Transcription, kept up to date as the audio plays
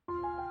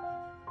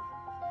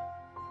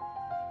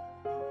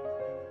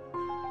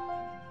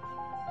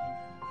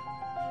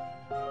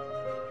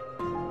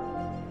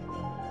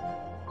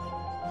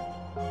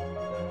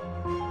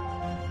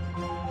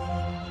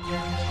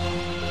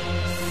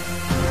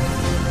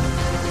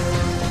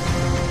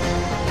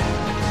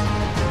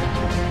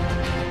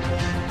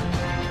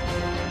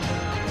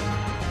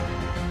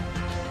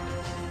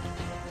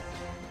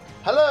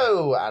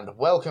Hello, and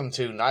welcome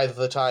to Neither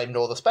the Time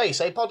Nor the Space,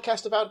 a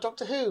podcast about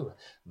Doctor Who.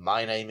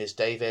 My name is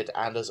David,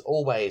 and as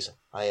always,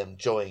 I am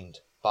joined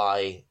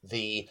by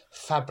the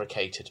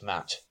fabricated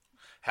Matt.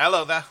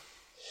 Hello there.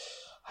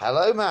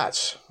 Hello,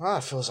 Matt. Well,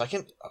 it feels like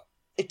an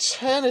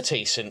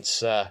eternity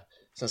since I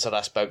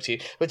last spoke to you.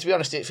 But to be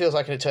honest, it feels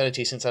like an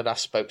eternity since I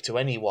last spoke to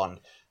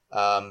anyone,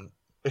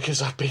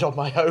 because I've been on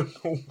my own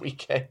all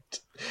weekend,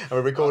 and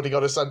we're recording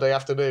on a Sunday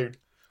afternoon.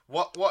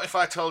 What if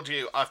I told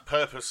you I've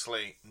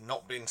purposely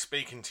not been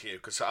speaking to you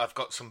because I've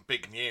got some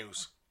big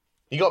news?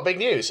 You got big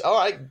news? All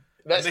right,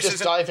 let's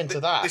just dive into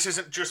that. This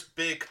isn't just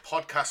big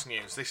podcast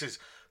news. This is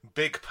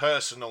big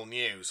personal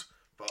news.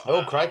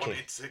 But crikey. I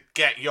wanted to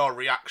get your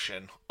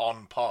reaction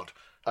on pod.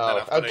 And then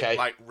I've got okay.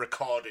 it,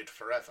 recorded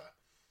forever.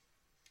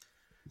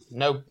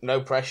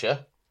 No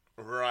pressure.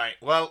 Right.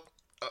 Well,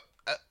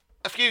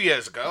 a few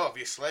years ago,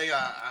 obviously,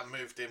 I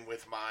moved in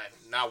with my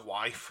now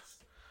wife.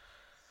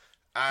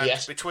 And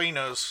yes. Between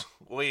us,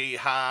 we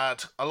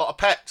had a lot of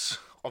pets.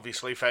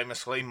 Obviously,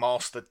 famously,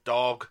 Moss the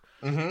dog,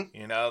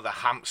 the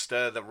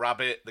hamster, the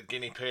rabbit, the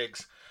guinea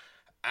pigs.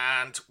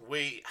 And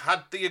we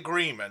had the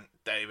agreement,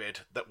 David,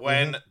 that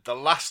when the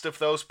last of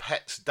those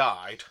pets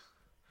died,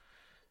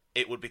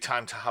 it would be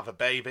time to have a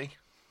baby.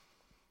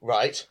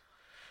 Right.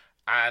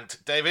 And,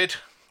 David,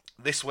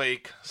 this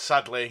week,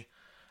 sadly,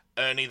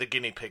 Ernie the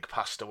guinea pig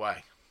passed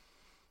away.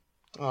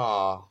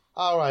 Aw,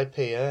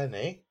 R.I.P.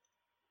 Ernie.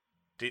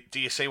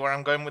 Do you see where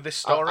I'm going with this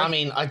story? I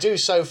mean, I do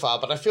so far,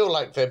 but I feel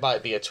like there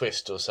might be a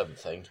twist or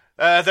something.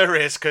 There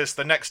is, because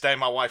the next day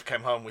my wife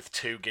came home with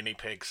 2 guinea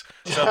pigs.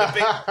 So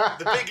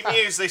the big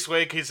news this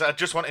week is I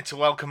just wanted to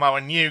welcome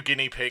our new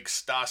guinea pigs,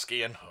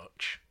 Starsky and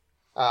Hutch.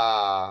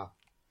 Ah.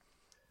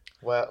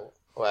 Well,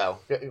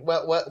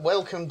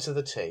 welcome to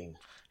the team.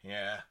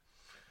 Yeah.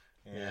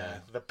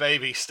 The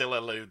baby still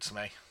eludes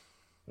me.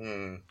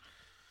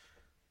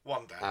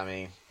 One day. I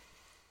mean,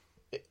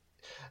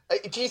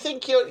 do you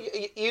think are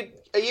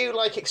you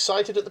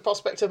excited at the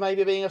prospect of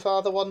maybe being a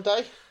father one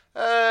day?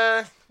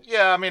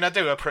 Yeah, I mean, I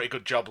do a pretty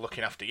good job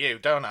looking after you,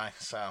 don't I?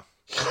 So.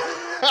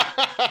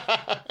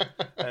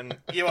 And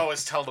you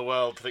always tell the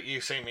world that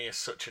you see me as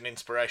such an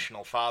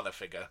inspirational father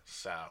figure,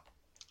 so.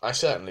 I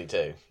certainly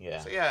do, yeah.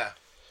 So,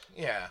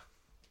 yeah.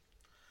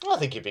 I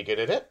think you'd be good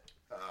at it.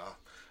 Oh.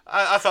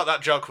 I thought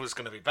that joke was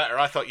going to be better.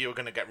 I thought you were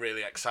going to get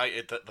really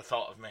excited at the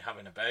thought of me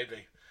having a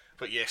baby.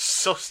 But you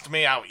sussed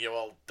me out, you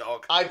old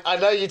dog. I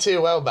know you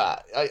too well,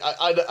 Matt.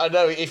 I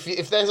know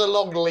if there's a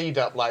long lead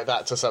up like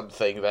that to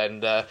something,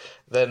 then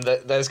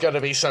there's going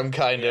to be some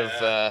kind of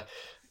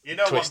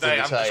twist one day in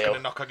the I'm tail. just going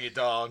to knock on your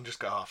door and just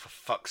go, oh, for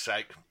fuck's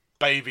sake,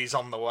 baby's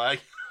on the way.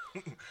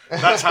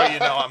 That's how you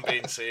know I'm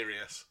being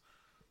serious.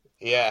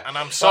 Yeah, and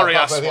I'm sorry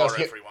I swore,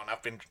 everyone.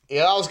 I've been.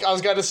 Yeah, I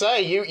was going to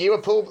say you were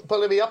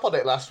pulling me up on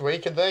it last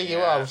week, and there you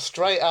are,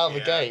 straight out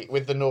the gate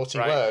with the naughty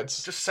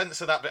words. Just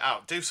censor that bit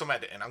out. Do some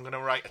editing. I'm going to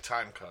write a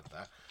time code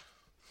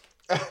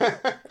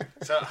there.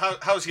 So,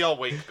 how's your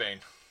week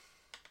been?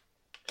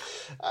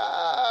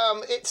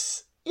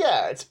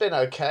 It's been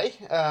okay.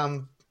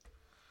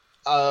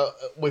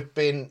 We've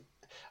been.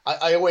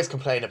 I always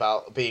complain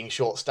about being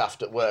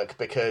short-staffed at work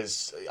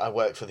because I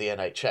work for the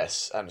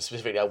NHS, and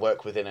specifically I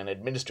work within an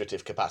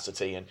administrative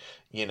capacity, and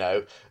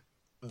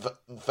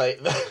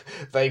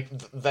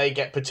they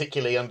get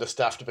particularly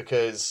understaffed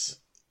because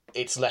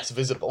it's less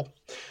visible,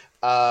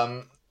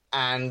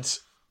 and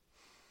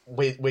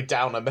we're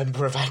down a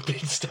member of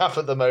admin staff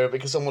at the moment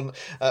because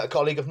a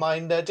colleague of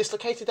mine,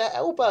 dislocated their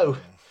elbow,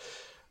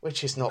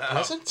 which is not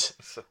pleasant.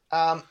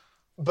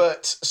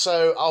 But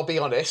so I'll be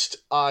honest,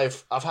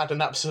 I've had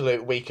an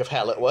absolute week of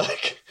hell at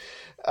work,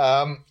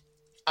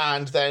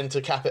 and then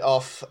to cap it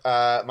off,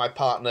 my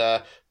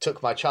partner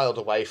took my child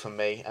away from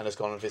me and has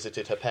gone and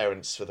visited her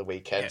parents for the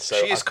weekend. Yeah, so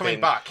she is coming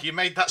back. You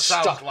made that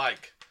sound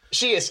like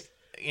she is.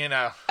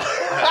 Like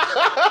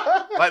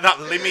that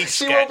Limmy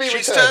sketch.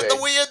 She's turned the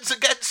weirds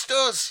against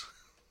us.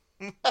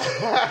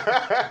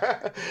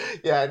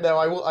 Yeah, no,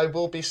 I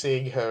will be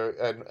seeing her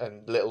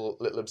and little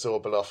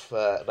Absorbaloff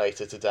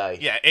later today.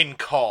 Yeah, in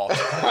court.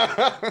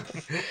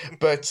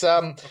 But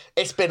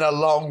it's been a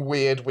long,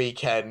 weird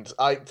weekend.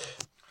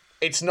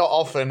 It's not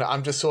often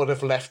I'm just sort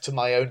of left to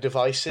my own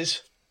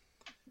devices,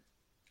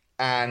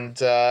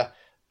 and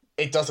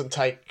it doesn't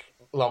take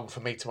long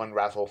for me to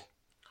unravel.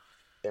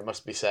 It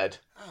must be said.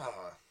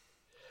 Oh,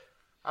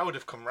 I would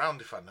have come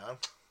round if I'd known.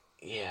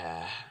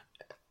 Yeah.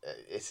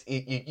 It's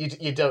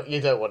you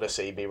don't want to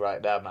see me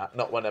right now, Matt.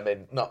 Not when I'm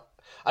in.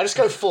 I just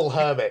go full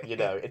hermit.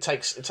 It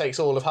takes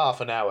all of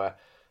half an hour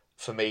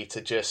for me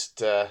to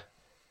just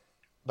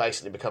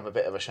basically become a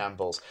bit of a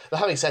shambles. But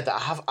having said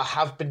that, I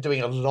have been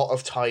doing a lot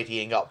of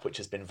tidying up, which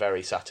has been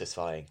very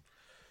satisfying.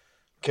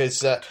 Because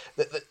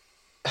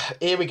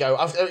here we go.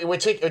 We're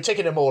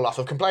ticking them all off.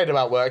 I've complained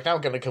about work. Now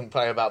I'm going to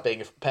complain about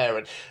being a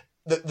parent.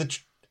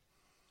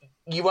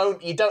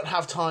 You don't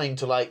have time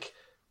to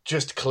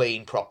just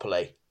clean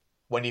properly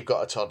when you've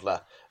got a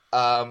toddler.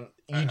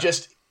 You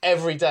just,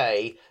 every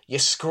day, you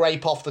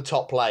scrape off the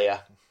top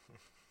layer.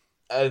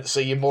 So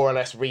you more or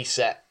less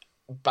reset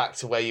back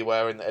to where you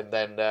were, and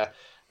then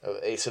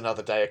it's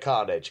another day of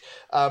carnage.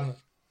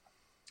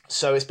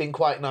 So it's been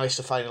quite nice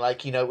to find,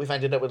 like, you know, we've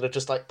ended up with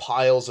just like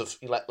piles of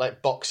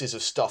like boxes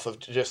of stuff of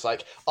just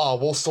like, oh,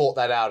 we'll sort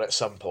that out at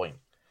some point.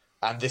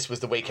 And this was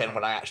the weekend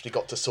when I actually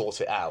got to sort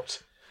it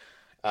out.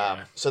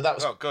 So that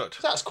was good.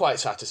 That's quite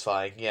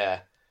satisfying, yeah.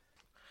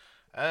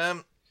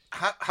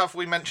 Have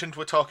we mentioned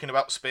we're talking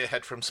about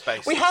Spearhead from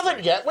Space? We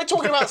haven't yet. We're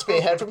talking about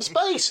Spearhead from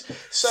Space.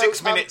 So,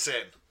 6 minutes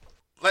in.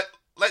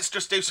 Let's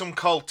just do some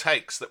cold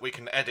takes that we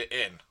can edit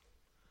in.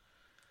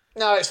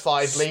 No, it's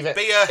fine. Leave it.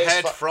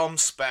 Spearhead from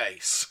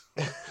Space.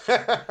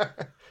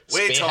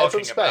 We're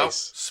talking about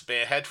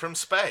Spearhead from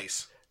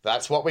Space.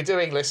 That's what we're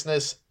doing,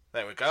 listeners.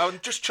 There we go.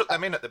 And just chuck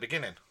them in at the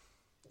beginning.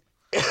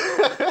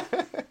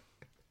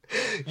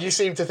 You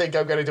seem to think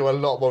I'm going to do a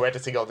lot more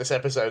editing on this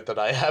episode than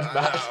I am,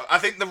 Matt. I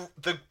think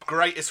the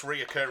greatest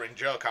reoccurring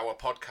joke our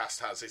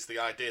podcast has is the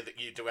idea that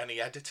you do any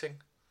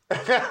editing.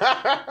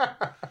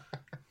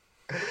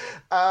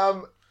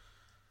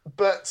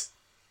 But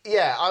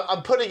yeah,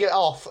 I'm putting it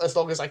off as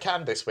long as I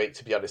can this week,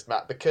 to be honest,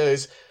 Matt,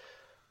 because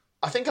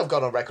I think I've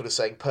gone on record as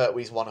saying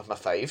Pertwee's one of my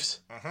faves.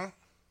 Mm-hmm.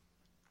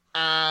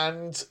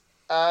 And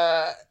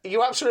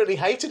you absolutely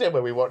hated him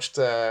when we watched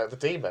The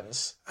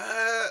Demons.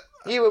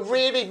 You were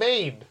really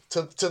mean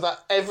to that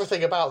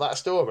everything about that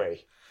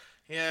story.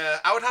 Yeah,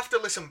 I would have to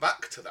listen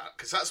back to that,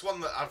 because that's one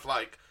that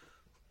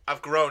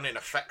I've grown in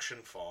affection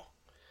for.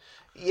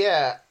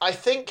 Yeah, I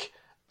think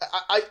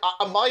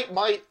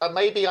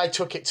maybe I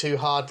took it too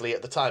hardly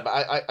at the time.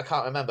 I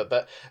can't remember,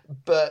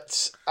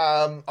 but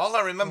all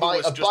I remember my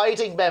was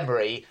abiding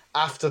memory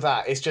after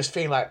that is just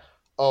feeling like,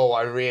 oh,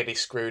 I really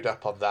screwed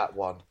up on that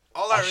one.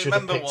 All I should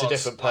remember have picked was a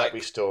different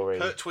Pertwee story.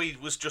 Pertwee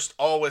was just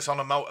always on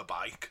a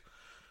motorbike.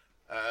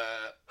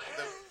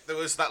 There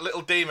was that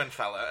little demon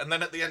fella, and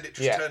then at the end it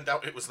just turned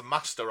out it was the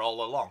Master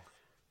all along.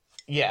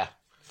 Yeah,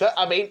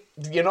 I mean,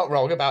 you're not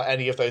wrong about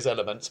any of those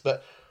elements,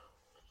 but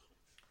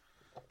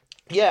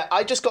yeah,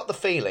 I just got the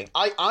feeling.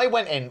 I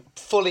went in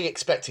fully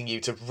expecting you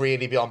to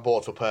really be on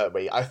board for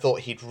Pertwee. I thought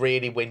he'd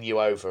really win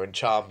you over and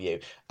charm you,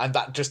 and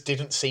that just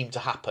didn't seem to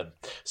happen.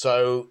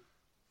 So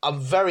I'm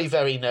very,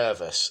 very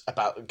nervous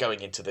about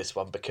going into this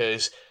one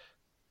because,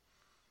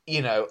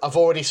 you know, I've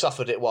already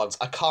suffered it once.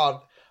 I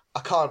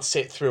can't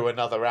sit through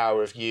another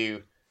hour of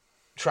you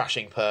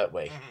trashing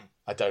Pertwee. Mm-hmm.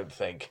 I don't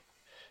think.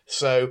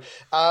 So,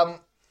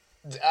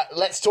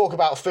 let's talk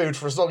about food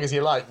for as long as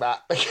you like,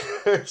 Matt,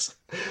 because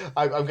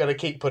I'm going to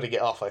keep putting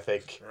it off, I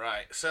think.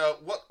 Right. So,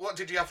 what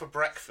did you have for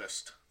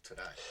breakfast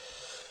today?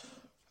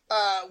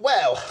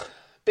 Well,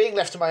 being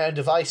left to my own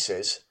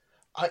devices,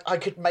 I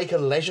could make a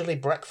leisurely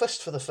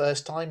breakfast for the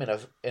first time in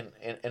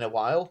a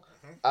while.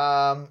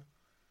 Mm-hmm.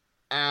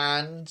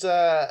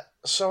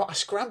 So I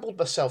scrambled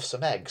myself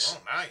some eggs.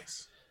 Oh,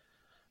 nice.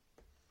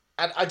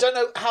 And I don't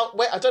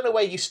know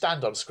where you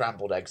stand on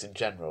scrambled eggs in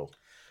general.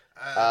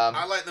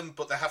 I like them,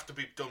 but they have to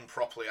be done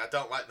properly. I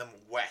don't like them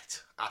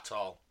wet at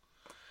all.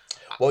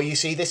 Well, you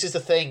see, this is the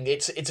thing.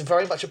 It's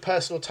very much a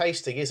personal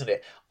tasting, isn't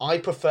it? I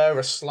prefer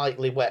a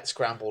slightly wet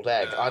scrambled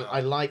egg.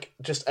 I like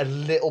just a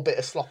little bit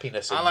of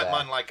sloppiness in there. I like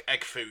mine like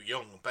egg foo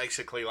young,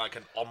 basically like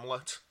an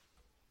omelette.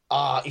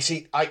 You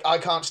see, I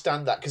can't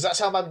stand that, because that's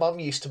how my mum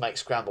used to make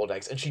scrambled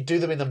eggs, and she'd do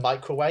them in the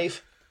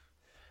microwave.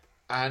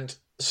 And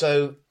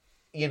so,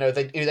 you know,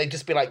 they'd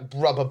just be like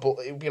rubber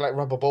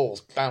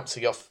balls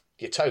bouncing off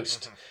your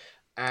toast. Mm-hmm.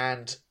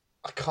 And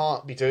I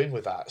can't be doing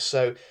with that.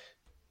 So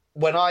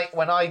when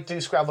I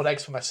do scrambled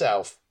eggs for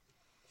myself,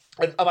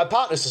 and my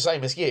partner's the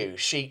same as you,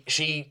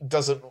 she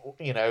doesn't,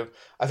 you know,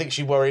 I think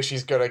she worries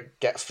she's going to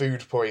get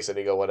food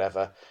poisoning or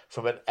whatever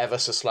from an ever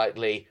so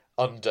slightly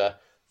under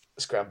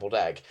scrambled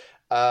egg.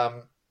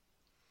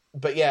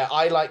 But yeah,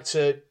 I like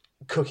to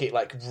cook it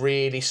like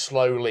really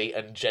slowly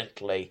and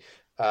gently,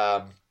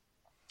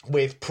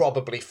 with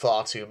probably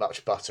far too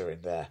much butter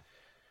in there.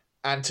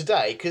 And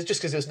today, because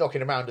it was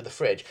knocking around in the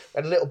fridge,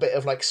 and a little bit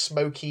of like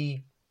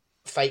smoky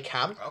fake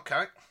ham.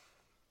 Okay.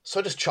 So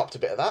I just chopped a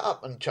bit of that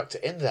up and chucked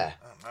it in there.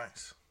 Oh,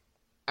 nice.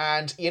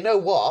 And you know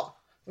what?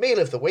 Meal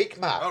of the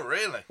week, Matt. Oh,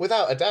 really?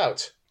 Without a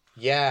doubt.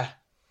 Yeah.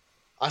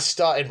 I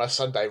started my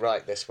Sunday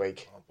right this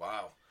week. Oh,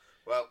 wow.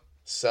 Well,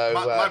 so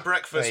my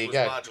breakfast was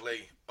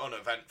largely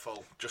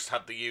uneventful. Just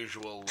had the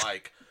usual,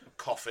 like,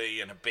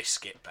 coffee and a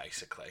biscuit,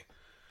 basically.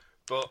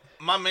 But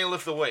my meal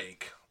of the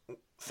week,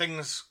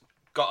 things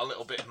got a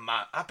little bit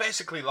mad. I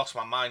basically lost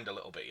my mind a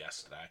little bit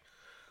yesterday.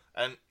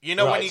 And you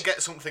know when you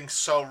get something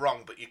so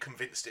wrong but you're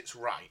convinced it's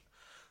right?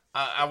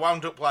 I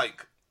wound up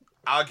like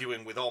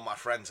arguing with all my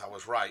friends I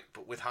was right,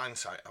 but with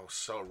hindsight I was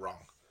so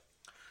wrong.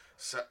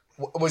 So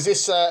was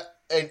this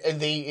in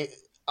the...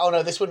 Oh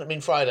no, this wouldn't have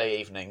been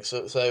Friday evening.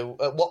 So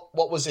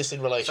what was this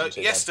in relation to?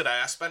 So yesterday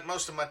I spent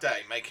most of my day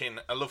making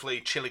a lovely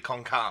chili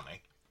con carne.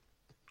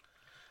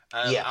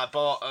 I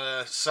bought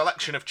a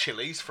selection of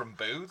chilies from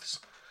Booths.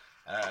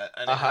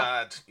 And it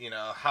had, you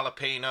know,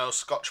 jalapeno,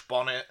 Scotch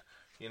bonnet,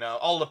 you know,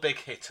 all the big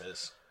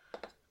hitters.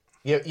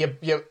 Your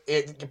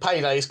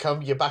paydays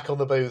come, you're back on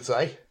the booths,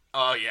 eh?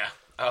 Oh yeah.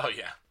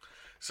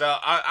 So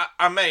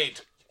I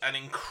made an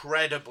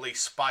incredibly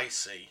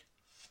spicy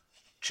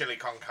chili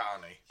con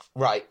carne.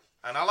 Right.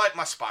 And I like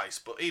my spice,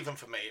 but even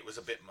for me, it was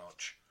a bit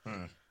much.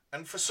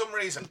 And for some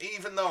reason,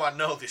 even though I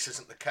know this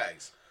isn't the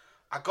case,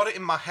 I got it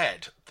in my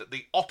head that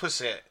the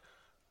opposite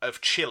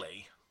of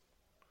chili...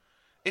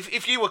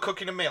 If you were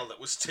cooking a meal that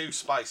was too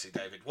spicy,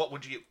 David, what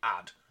would you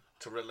add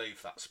to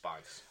relieve that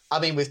spice? I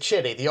mean, with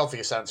chili, the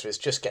obvious answer is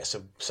just get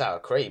some sour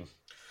cream.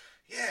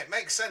 Yeah, it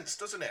makes sense,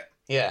 doesn't it?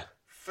 Yeah.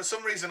 For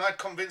some reason, I'd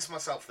convinced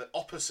myself the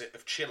opposite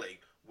of chili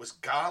was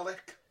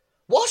garlic.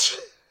 What?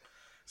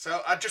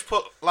 So I just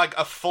put like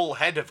a full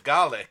head of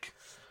garlic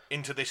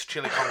into this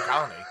chili con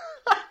carne.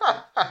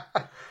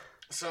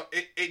 So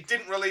it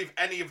didn't relieve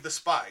any of the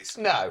spice.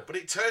 No. But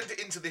it turned it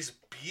into this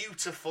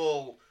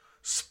beautiful,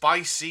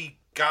 spicy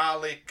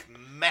garlic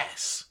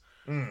mess.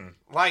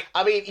 Like,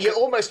 I mean, you're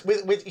almost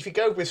with if you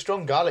go with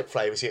strong garlic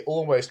flavours, you're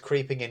almost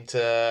creeping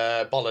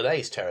into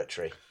bolognese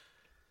territory.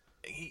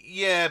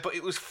 yeah, but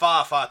it was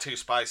far, far too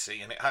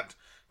spicy, and it had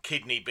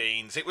kidney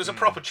beans. It was a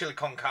proper chili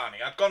con carne.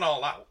 I'd gone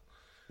all out.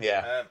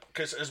 Yeah.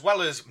 Because as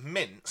well as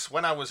mince,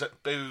 when I was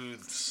at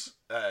Booth's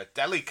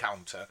deli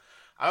counter,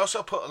 I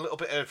also put a little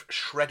bit of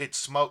shredded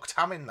smoked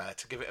ham in there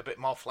to give it a bit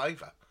more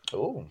flavour.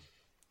 Ooh.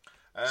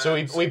 So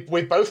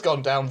we've both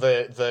gone down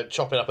the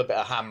chopping up a bit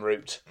of ham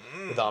route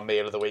with our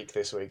meal of the week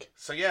this week.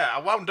 So yeah,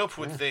 I wound up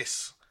with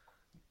this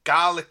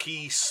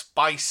garlicky,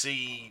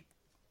 spicy,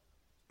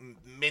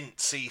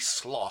 mincy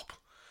slop,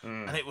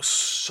 and it was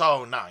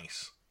so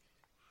nice.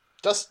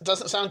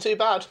 Doesn't sound too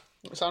bad.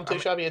 Doesn't sound too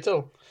shabby at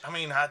all. I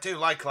mean, I do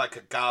like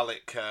a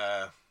garlic.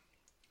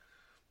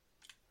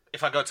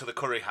 If I go to the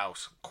curry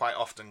house, quite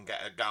often get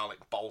a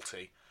garlic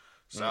balti.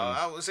 So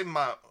I was in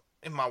my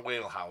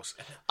wheelhouse.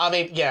 I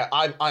mean, yeah,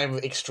 I'm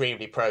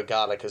extremely pro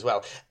garlic as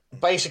well.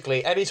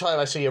 Basically, anytime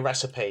I see a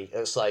recipe,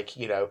 it's like,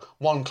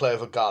 1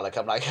 clove of garlic.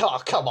 I'm like,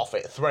 oh, come off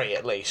it, 3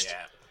 at least.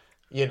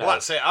 Yeah. Well,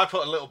 that's it. I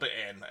put a little bit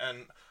in,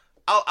 and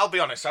I'll be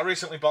honest. I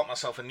recently bought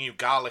myself a new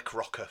garlic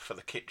rocker for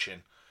the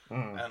kitchen,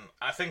 and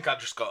I think I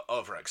just got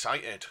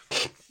overexcited.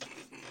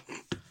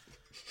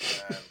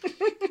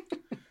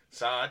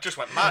 So I just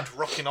went mad,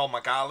 rocking all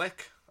my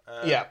garlic.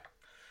 Yeah.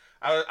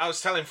 I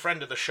was telling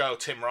friend of the show,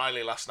 Tim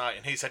Riley, last night,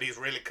 and he said he's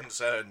really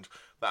concerned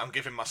that I'm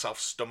giving myself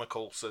stomach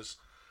ulcers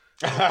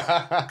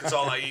because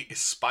all I eat is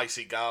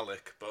spicy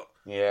garlic. But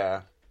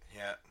yeah.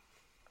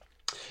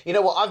 You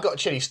know what? I've got a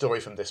chili story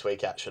from this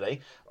week,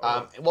 actually.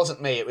 It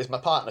wasn't me. It was my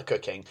partner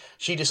cooking.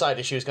 She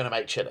decided she was going to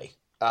make chili.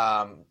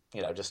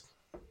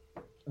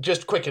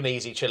 Just quick and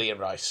easy chili and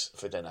rice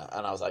for dinner.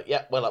 And I was like,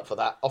 yeah, well up for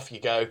that. Off you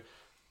go.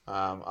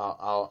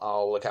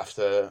 I'll look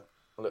after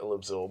little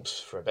absorbs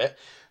for a bit.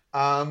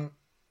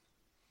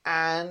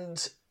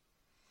 And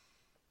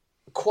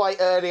quite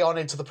early on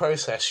into the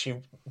process,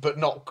 but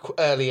not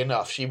early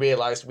enough, she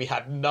realised we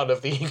had none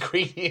of the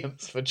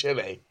ingredients for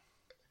chili.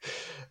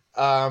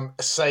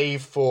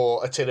 Save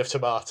for a tin of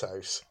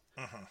tomatoes.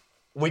 Mm-hmm.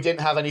 We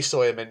didn't have any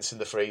soya mince in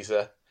the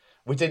freezer.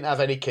 We didn't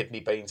have any kidney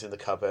beans in the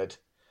cupboard.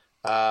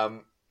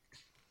 I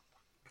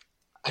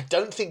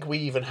don't think we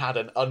even had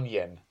an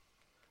onion.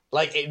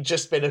 Like, it'd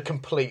just been a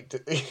complete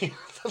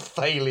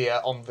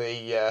failure on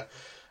the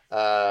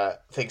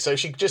thing. So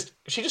she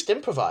just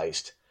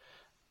improvised.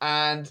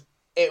 And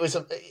it was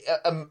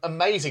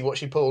amazing what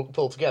she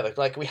pulled together.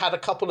 Like, we had a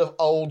couple of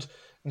old,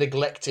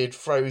 neglected,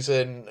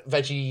 frozen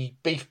veggie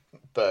beef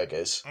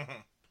burgers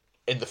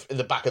in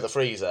the back of the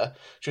freezer.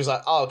 She was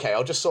like, oh, okay,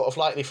 I'll just sort of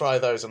lightly fry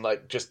those and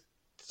like just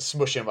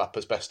smush them up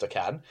as best I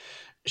can.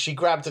 She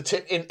grabbed a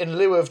tin, in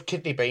lieu of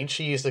kidney beans,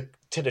 she used a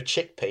tin of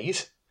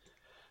chickpeas.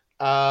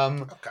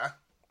 Okay.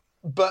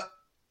 But,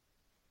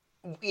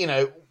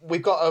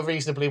 we've got a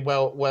reasonably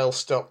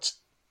well-stocked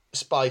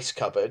spice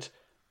cupboard,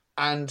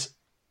 and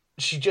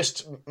she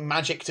just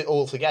magicked it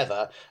all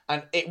together,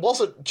 and it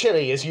wasn't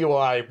chili as you or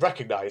I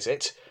recognise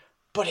it,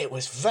 but it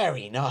was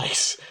very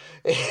nice.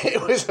 It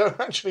was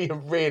actually a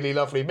really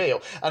lovely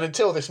meal, and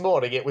until this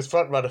morning, it was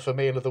front runner for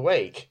meal of the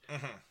week.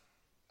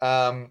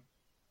 Mm-hmm.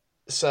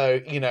 So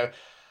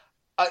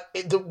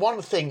one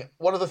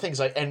of the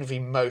things I envy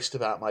most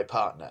about my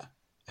partner,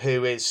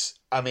 who is,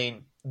 I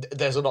mean,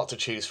 there's a lot to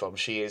choose from.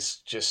 She is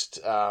just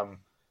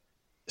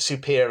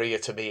superior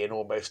to me in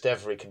almost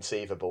every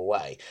conceivable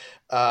way.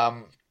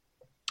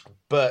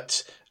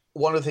 But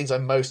one of the things I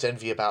most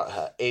envy about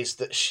her is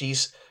that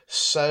she's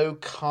so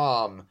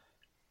calm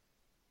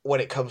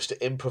when it comes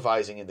to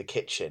improvising in the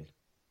kitchen.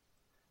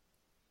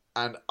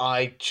 And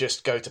I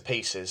just go to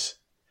pieces.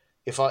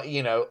 If I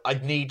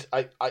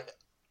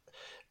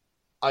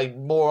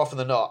more often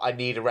than not, I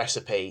need a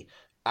recipe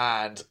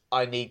and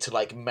I need to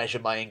like measure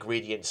my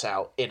ingredients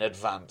out in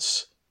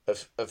advance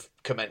of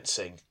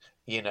commencing,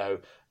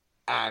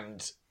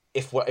 and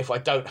if I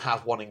don't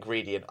have one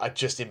ingredient, I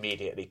just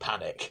immediately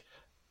panic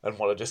and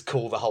want to just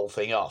call the whole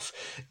thing off.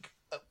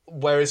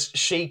 Whereas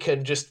she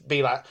can just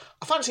be like,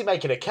 I fancy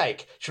making a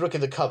cake. She'll look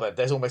in the cupboard,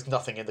 there's almost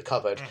nothing in the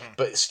cupboard,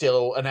 but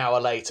still an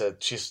hour later,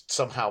 she's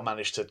somehow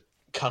managed to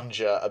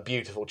conjure a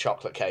beautiful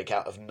chocolate cake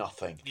out of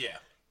nothing. Yeah.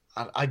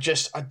 And I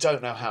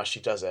don't know how she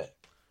does it.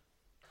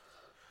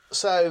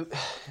 So,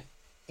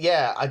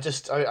 yeah,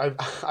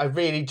 I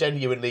really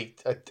genuinely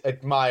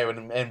admire and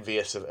am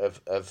envious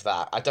of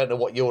that. I don't know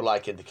what you're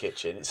like in the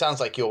kitchen. It sounds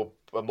like you're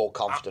a more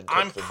confident cook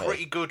I'm than me.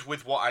 pretty good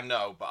with what I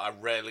know, but I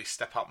rarely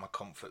step out my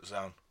comfort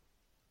zone.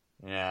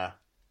 Yeah.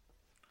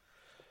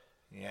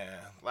 Yeah,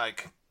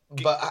 like.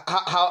 But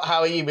how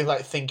are you with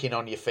like thinking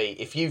on your feet?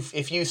 If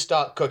you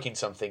start cooking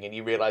something and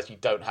you realise you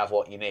don't have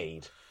what you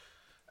need,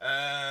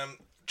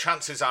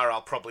 chances are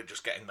I'll probably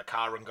just get in the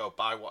car and go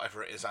buy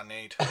whatever it is I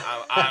need.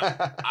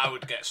 I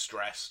would get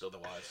stressed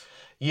otherwise.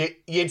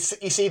 You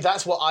see,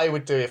 that's what I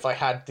would do if I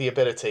had the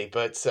ability.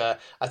 But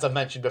as I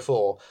mentioned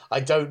before, I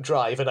don't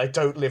drive and I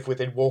don't live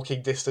within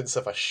walking distance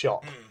of a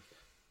shop,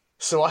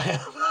 so I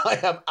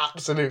am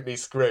absolutely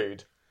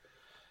screwed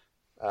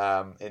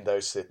in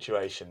those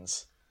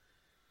situations.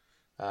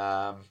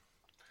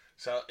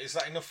 So is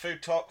that enough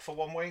food talk for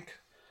 1 week?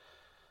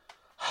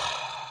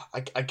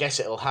 I guess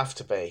it'll have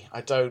to be.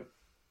 I don't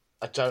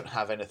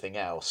have anything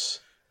else.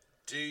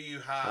 Do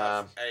you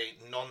have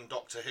a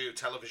non-Doctor Who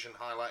television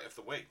highlight of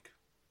the week?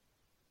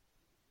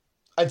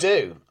 I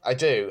do,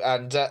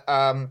 and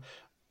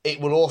it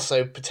will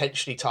also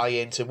potentially tie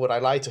into Would I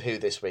Lie to Who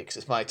this week? 'Cause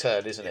it's my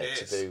turn, isn't it,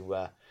 to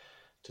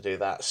do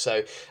that.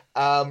 So,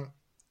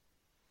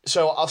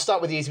 so I'll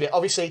start with the easy bit.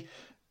 Obviously,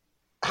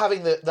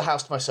 having the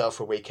house to myself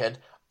for a weekend,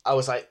 I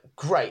was like,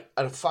 great,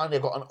 and finally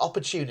I've got an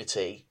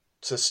opportunity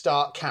to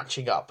start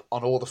catching up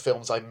on all the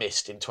films I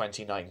missed in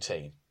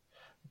 2019.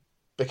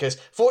 Because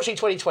fortunately,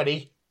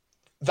 2020,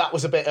 that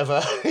was a bit of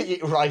a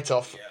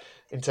write-off. Yeah.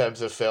 In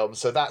terms of films,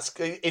 so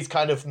it's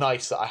kind of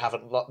nice that I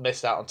haven't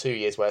missed out on 2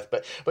 years worth.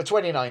 But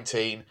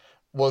 2019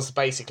 was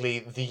basically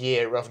the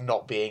year of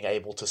not being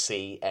able to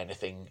see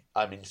anything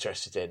I'm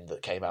interested in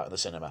that came out in the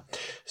cinema.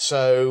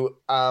 So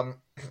I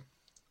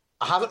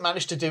haven't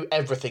managed to do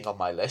everything on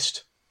my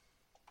list.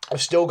 I've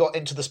still got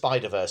Into the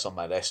Spider-Verse on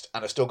my list,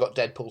 and I've still got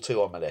Deadpool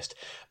 2 on my list.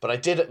 But I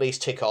did at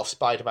least tick off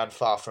Spider-Man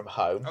Far From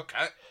Home.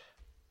 Okay.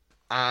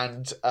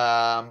 And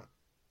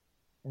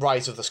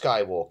Rise of the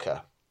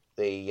Skywalker,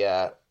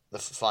 the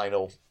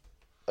final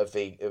of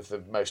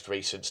the most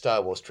recent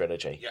Star Wars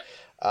trilogy. Yeah.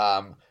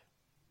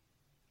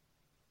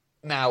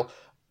 Now,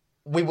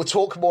 we will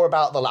talk more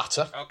about the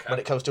latter when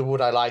it comes to Would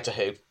I Lie to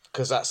Who,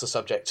 because that's the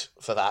subject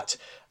for that.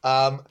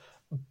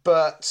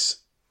 But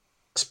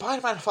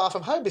Spider-Man Far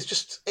From Home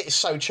it's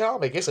so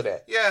charming, isn't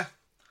it? Yeah.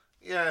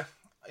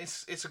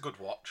 It's a good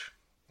watch.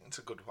 It's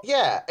a good watch.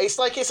 Yeah,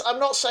 I'm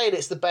not saying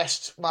it's the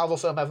best Marvel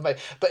film ever made,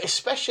 but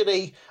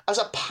especially as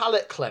a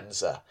palate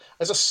cleanser,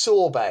 as a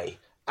sorbet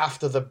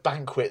after the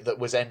banquet that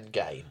was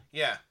Endgame.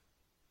 Yeah.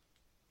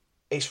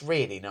 It's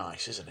really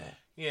nice, isn't it?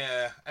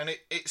 Yeah, and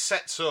it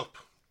sets up,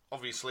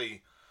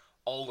 obviously,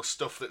 all the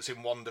stuff that's in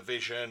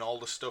WandaVision, all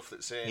the stuff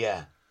that's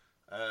in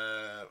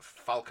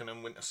Falcon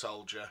and Winter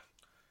Soldier.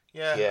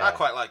 Yeah, I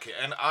quite like it.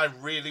 And I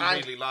really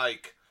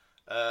like...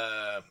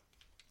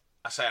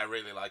 I say I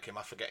really like him,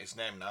 I forget his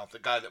name now. The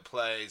guy that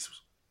plays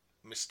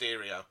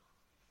Mysterio.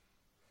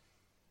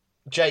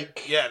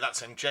 Jake. Yeah,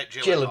 that's him, Jake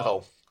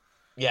Gyllenhaal.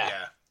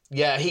 Yeah,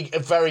 a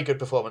very good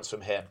performance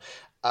from him.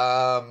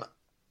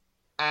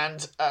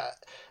 There's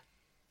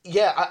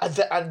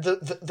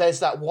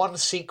that one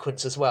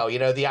sequence as well,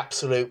 the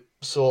absolute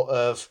sort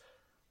of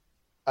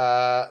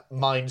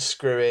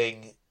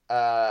mind-screwing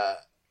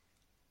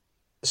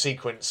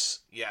sequence.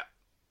 Yeah.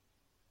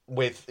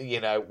 With,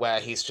 where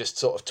he's just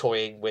sort of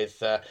toying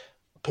with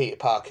Peter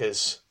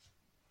Parker's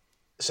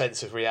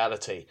sense of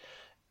reality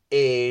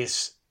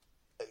is...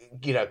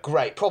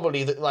 great.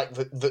 Probably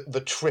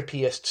the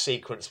trippiest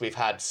sequence we've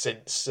had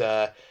since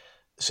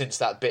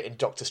that bit in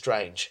Doctor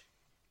Strange.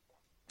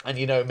 And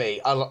you know me,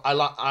 I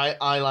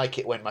like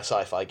it when my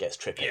sci-fi gets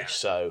trippy. Yeah.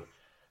 So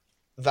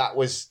that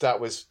was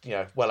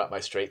well up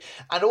my street.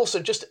 And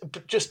also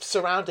just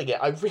surrounding it,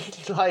 I really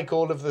like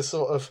all of the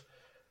sort of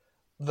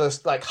the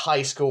like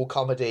high school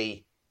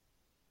comedy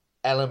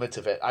element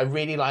of it. I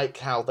really like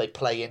how they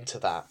play into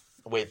that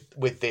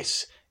with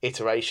this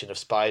iteration of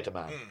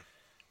Spider-Man.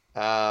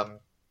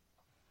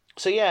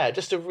 So yeah,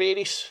 just a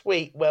really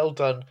sweet, well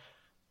done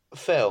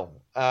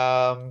film.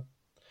 And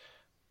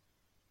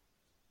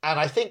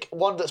I think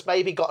one that's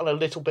maybe gotten a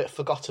little bit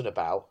forgotten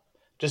about,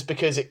 just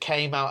because it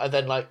came out and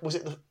then was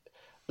it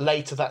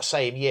later that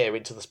same year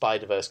Into the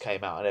Spider-Verse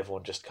came out and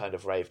everyone just kind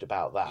of raved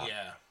about that.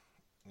 Yeah.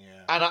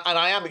 And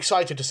I am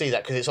excited to see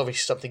that because it's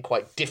obviously something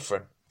quite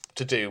different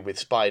to do with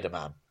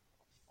Spider-Man.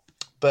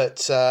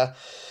 But I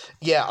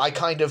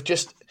kind of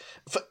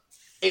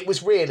it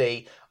was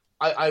really...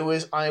 I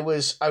was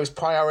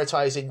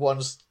prioritizing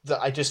ones that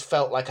I just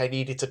felt like I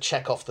needed to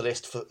check off the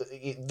list for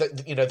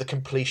the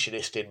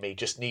completionist in me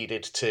just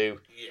needed to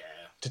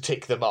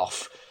tick them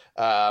off.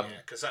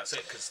 Because that's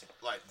it. Because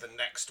the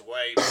next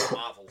wave of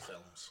Marvel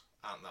films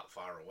aren't that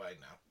far away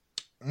now.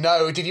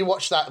 No, did you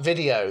watch that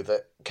video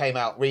that came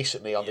out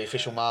recently on the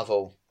official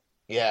Marvel?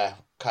 Yeah,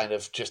 kind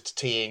of just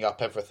teeing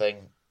up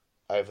everything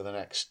over the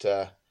next.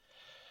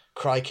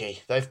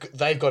 Crikey,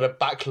 they've got a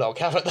backlog,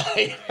 haven't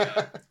they?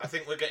 Yeah. I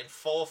think we're getting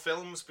 4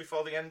 films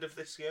before the end of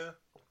this year.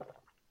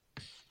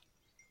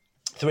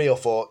 3 or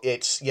 4.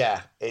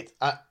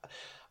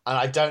 And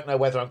I don't know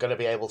whether I'm going to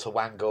be able to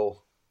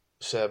wangle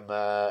some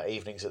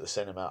evenings at the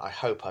cinema. I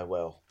hope I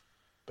will,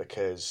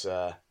 because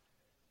I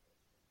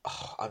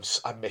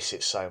miss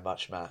it so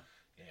much, Matt.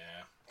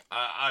 Yeah,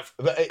 I've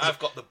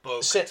got the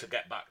bug Ci- to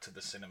get back to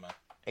the cinema.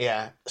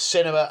 Yeah,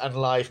 cinema and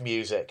live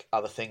music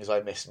are the things I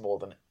miss more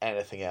than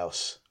anything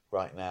else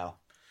right now.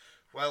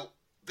 Well,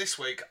 this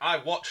week I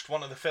watched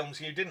one of the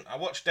films you didn't. I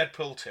watched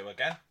Deadpool 2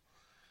 again.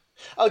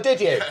 Oh, did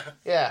you?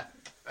 Yeah.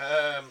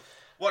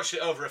 Watched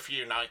it over a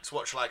few nights.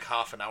 Watched like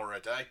half an hour a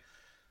day.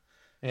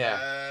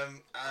 Yeah.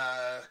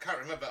 Can't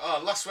remember.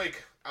 Oh, last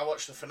week I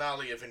watched the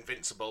finale of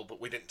Invincible, but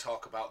we didn't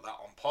talk about that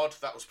on pod.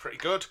 That was pretty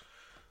good.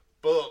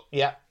 But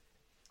Yeah.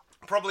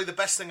 probably the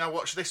best thing I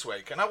watched this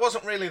week, and I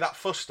wasn't really that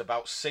fussed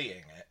about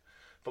seeing it,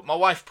 but my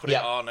wife put it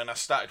on and I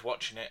started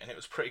watching it, and it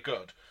was pretty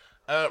good.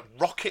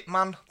 Rocket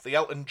Man, the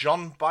Elton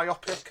John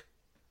biopic.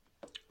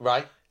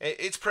 Right.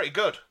 It's pretty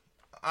good.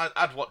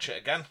 I'd watch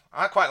it again.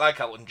 I quite like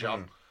Elton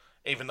John,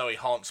 even though he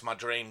haunts my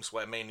dreams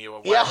where me and you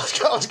are. Yeah,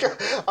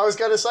 I was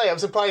going to say, I'm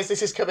surprised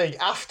this is coming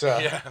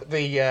after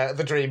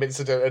the dream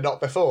incident and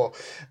not before.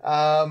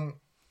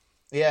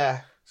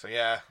 Yeah. So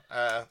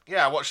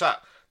I watched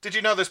that. Did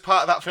you know there's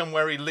part of that film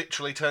where he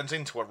literally turns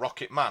into a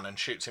rocket man and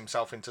shoots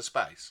himself into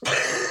space?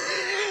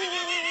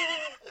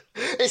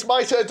 It's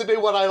my turn to do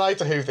what I like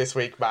to who this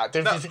week, Matt.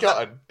 Have you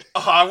forgotten?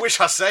 I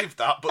wish I saved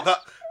that,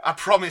 but I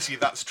promise you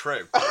that's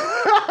true.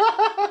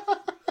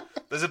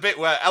 There's a bit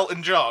where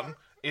Elton John,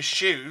 his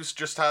shoes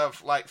just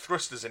have like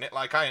thrusters in it,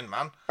 like Iron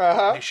Man,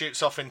 and he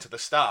shoots off into the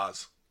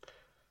stars.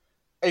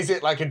 Is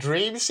it like a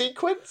dream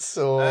sequence,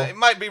 or it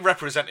might be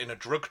representing a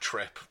drug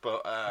trip,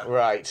 but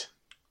right?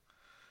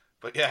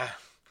 But yeah.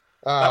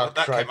 Oh,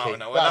 that came out of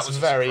nowhere. That's that was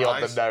very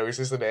surprise. on the nose,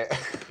 isn't it?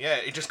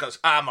 Yeah, he just goes,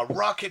 "I'm a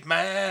rocket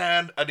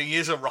man," and he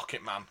is a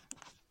rocket man.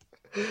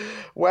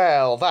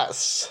 Well,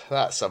 that's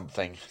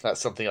something. That's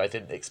something I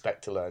didn't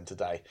expect to learn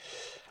today.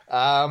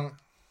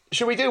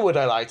 Should we do Would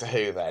I Like to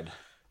Who then?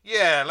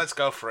 Yeah, let's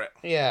go for it.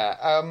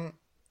 Yeah.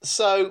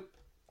 So,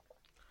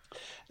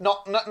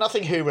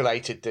 nothing Who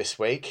related this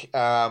week,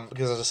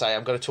 because as I say,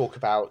 I'm going to talk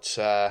about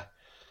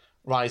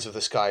Rise of the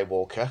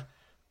Skywalker.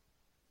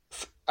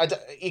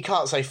 You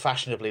can't say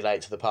fashionably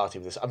late to the party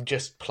with this. I'm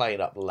just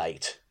plain up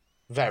late.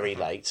 Very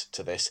late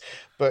to this.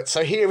 But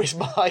so here is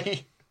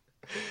my...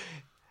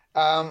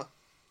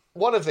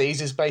 one of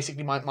these is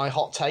basically my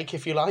hot take,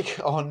 if you like,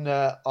 on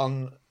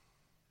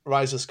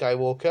Rise of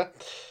Skywalker.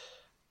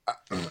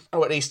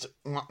 Or at least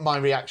my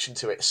reaction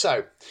to it.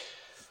 So,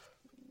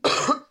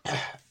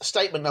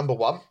 statement number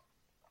one.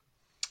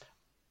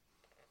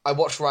 I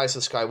watched Rise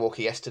of Skywalker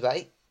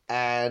yesterday,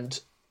 and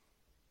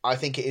I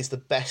think it is the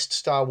best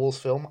Star Wars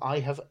film I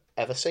have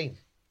ever seen.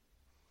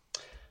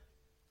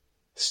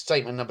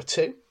 Statement number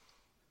two.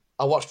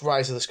 I watched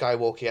Rise of the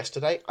Skywalker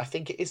yesterday. I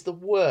think it is the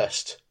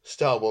worst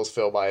Star Wars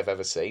film I have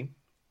ever seen.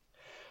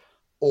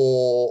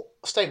 Or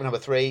statement number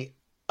three.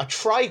 I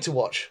tried to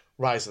watch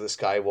Rise of the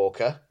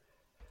Skywalker.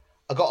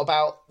 I got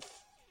about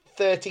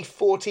 30,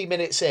 40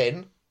 minutes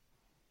in,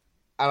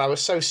 and I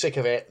was so sick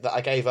of it that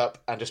I gave up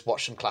and just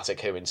watched some Classic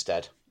Who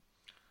instead.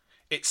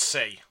 It's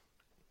C.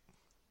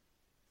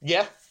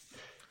 Yeah?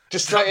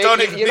 Just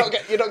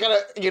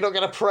you're not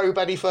gonna probe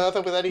any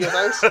further with any of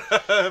those.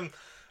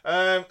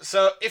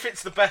 So, if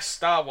it's the best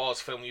Star Wars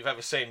film you've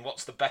ever seen,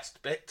 what's the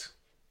best bit?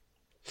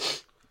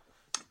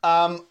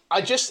 They're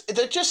just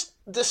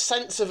the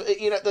sense of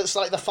that's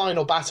like the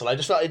final battle. I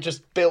just felt it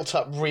just built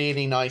up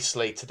really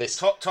nicely to this.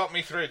 Talk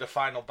me through the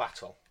final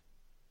battle.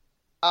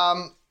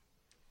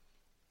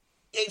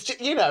 It's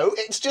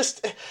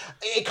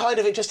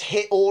it just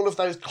hit all of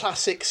those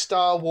classic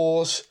Star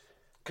Wars.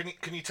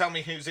 Can you tell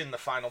me who's in the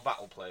final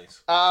battle,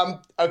 please?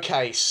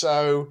 Okay,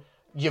 so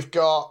you've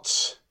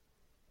got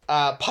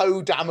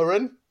Poe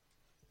Dameron.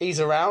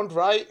 He's around,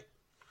 right?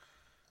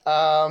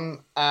 And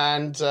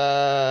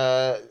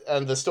the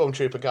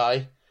Stormtrooper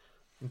guy.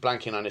 I'm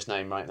blanking on his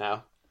name right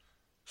now.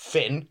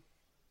 Finn.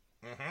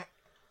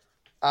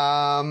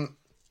 Mm-hmm.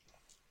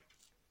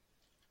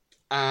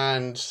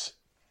 And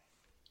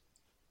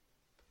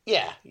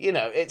yeah,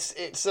 it's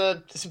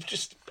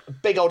just a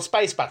big old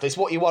space battle. It's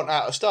what you want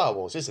out of Star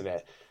Wars, isn't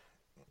it?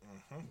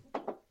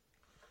 Mm-hmm.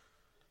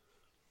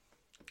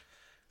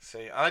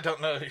 See, I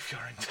don't know if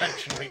you're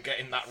intentionally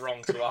getting that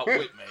wrong to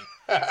outwit me,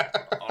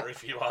 or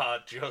if you are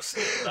just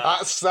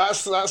that.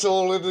 That's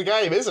all in the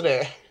game, isn't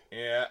it?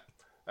 Yeah.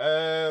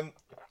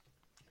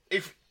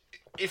 If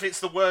it's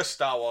the worst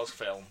Star Wars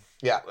film,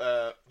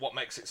 what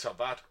makes it so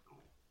bad?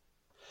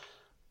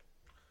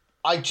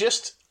 I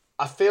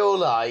feel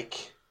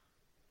like.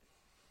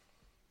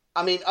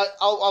 I mean,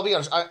 I'll be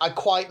honest. I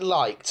quite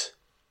liked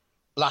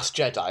Last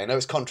Jedi. I know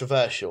it's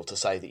controversial to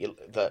say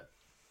that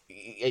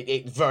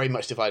it very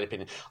much divided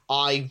opinion.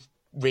 I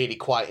really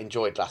quite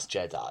enjoyed Last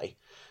Jedi,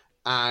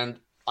 and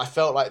I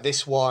felt like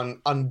this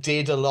one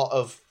undid a lot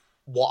of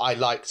what I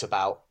liked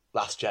about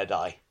Last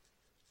Jedi.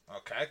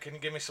 Okay, can you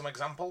give me some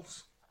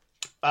examples?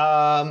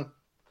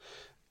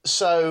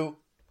 So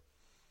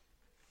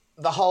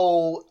the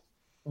whole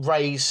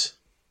Rey's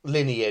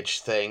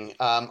lineage thing,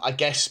 I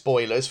guess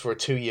spoilers for a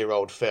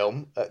 2-year-old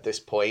film at this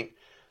point.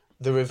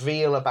 The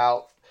reveal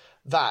about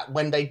that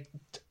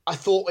I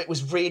thought it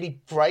was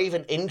really brave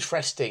and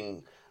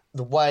interesting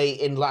the way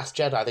in Last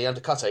Jedi they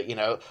undercut it.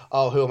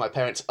 Oh, who are my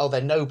parents? Oh,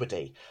 they're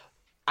nobody,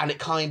 and it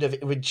kind of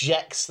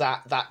rejects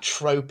that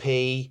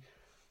tropey,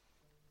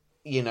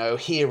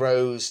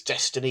 heroes,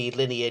 destiny,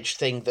 lineage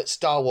thing that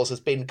Star Wars has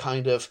been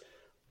kind of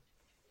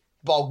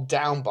bogged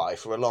down by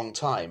for a long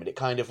time, and it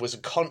kind of was a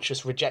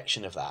conscious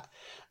rejection of that.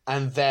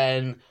 And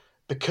then,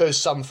 because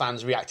some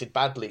fans reacted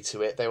badly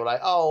to it, they were like,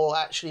 oh,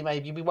 actually,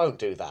 maybe we won't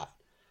do that.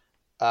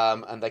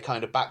 And they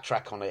kind of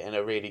backtrack on it in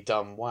a really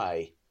dumb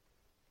way.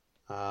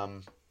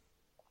 The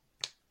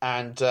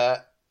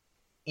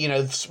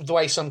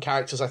way some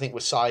characters, I think, were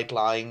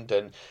sidelined,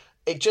 and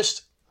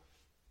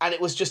it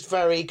was just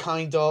very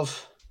kind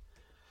of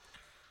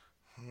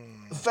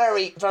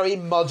very, very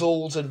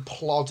muddled and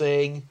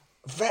plodding,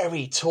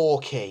 very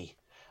talky.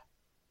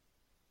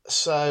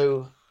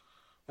 So...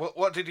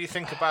 What did you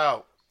think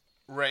about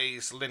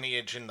Rey's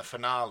lineage in the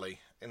finale,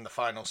 in the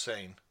final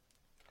scene?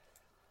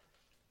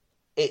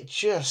 It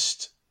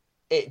just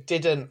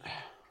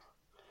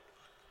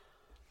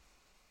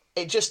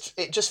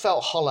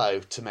felt hollow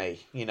to me,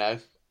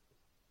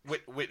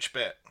 Which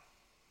bit?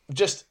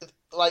 Just,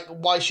 like,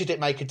 why should it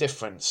make a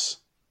difference?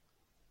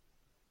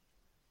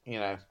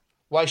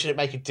 Why should it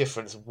make a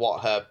difference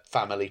what her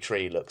family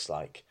tree looks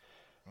like?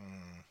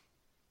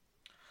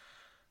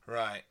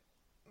 Right.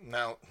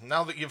 Now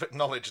that you've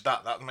acknowledged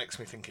that makes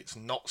me think it's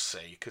not C,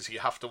 because you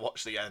have to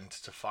watch the end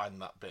to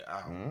find that bit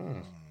out.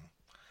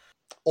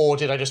 Or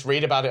did I just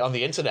read about it on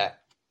the internet?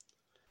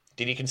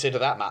 Did you consider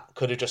that, Matt?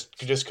 Could have just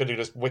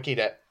wikied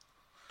it.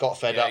 Got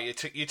fed up.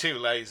 You're too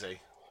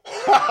lazy.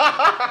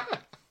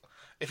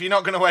 If you're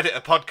not going to edit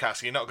a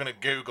podcast, you're not going to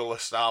Google a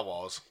Star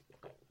Wars.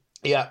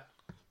 Yeah.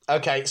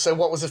 Okay. So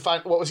what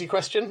was your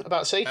question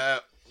about C?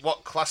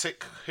 What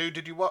classic? Who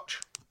did you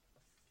watch?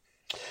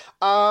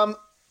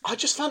 I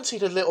just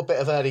fancied a little bit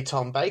of early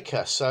Tom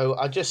Baker, so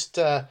I just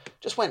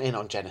went in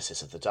on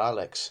Genesis of the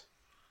Daleks.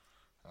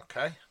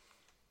 Okay.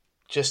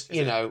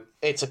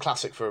 It's a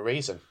classic for a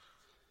reason.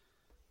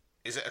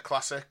 Is it a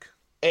classic?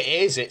 It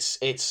is.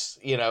 It's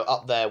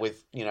up there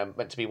with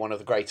meant to be one of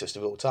the greatest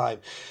of all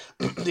time.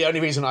 The only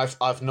reason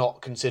I've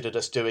not considered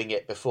us doing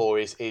it before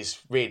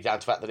is really down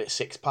to the fact that it's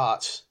 6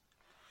 parts.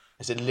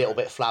 It's a little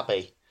bit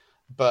flabby.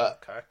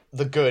 But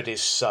The good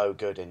is so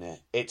good in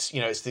it. It's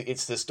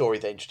it's the story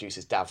that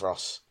introduces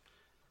Davros.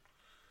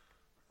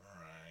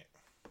 Right.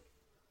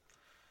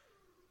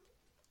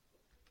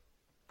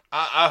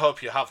 I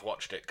hope you have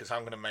watched it, because I'm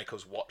going to make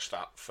us watch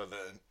that for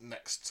the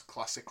next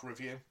classic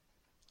review.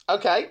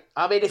 Okay.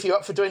 I mean, if you're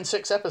up for doing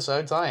 6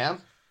 episodes, I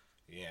am.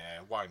 Yeah,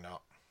 why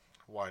not?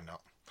 Why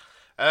not?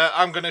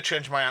 I'm going to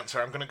change my answer.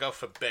 I'm going to go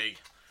for B,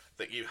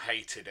 that you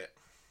hated it.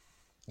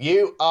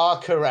 You are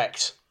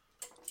correct.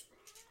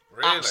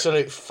 Really?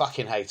 Absolute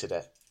fucking hated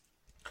it.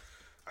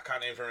 I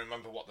can't even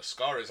remember what the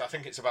score is. I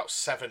think it's about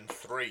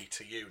 7-3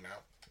 to you now.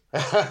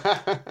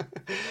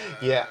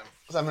 Yeah,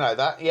 something like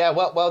that. Yeah,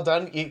 well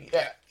done.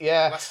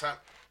 Yeah.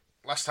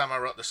 Last time I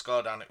wrote the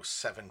score down, it was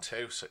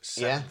 7-2, so it's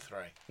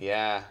 7-3.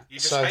 Yeah. You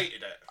just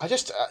hated it. I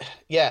just,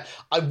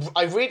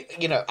 I really,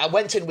 I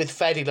went in with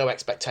fairly low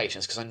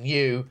expectations because I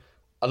knew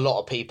a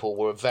lot of people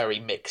were very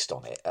mixed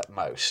on it at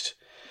most.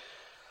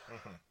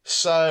 Mm-hmm.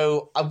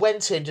 So I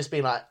went in just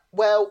being like,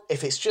 well,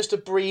 if it's just a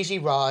breezy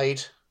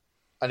ride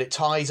and it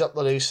ties up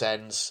the loose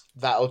ends,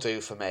 that'll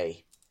do for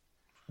me.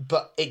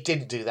 But it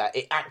didn't do that.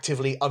 It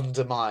actively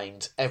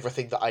undermined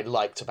everything that I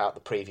liked about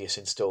the previous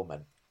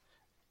installment.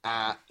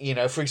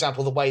 For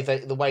example, the way they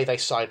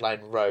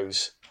sidelined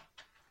Rose,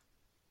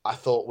 I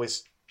thought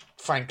was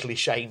frankly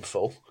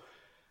shameful.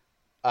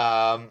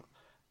 And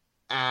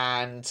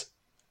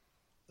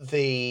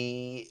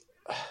the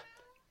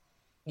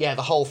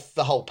whole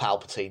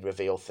Palpatine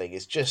reveal thing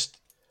is just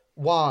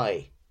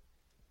why?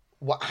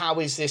 How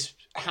is this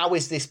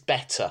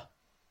better?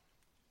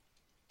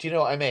 Do you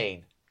know what I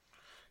mean?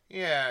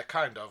 Yeah,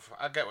 kind of.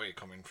 I get where you're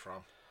coming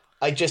from.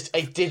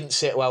 It didn't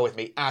sit well with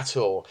me at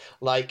all.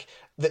 Like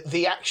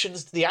the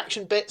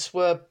action bits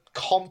were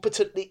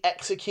competently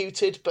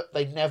executed, but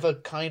they never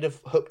kind of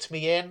hooked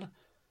me in.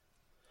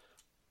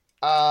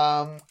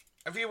 Have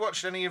you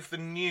watched any of the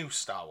new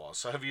Star Wars?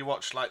 So have you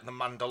watched like The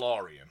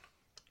Mandalorian?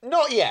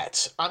 Not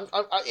yet.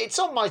 It's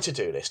on my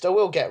to-do list. I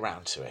will get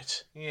round to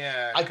it.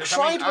 Yeah,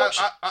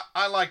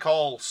 I like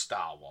all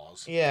Star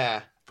Wars.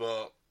 Yeah,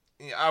 but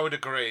I would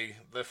agree.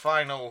 The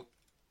final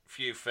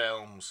few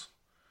films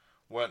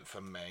weren't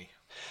for me.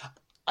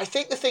 I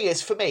think the thing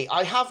is, for me,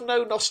 I have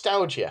no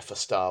nostalgia for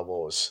Star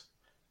Wars.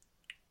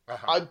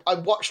 Uh-huh. I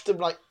watched them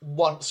like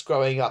once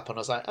growing up, and I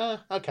was like,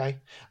 okay.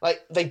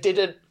 Like they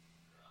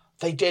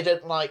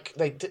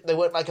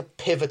weren't like a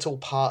pivotal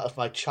part of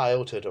my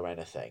childhood or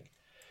anything.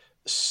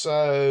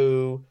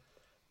 So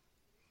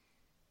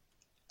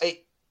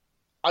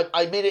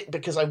I'm in it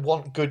because I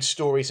want good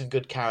stories and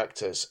good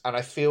characters, and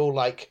I feel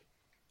like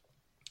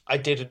I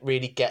didn't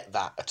really get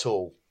that at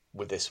all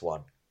with this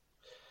one.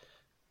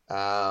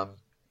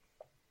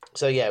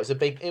 So yeah,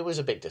 it was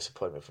a big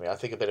disappointment for me. I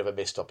think a bit of a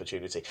missed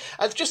opportunity,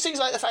 and just things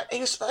like the fact it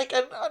was like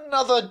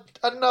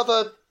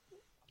another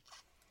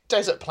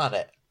desert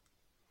planet.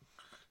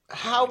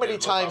 How many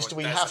times do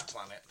we have to?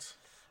 Planets.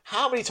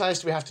 How many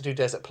times do we have to do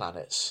desert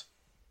planets?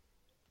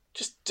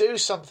 Just do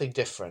something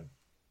different.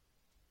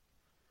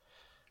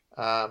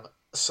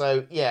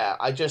 So yeah,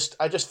 I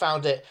just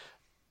found it,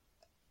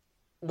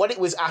 when it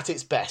was at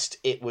its best,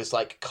 it was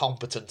like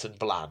competent and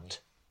bland.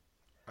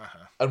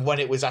 And when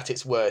it was at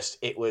its worst,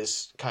 it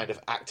was kind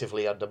of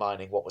actively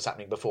undermining what was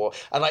happening before.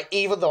 And like,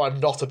 even though I'm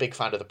not a big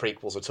fan of the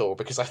prequels at all,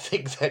 because I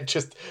think they're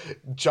just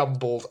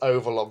jumbled,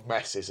 overlong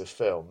messes of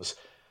films,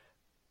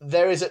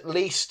 there is at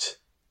least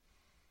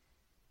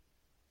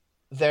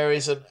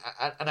an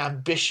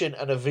ambition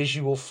and a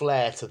visual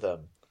flair to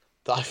them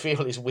that I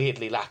feel is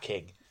weirdly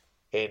lacking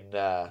in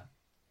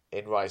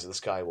Rise of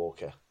the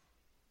Skywalker.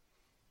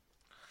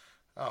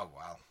 Oh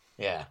well.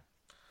 Yeah.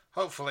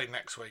 Hopefully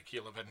next week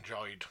you'll have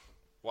enjoyed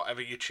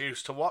whatever you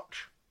choose to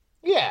watch.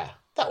 Yeah,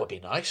 that would be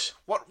nice.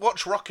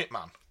 Watch Rocket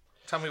Man.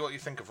 Tell me what you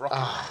think of Rocket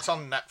Man. It's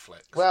on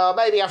Netflix. Well,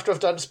 maybe after I've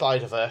done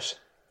Spider-Verse.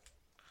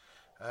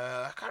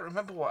 I can't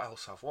remember what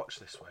else I've watched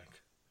this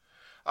week.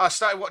 I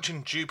started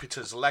watching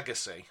Jupiter's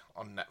Legacy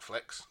on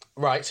Netflix.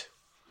 Right.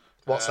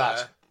 What's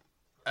that?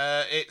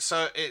 It's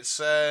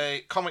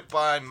a comic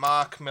by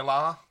Mark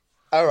Millar.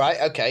 Oh,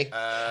 right, okay.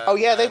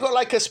 They've got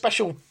like a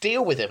special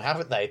deal with him,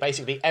 haven't they?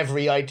 Basically,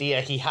 every idea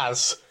he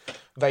has,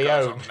 they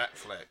own. On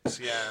Netflix,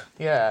 yeah.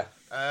 Yeah.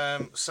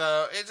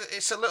 So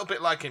it's a little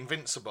bit like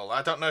Invincible.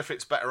 I don't know if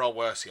it's better or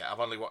worse yet. I've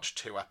only watched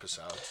 2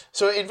 episodes.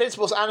 So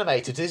Invincible's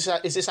animated. Is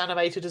this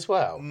animated as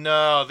well?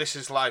 No, this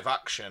is live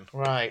action.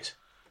 Right.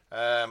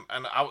 And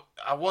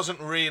I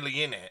wasn't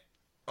really in it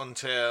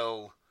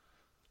until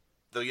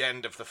the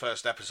end of the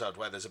first episode,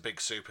 where there's a big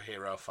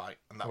superhero fight,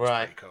 and that was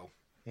pretty cool.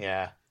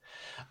 Yeah.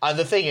 And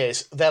the thing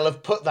is, they'll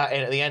have put that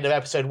in at the end of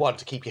episode 1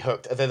 to keep you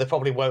hooked, and then there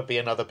probably won't be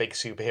another big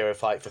superhero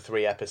fight for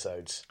 3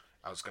 episodes.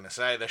 I was going to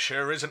say, there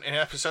sure isn't in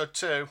episode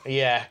 2.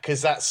 Yeah,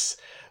 because that's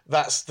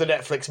the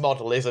Netflix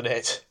model, isn't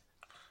it?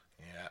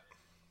 Yeah.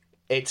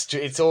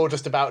 It's all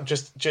just about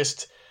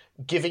just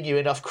giving you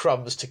enough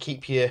crumbs to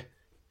keep you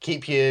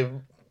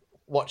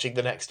watching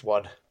the next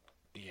one.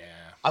 Yeah.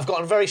 I've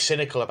gotten very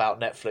cynical about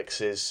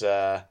Netflix's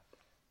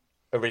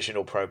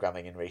original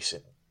programming in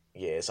recent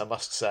years, I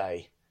must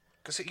say.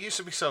 Because it used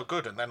to be so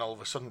good, and then all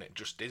of a sudden it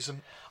just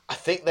isn't. I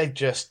think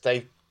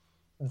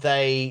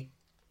they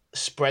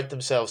spread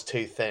themselves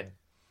too thin,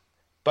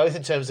 both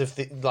in terms of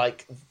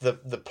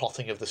the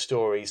plotting of the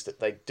stories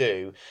that they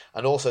do,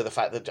 and also the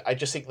fact that I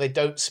just think they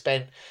don't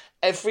spend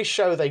every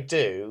show they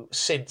do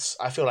since,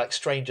 I feel like,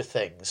 Stranger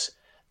Things.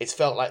 It's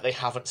felt like they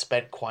haven't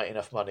spent quite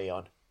enough money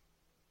on.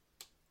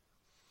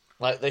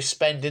 Like, they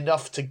spend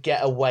enough to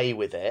get away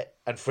with it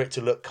and for it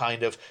to look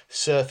kind of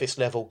surface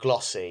level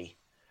glossy.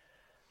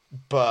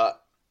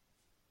 But,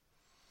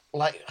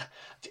 like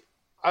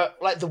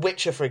The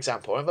Witcher, for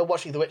example. I remember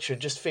watching The Witcher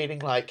and just feeling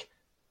like,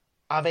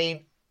 I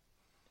mean,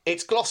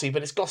 it's glossy,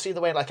 but it's glossy in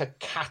the way like a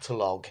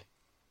catalogue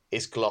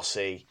is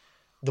glossy.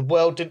 The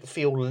world didn't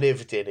feel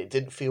lived in. It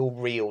didn't feel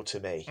real to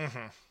me.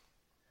 Mm-hmm.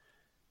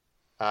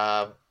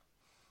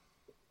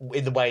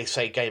 In the way,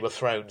 say, Game of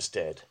Thrones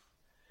did.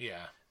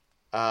 Yeah.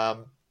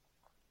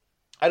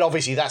 And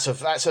obviously that's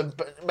a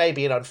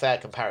maybe an unfair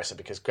comparison,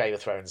 because Game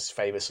of Thrones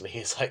famously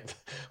is like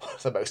one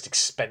of the most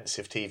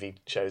expensive TV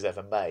shows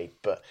ever made.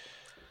 But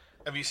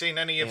have you seen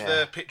any of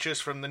the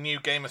pictures from the new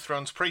Game of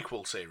Thrones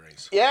prequel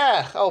series?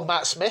 Yeah. Oh,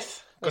 Matt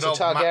Smith was Good a old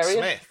Targaryen. Matt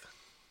Smith.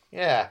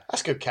 Yeah,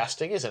 that's good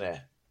casting, isn't it?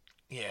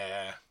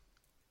 Yeah,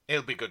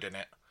 he'll be good in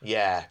it.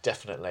 Yeah,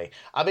 definitely.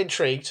 I'm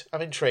intrigued.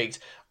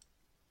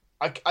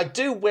 I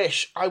do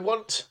wish I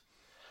want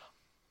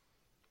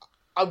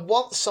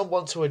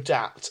someone to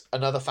adapt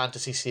another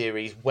fantasy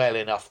series well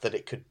enough that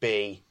it could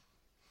be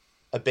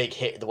a big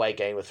hit the way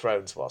Game of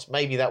Thrones was.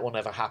 Maybe that will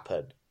never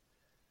happen.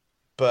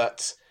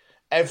 But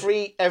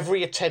every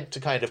attempt to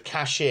kind of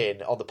cash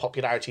in on the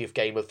popularity of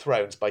Game of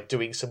Thrones by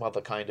doing some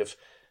other kind of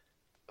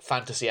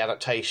fantasy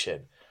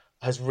adaptation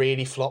has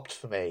really flopped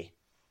for me.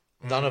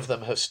 None of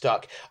them have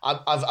stuck.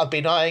 I've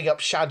been eyeing up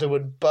Shadow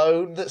and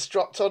Bone that's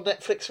dropped on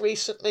Netflix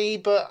recently,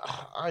 but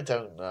I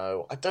don't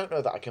know. I don't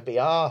know that I can be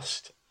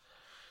asked.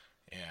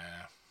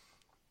 Yeah.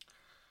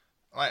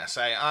 Like I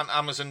say, aren't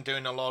Amazon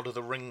doing a Lord of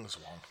the Rings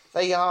one?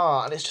 They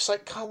are, and it's just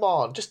like, come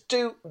on, just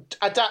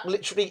adapt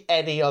literally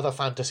any other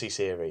fantasy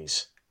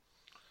series.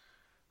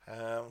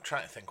 I'm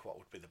trying to think what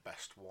would be the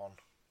best one.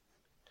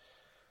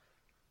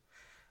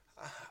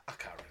 I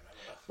can't remember.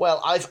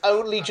 Well, I've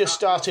only just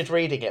started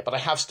reading it, but I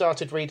have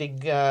started reading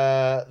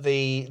the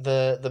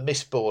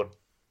Mistborn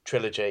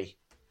trilogy,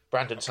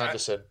 Brandon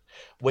Sanderson,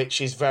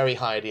 which is very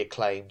highly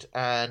acclaimed,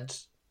 and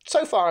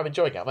so far I'm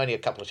enjoying it. I'm only a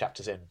couple of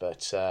chapters in,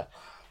 but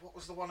what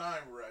was the one I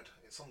read?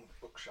 It's on the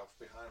bookshelf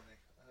behind me.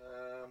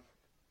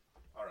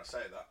 Or I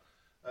say that.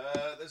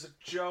 There's a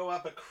Joe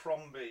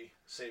Abercrombie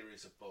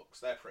series of books.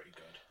 They're pretty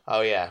good.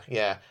 Oh,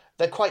 yeah.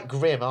 They're quite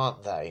grim,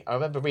 aren't they? I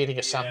remember reading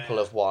a sample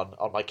of one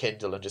on my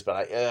Kindle and just being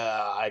like,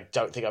 I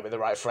don't think I'm in the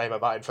right frame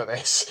of mind for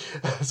this.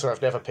 So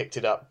I've never picked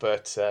it up.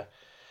 But,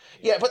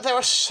 but there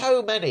are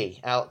so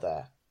many out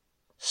there.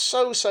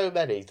 So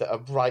many that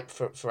are ripe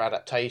for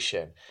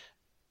adaptation.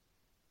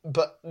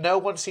 But no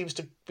one seems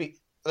to be...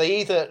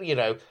 They either,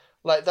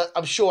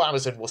 I'm sure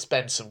Amazon will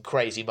spend some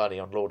crazy money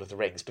on Lord of the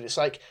Rings, but it's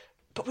like,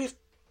 but we've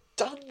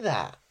done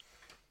that.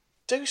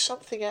 Do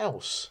something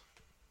else.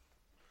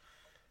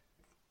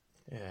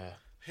 Yeah.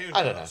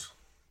 I don't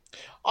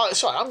know.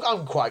 Sorry,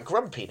 I'm quite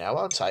grumpy now,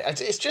 aren't I?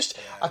 It's just...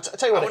 Yeah. I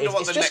tell you what, I wonder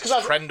what the next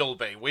trend will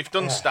be. We've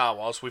done Star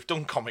Wars, we've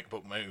done comic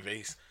book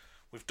movies,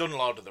 we've done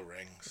Lord of the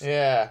Rings.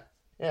 Yeah,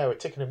 we're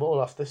ticking them all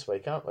off this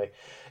week, aren't we?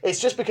 It's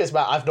just because,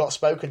 Matt, I've not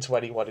spoken to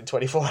anyone in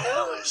 24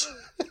 hours.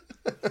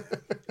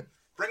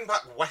 Bring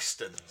back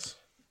Westerns.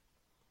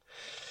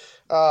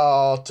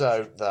 Oh,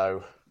 don't,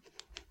 though.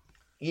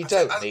 You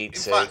don't need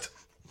to. In fact,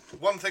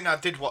 one thing I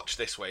did watch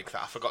this week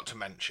that I forgot to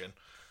mention,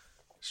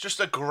 it's just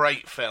a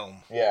great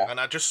film. Yeah. And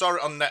I just saw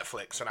it on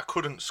Netflix and I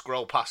couldn't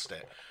scroll past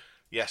it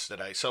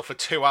yesterday. So for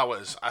 2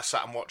 hours, I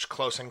sat and watched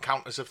Close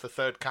Encounters of the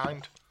Third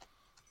Kind.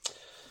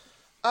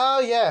 Oh,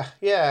 yeah.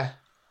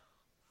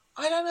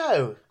 I don't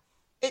know.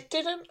 It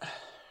didn't...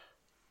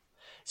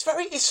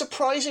 It's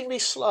surprisingly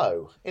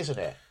slow, isn't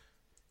it?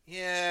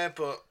 Yeah,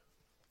 but,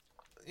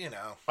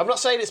 I'm not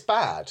saying it's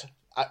bad.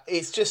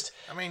 It's just...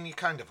 I mean, you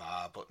kind of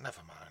are, but never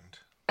mind.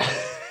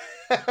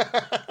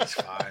 It's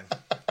fine.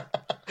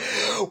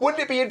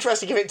 Wouldn't it be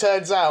interesting if it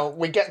turns out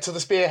we get to the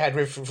Spearhead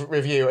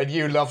review and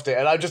you loved it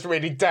and I'm just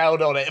really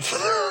down on it for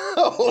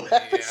the whole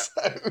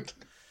episode?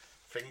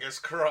 Fingers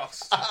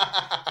crossed.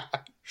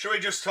 Should we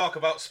just talk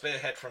about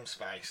Spearhead from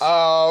space?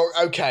 Oh,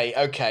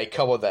 okay.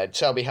 Come on then.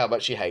 Tell me how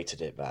much you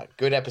hated it, Matt.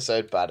 Good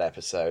episode, bad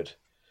episode.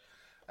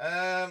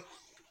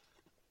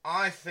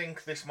 I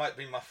think this might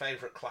be my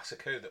favourite Classic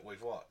Who that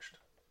we've watched.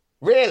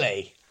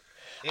 Really?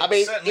 It's I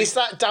mean, is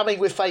that damning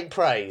with faint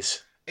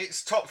praise?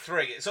 It's top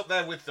 3. It's up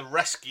there with The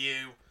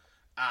Rescue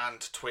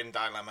and Twin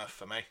Dilemma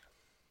for me.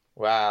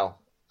 Wow.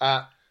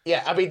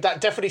 Yeah, I mean,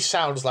 that definitely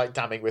sounds like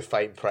damning with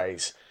faint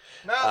praise.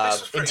 No,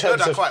 this was pretty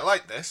good. I quite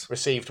like this.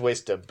 Received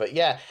wisdom. But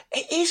yeah,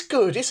 it is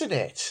good, isn't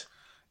it?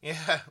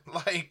 Yeah,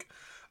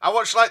 I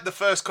watched the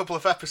first couple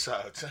of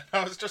episodes and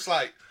I was just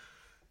like,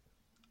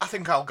 I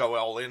think I'll go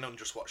all in and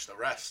just watch the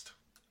rest.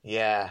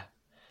 Yeah.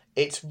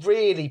 It's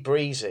really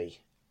breezy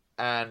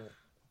and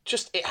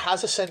just, it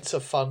has a sense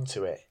of fun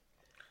to it.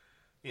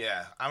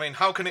 Yeah, I mean,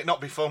 how can it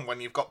not be fun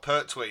when you've got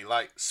Pertwee,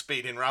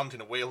 speeding round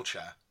in a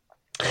wheelchair?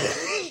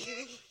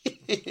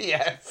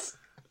 Yes.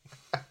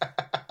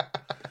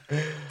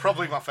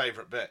 Probably my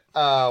favourite bit.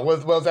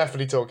 We'll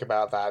definitely talk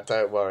about that,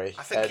 don't worry.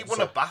 I think he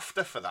won a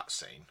BAFTA for that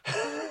scene.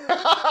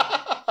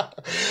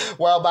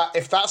 Well, Matt,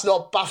 if that's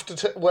not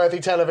BAFTA-worthy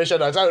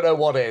television, I don't know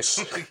what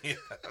is. Yeah.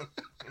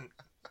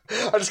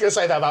 I'm just going to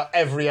say that about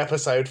every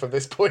episode from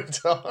this point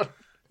on.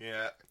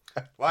 Yeah.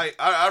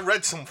 I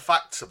read some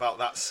facts about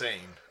that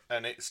scene,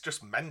 and it's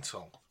just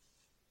mental.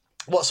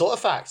 What sort of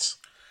facts?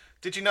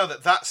 Did you know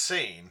that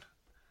scene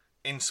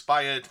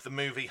inspired the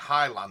movie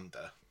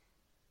Highlander?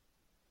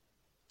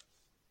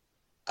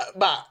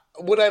 Matt,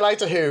 would I like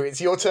to who? It's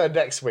your turn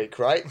next week,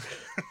 right?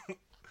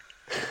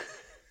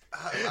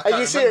 Are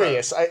you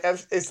serious?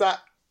 Is that...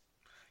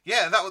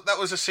 Yeah, that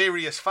was a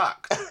serious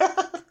fact.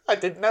 I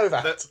didn't know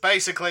that. That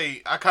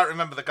basically, I can't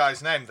remember the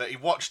guy's name, that he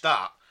watched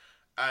that,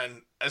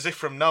 and as if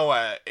from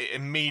nowhere, it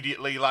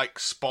immediately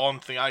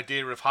spawned the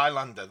idea of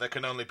Highlander. There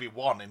can only be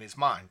one in his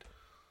mind.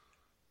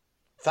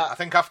 I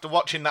think after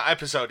watching that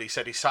episode, he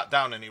said he sat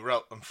down and he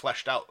wrote and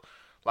fleshed out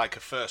a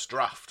first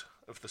draft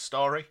of the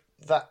story.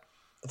 That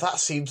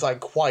seems like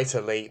quite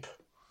a leap.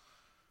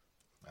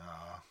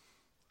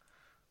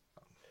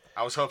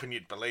 I was hoping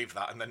you'd believe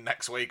that, and then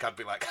next week I'd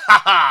be like,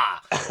 ha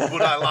ha!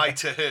 Would I lie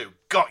to who?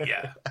 Got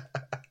ya!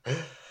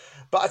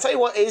 But I tell you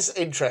what is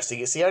interesting.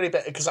 It's the only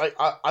bit, because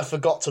I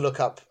forgot to look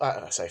up.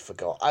 I say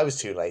forgot. I was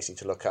too lazy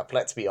to look up.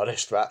 Let's be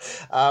honest, Matt.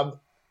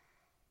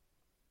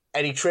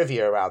 Any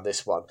trivia around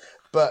this one?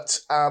 But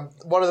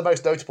one of the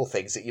most notable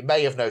things that you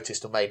may have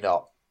noticed or may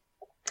not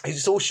is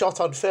it's all shot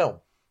on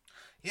film.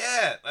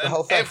 Yeah, and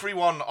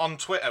everyone on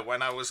Twitter,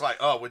 when I was like,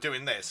 "Oh, we're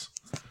doing this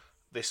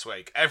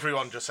week,"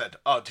 everyone just said,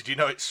 "Oh, did you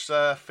know it's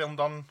filmed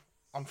on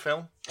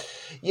film?"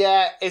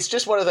 Yeah, it's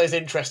just one of those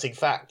interesting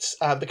facts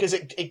because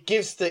it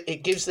gives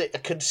it a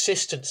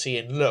consistency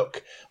in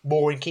look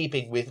more in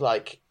keeping with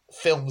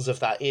films of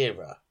that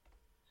era,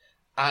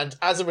 and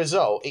as a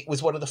result, it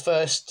was one of the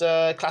first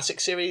classic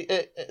series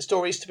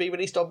stories to be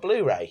released on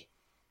Blu-ray.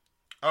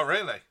 Oh,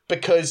 really?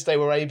 Because they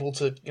were able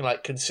to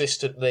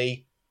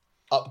consistently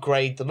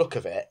upgrade the look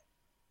of it.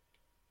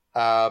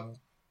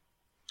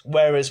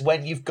 Whereas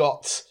when you've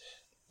got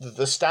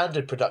the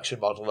standard production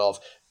model of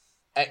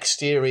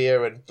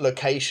exterior and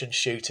location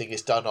shooting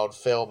is done on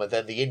film and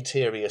then the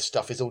interior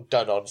stuff is all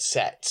done on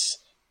sets,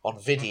 on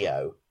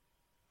video,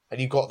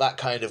 and you've got that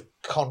kind of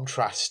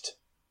contrast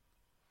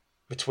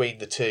between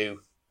the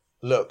two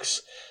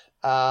looks,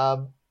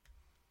 So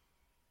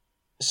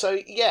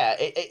yeah,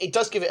 it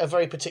does give it a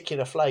very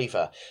particular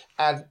flavour,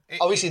 and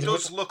obviously it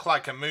does look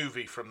like a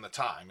movie from the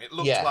time. It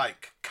looks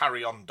like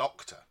Carry On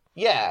Doctor.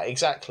 Yeah,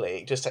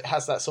 exactly. It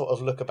has that sort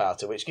of look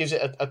about it, which gives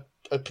it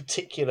a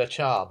particular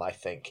charm, I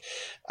think.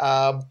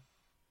 The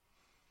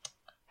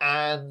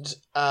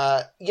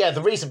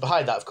reason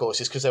behind that, of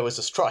course, is because there was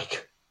a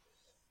strike.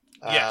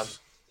 Yes.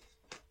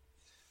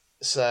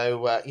 So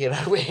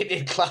we're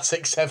in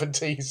classic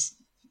 70s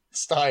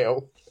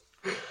style.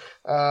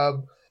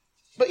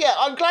 But yeah,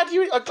 I'm glad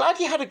you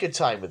had a good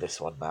time with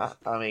this one, Matt.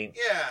 I mean,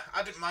 yeah,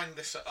 I didn't mind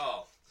this at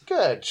all.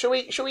 Good. Shall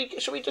we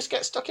just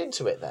get stuck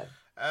into it then?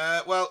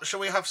 Well, shall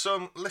we have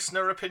some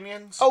listener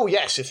opinions? Oh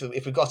yes, if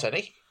we've got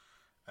any.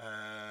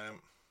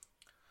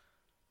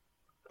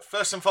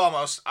 First and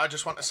foremost, I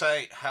just want to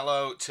say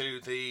hello to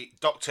the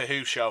Doctor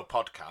Who Show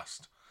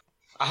podcast.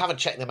 I haven't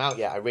checked them out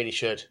yet. I really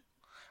should.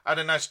 I had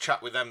a nice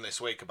chat with them this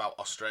week about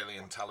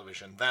Australian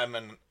television. Them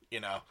and,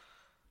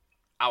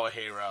 our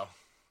hero,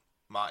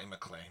 Marty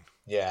McLean.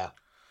 Yeah.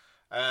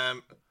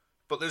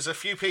 But there's a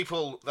few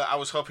people that I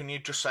was hoping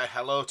you'd just say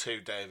hello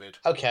to, David.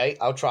 Okay,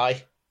 I'll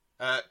try.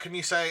 Can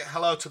you say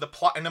hello to the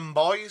Platinum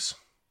Boys?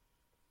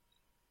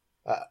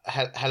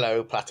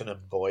 Hello,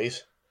 Platinum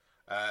Boys.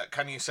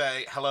 Can you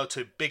say hello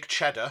to Big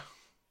Cheddar?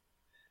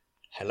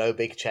 Hello,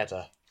 Big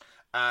Cheddar.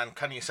 And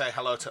can you say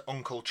hello to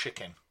Uncle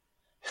Chicken?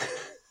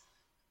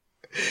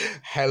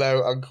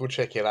 Hello, Uncle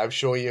Chicken. I'm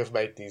sure you've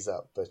made these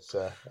up, but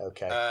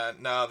okay.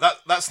 No,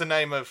 that's the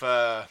name of...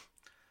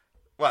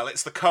 Well,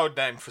 it's the code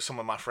name for some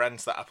of my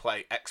friends that I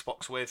play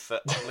Xbox with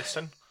that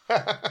listen.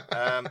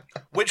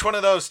 Which one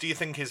of those do you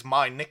think is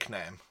my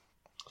nickname?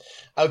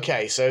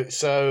 Okay,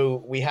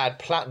 so we had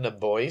Platinum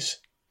Boys.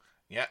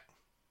 Yeah.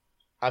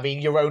 I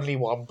mean, you're only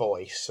one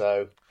boy,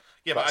 so...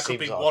 Yeah, but I could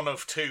be one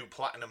of two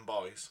Platinum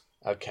Boys.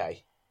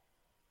 Okay.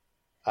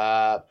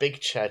 Big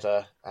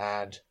Cheddar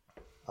and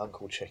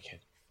Uncle Chicken.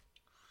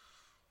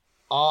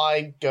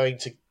 I'm going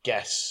to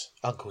guess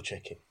Uncle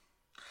Chicken.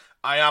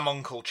 I am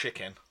Uncle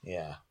Chicken.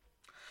 Yeah.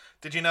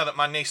 Did you know that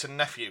my niece and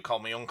nephew call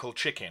me Uncle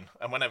Chicken,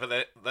 and whenever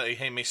they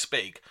hear me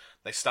speak,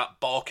 they start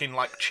barking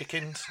like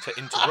chickens to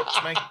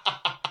interrupt me?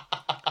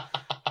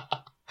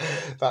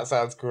 That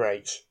sounds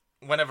great.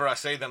 Whenever I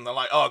see them, they're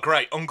like, "Oh,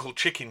 great, Uncle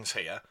Chicken's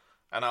here."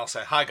 And I'll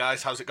say, "Hi,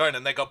 guys, how's it going?"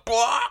 And they go,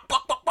 "Bark,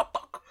 bark, bark, bark,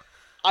 bark."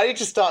 I need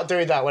to start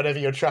doing that whenever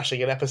you're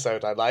trashing an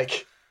episode I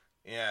like.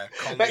 Yeah,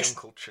 call me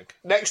Uncle Chicken.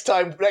 Next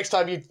time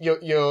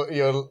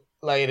you're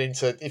laying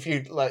into... If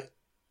you, like...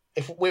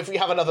 If we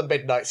have another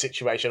midnight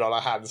situation on our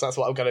hands, that's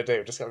what I'm going to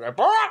do. Just going to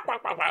go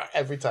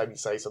every time you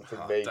say something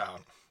mean. Down.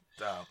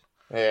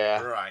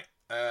 Yeah. Right.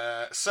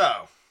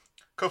 So,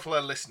 couple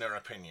of listener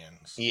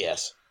opinions.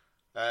 Yes.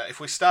 If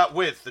we start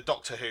with the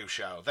Doctor Who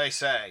show, they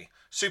say,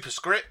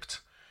 superscript,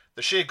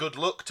 the sheer good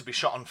look to be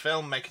shot on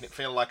film, making it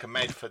feel like a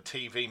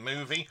made-for-TV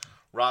movie,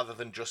 rather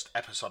than just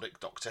episodic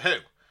Doctor Who.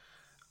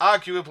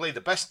 Arguably the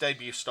best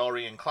debut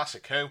story in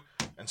Classic Who,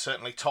 and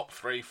certainly top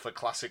 3 for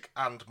Classic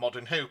and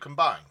Modern Who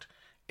combined.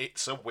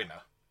 It's a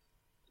winner.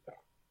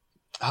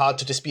 Hard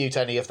to dispute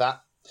any of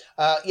that.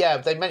 Yeah,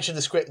 they mentioned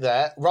the script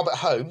there. Robert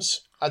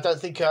Holmes, I don't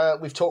think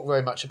we've talked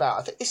very much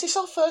about. Is this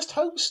our first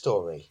Holmes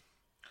story?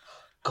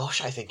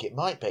 Gosh, I think it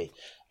might be.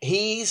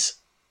 This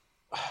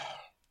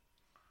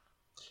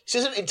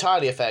isn't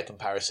entirely a fair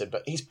comparison,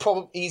 but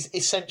he's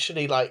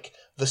essentially like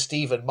the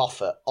Stephen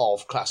Moffat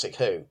of Classic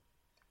Who.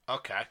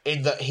 Okay.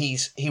 In that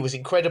he was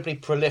incredibly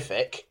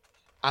prolific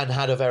and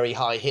had a very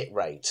high hit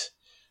rate.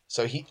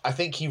 So I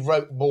think he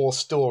wrote more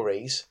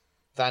stories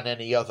than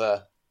any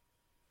other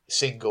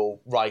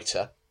single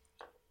writer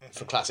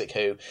for Classic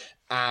Who,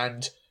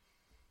 and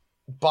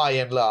by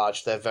and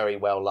large, they're very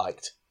well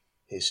liked,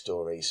 his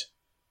stories.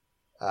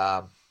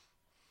 And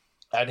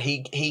I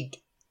think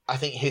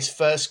his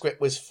first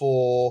script was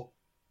for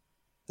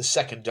the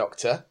Second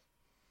Doctor.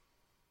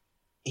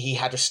 He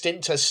had a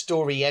stint as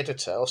story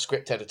editor or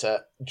script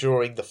editor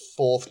during the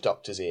Fourth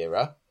Doctor's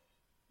era,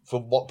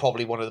 from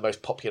probably one of the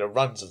most popular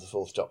runs of the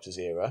Fourth Doctor's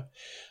era.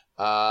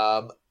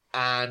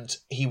 And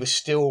he was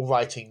still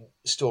writing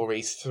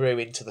stories through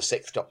into the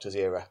Sixth Doctor's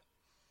era.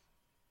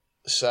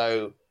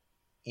 So,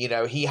 he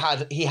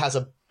has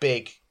a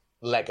big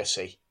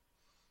legacy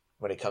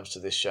when it comes to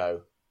this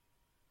show.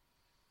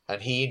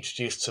 And he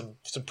introduced some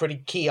pretty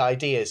key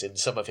ideas in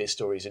some of his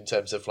stories in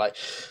terms of like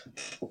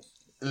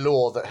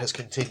lore that has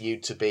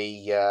continued to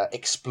be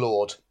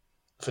explored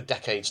for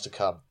decades to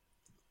come.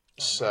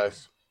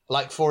 Nice.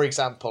 Like, for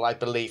example, I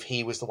believe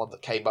he was the one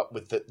that came up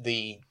with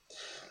the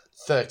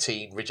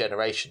 13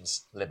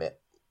 regenerations limit.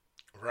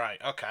 Right,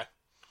 okay.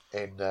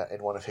 In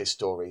one of his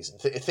stories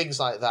and things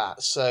like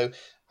that. So,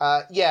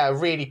 a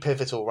really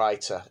pivotal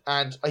writer.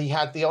 And he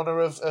had the honour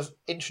of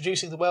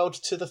introducing the world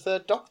to the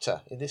Third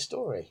Doctor in this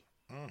story.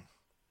 Mm.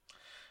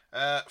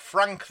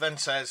 Frank then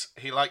says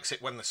he likes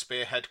it when the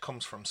spearhead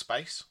comes from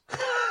space.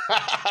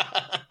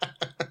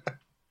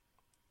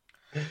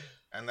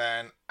 And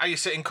then, are you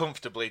sitting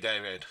comfortably,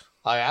 David?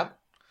 I am.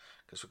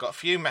 Because we've got a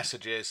few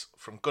messages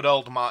from good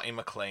old Marty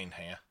McLean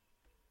here.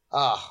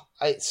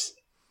 It's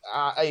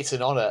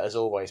an honour as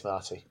always,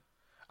 Marty.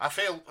 I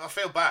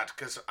feel bad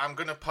because I'm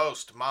going to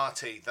post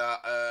Marty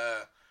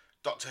that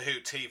Doctor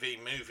Who TV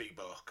movie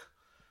book,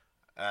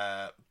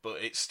 but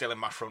it's still in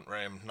my front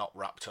room, not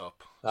wrapped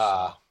up.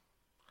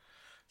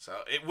 So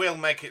it will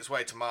make its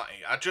way to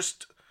Marty.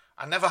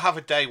 I never have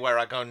a day where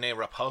I go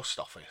near a post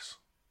office.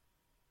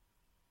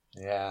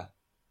 Yeah.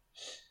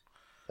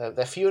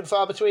 They're few and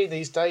far between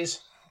these days.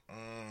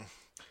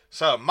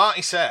 So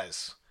Marty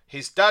says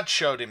his dad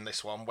showed him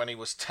this one when he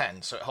was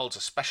 10, so it holds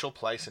a special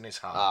place in his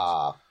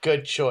heart.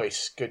 Good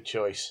choice. Good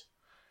choice.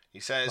 He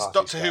says, Marty's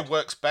Doctor dad. Who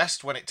works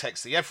best when it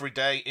takes the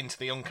everyday into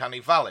the uncanny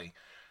valley.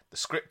 The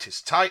script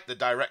is tight, the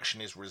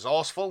direction is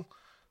resourceful,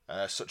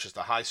 such as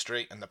the High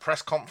Street and the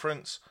press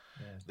conference.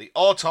 Yeah. The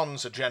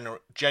Autons are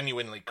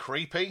genuinely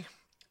creepy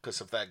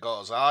because of their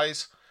gauze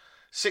eyes.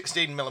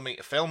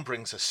 16mm film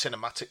brings a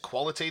cinematic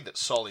quality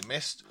that's sorely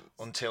missed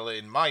until,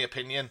 in my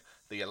opinion,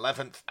 the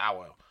 11th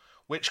hour,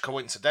 which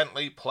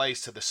coincidentally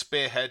plays to the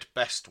Spearhead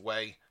best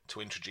way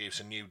to introduce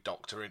a new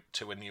Doctor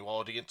to a new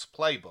audience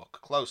playbook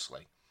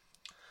closely.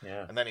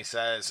 Yeah. And then he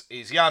says,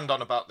 he's yarned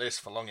on about this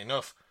for long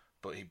enough,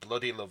 but he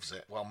bloody loves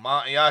it. Well,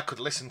 Marty, I could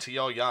listen to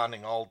your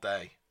yarning all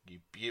day. You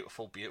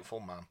beautiful, beautiful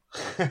man.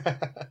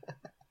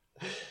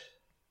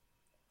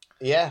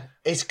 Yeah,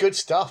 it's good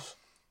stuff.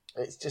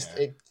 It's just,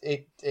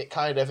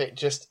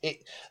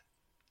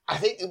 I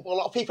think a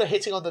lot of people are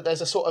hitting on that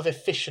there's a sort of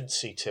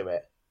efficiency to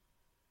it.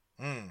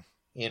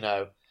 You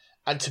know,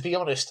 and to be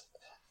honest,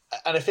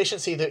 an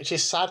efficiency that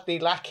is sadly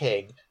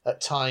lacking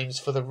at times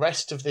for the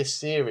rest of this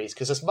series,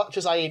 because as much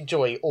as I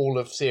enjoy all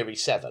of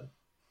Series 7,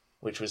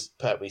 which was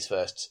Pertwee's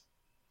first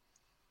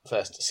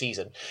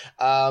season,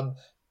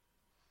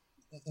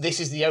 this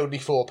is the only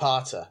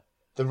 4-parter.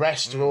 The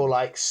rest are all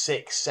like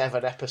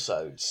 6-7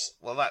 episodes.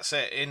 Well, that's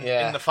it.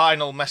 In the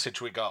final message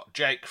we got,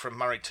 Jake from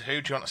Married to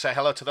Who. Do you want to say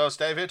hello to those,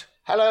 David?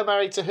 Hello,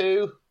 Married to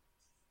Who.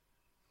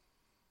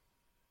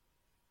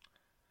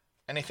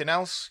 Anything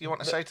else you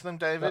want to say to them,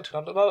 David?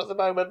 Not at the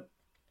moment.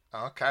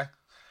 Okay.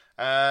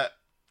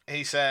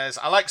 He says,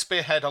 I like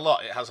Spearhead a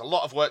lot. It has a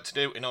lot of work to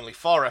do in only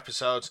 4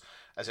 episodes,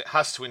 as it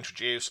has to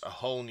introduce a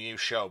whole new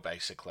show,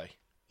 basically.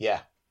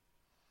 Yeah.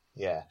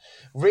 Yeah.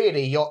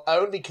 Really, your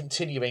only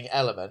continuing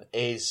element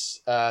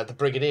is the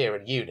Brigadier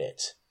and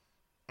Unit.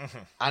 Mm-hmm.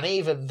 And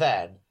even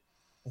then,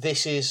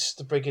 this is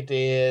the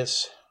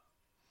Brigadier's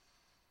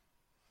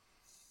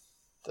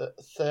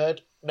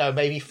third... No,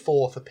 maybe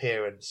 4th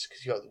appearance,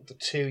 because you've got the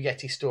 2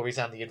 Yeti stories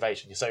and the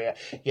invasion. So,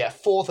 yeah,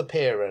 4th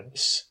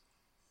appearance.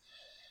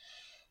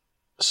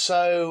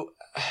 So...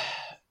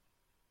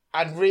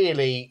 And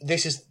really,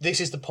 this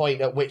is the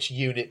point at which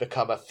Unit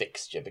become a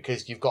fixture,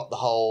 because you've got the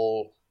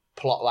whole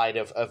plotline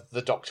of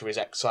the Doctor is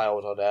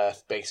exiled on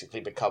Earth,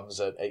 basically becomes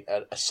a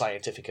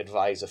scientific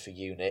advisor for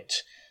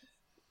Unit,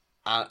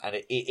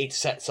 and it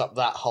sets up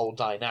that whole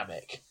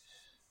dynamic.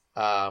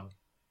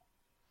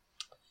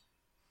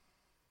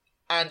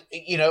 And,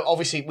 you know,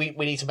 obviously we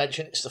need to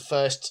mention it's the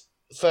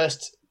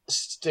first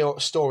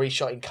story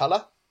shot in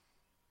colour.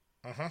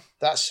 Mm-hmm.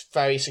 That's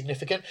very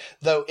significant.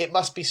 Though it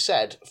must be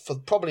said, for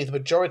probably the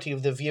majority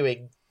of the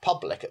viewing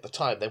public at the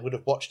time, they would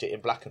have watched it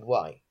in black and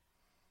white.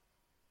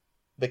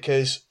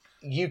 Because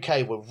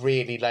UK were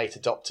really late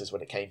adopters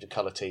when it came to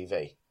colour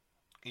TV.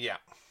 Yeah.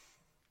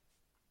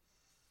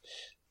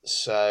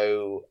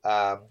 So,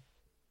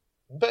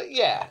 but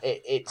yeah,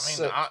 it's...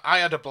 I mean, I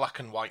had a black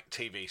and white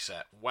TV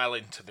set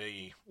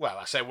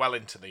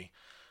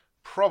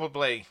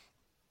probably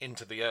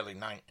into the early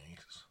 90s.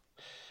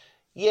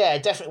 Yeah,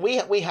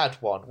 definitely. We had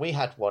one. We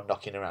had one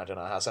knocking around in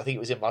our house. I think it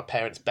was in my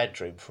parents'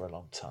 bedroom for a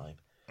long time.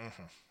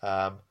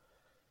 Mm-hmm.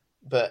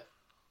 But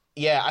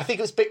yeah, I think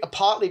it was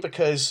partly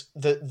because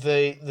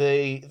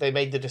they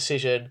made the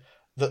decision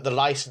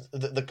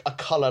that a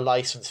colour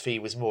license fee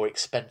was more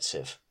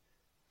expensive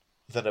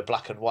than a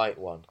black and white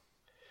one.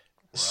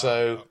 Right,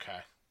 so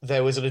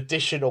there was an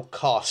additional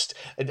cost,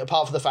 and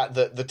apart from the fact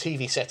that the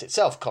TV set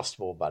itself cost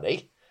more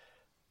money.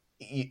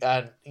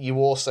 And you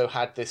also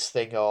had this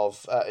thing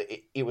of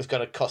it was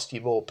going to cost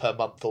you more per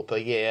month or per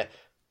year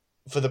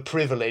for the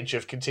privilege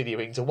of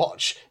continuing to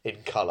watch in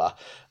colour.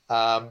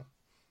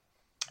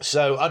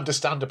 So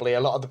understandably, a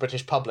lot of the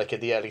British public in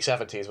the early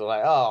 70s were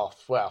like, oh,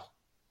 well,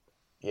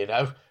 you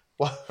know,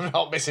 we're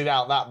not missing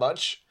out that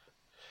much.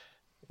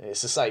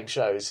 It's the same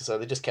shows, so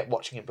they just kept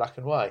watching in black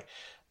and white.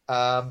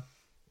 But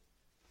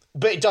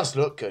it does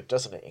look good,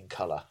 doesn't it, in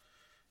colour?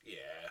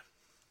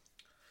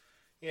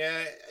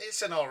 Yeah,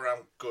 it's an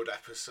all-round good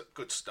episode,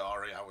 good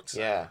story, I would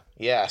say.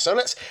 Yeah. So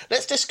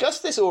let's discuss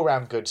this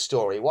all-round good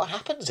story. What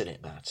happens in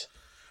it, Matt?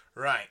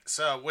 Right,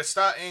 so we're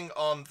starting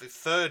on the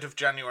 3rd of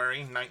January,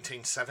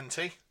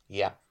 1970.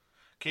 Yeah.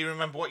 Can you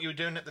remember what you were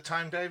doing at the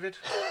time, David?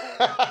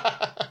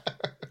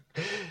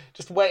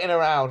 Just waiting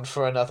around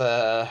for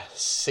another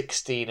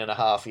 16 and a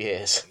half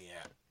years.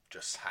 Yeah,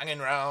 just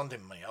hanging around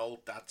in my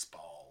old dad's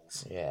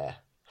balls. Yeah.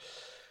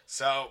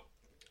 So,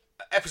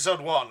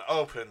 episode 1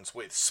 opens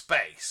with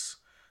space.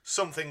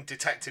 Something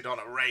detected on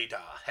a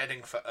radar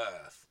heading for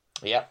Earth.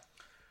 Yep.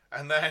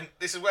 And then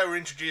this is where we're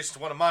introduced to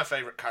one of my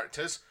favourite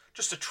characters,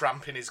 just a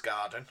tramp in his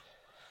garden.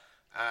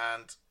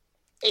 And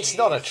It's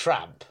not a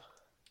tramp.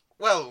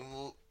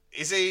 Well,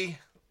 is he?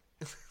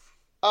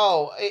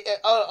 Oh,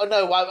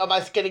 no, am I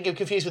getting him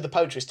confused with the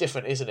poacher? It's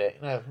different, isn't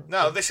it?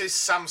 No, this is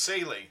Sam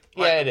Seeley.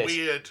 Yeah, it is.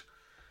 Weird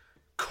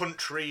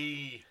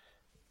country.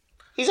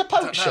 He's a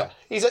poacher.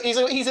 He's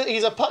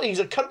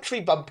a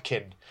country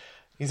bumpkin.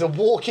 He's a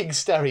walking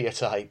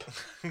stereotype.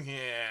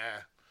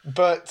 Yeah.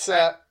 But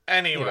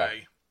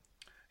anyway,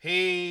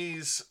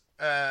 he's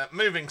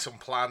moving some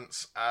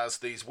plants as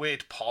these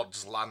weird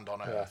pods land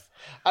on Earth.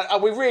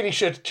 And we really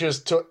should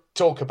just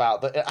talk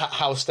about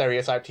how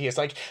stereotyped he is.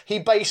 Like, he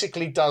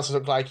basically does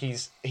look like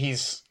he's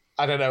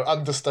I don't know,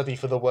 understudy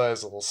for the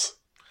Wurzels.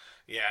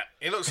 Yeah,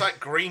 he looks like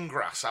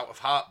Greengrass out of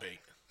Heartbeat.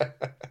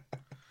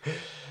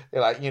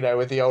 Like,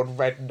 with the old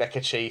red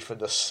neckerchief and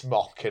the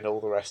smock and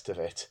all the rest of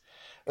it.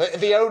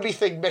 The only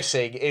thing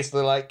missing is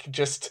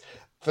just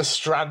the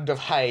strand of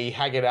hay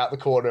hanging out the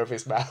corner of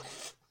his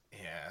mouth.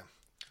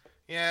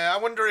 Yeah, I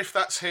wonder if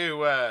that's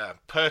who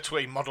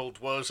Pertwee modelled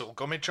Wurzel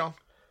Gummidge on.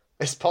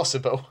 It's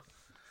possible.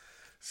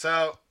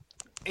 So,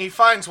 he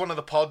finds one of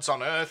the pods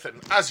on Earth,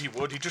 and as you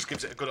would, he just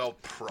gives it a good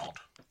old prod.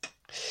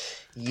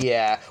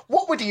 Yeah.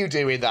 What would you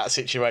do in that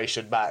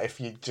situation, Matt, if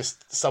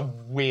some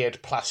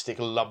weird plastic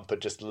lump had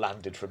just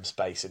landed from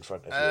space in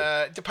front of you?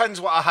 It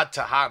depends what I had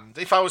to hand.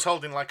 If I was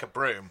holding a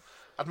broom,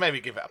 I'd maybe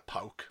give it a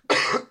poke.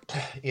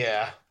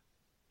 Yeah.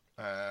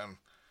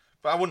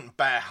 But I wouldn't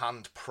bare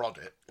hand prod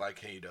it like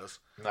he does.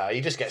 No,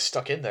 he just gets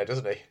stuck in there,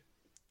 doesn't he?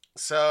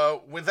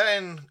 So we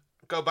then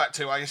go back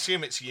to, I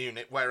assume it's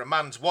Unit, where a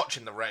man's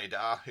watching the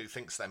radar who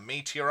thinks they're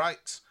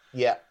meteorites.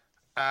 Yeah.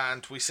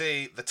 And we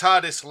see the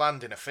TARDIS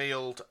land in a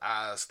field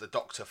as the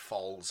Doctor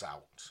falls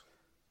out.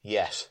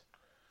 Yes.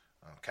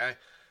 Okay.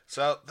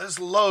 So there's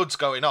loads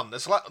going on.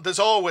 There's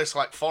always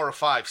 4 or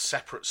 5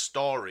 separate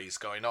stories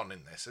going on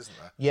in this, isn't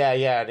there?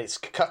 Yeah, and it's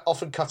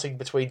often cutting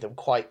between them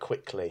quite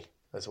quickly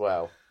as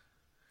well.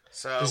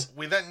 So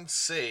we then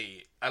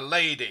see a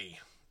lady,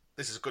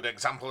 this is a good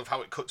example of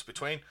how it cuts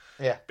between,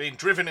 being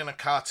driven in a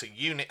car to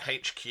Unit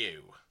HQ.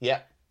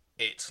 Yeah.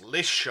 It's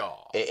Liz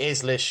Shaw. It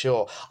is Liz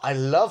Shaw. I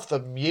love the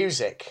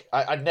music.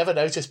 I'd never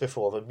noticed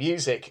before the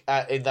music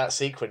in that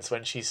sequence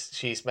when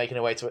she's making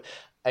her way to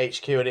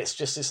HQ, and it's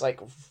just this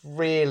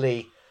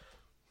really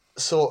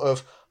sort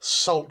of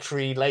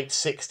sultry late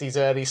 60s,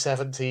 early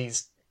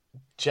 70s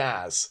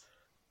jazz.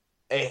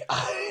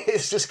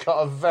 It's just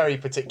got a very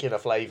particular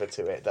flavour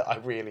to it that I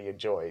really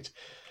enjoyed.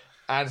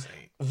 And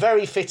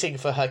very fitting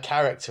for her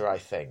character, I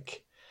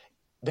think.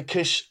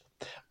 Because,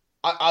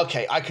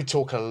 I could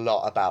talk a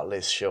lot about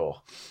Liz Shaw.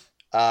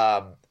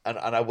 And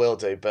I will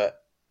do,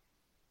 but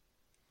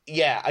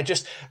yeah,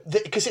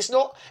 because it's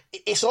not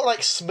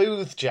like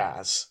smooth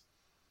jazz.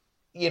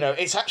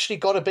 It's actually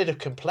got a bit of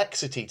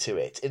complexity to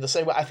it in the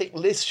same way. I think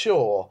Liz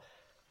Shaw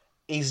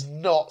is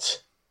not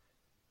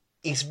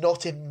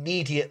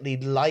immediately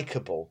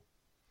likable.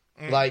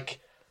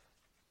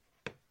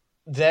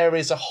 There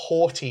is a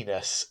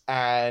haughtiness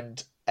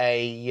and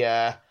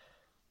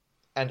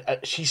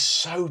she's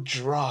so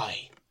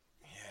dry.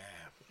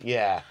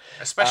 Yeah.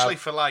 Especially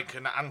for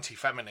an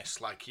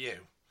anti-feminist like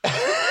you.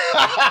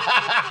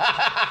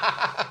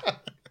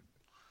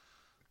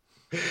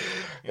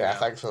 Yeah,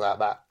 thanks for that,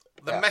 Matt.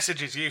 The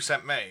messages you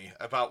sent me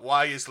about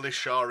why is Liz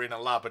Shaw in a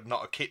lab and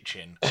not a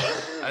kitchen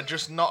are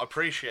just not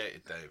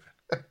appreciated, David.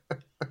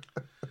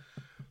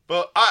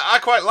 But I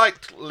quite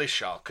liked Liz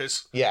Shaw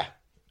because,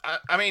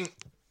 I mean,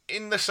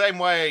 in the same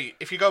way,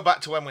 if you go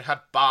back to when we had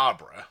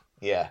Barbara,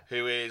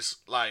 who is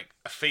a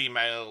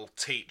female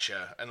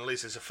teacher and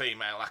Liz is a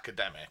female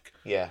academic,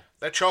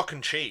 they're chalk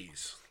and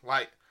cheese.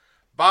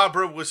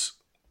 Barbara was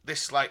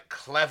this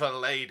clever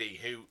lady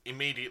who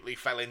immediately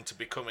fell into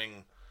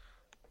becoming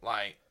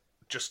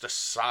just a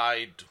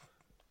side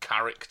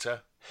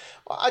character.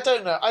 I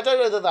don't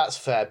know that that's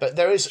fair, but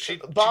there is... She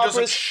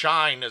doesn't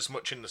shine as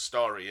much in the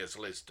story as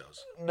Liz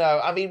does. No,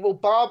 I mean,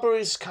 Barbara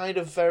is kind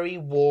of very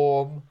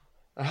warm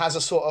and has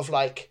a sort of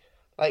a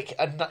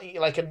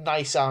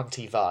nice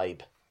auntie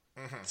vibe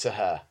to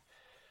her.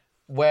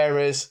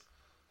 Whereas,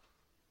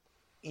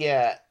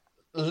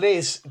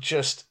 Liz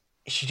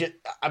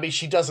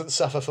she doesn't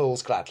suffer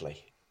fools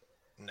gladly.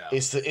 No.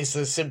 It's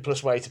the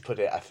simplest way to put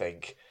it, I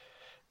think.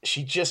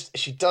 She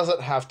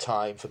doesn't have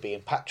time for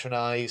being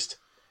patronised,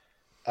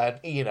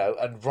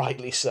 and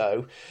rightly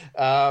so.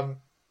 So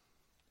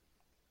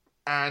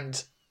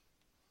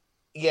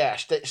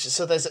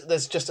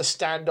there's just a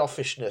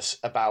standoffishness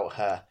about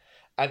her,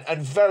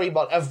 and very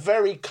much a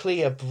very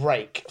clear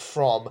break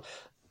from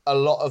a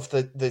lot of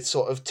the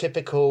sort of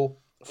typical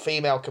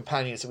female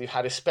companions that we've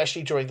had,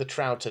 especially during the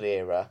Troughton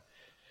era,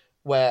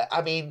 where,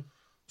 I mean,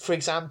 for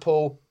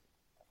example,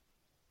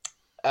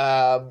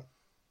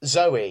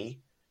 Zoe,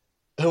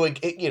 who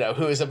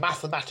is a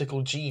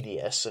mathematical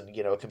genius and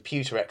a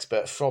computer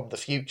expert from the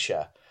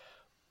future,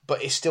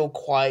 but is still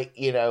quite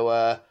in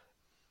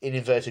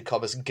inverted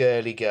commas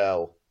girly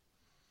girl.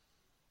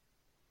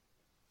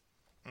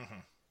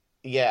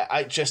 Yeah,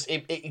 it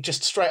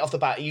just straight off the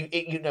bat,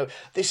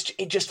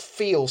 it just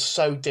feels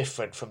so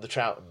different from the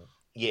Troughton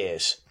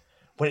years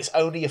when it's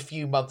only a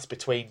few months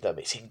between them.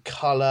 It's in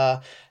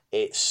colour,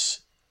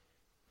 it's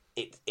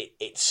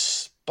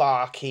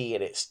sparky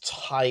and it's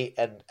tight,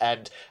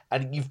 and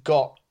you've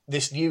got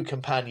this new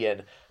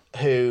companion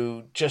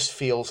who just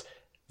feels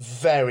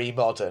very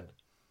modern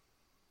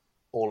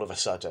all of a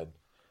sudden,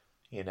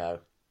 you know.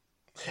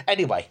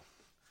 Anyway,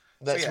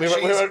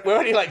 we're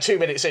only like 2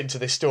 minutes into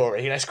this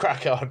story. Let's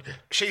crack on.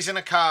 She's in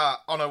a car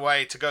on her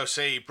way to go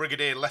see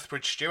Brigadier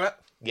Lethbridge Stewart.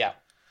 Yeah.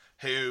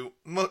 Who,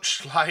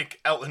 much like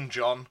Elton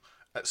John,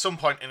 at some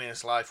point in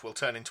his life will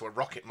turn into a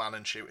rocket man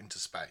and shoot into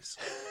space.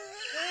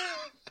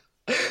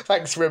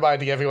 Thanks for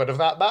reminding everyone of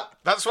that, Matt.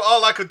 That's what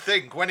all I could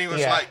think when he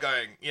was like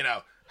going, you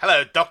know,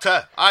 hello,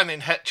 Doctor, I'm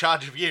in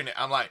charge of unit.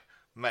 I'm like,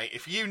 mate,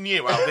 if you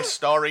knew how this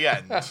story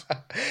ends,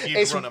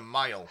 you'd run a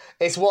mile.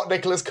 It's what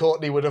Nicholas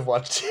Courtney would have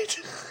wanted.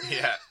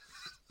 Yeah.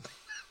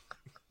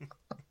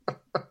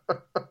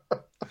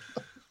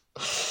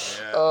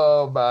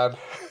 Oh, man.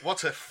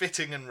 What a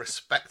fitting and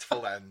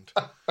respectful end.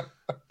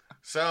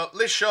 So,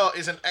 Liz Shaw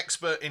is an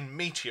expert in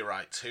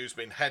meteorites who's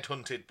been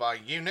headhunted by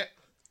UNIT.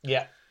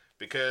 Yeah.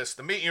 Because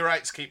the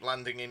meteorites keep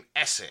landing in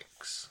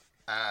Essex.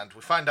 And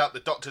we find out the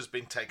Doctor's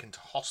been taken to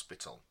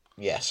hospital.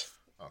 Yes.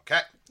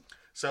 Okay.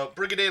 So,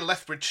 Brigadier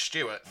Lethbridge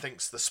Stewart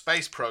thinks the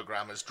space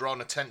program has drawn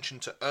attention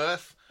to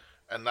Earth,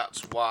 and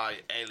that's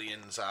why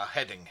aliens are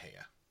heading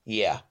here.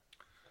 Yeah.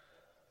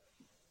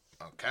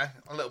 Okay.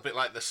 A little bit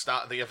like the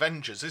start of the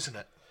Avengers, isn't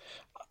it?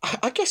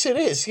 I guess it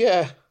is,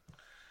 yeah.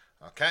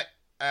 Okay.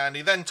 And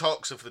he then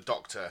talks of the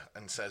Doctor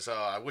and says, oh,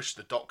 I wish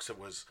the Doctor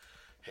was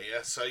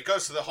here. So he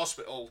goes to the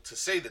hospital to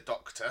see the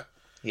Doctor.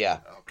 Yeah.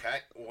 Okay.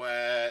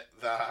 Where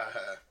the...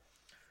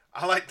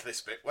 I liked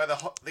this bit, where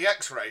the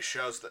X-ray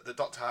shows that the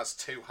Doctor has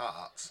 2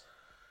 hearts.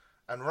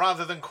 And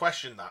rather than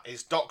question that,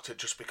 his Doctor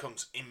just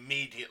becomes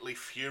immediately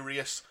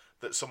furious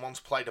that someone's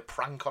played a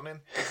prank on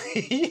him.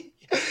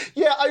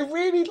 Yeah,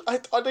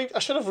 I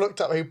should have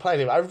looked up who played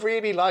him. I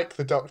really like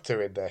the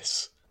Doctor in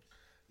this.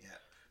 Yeah,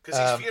 because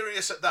he's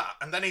furious at that,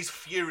 and then he's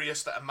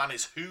furious that a man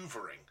is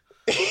hoovering.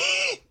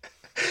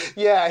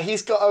 Yeah,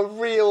 he's got a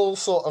real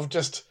sort of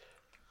just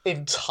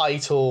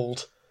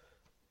entitled,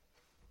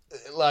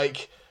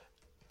 like,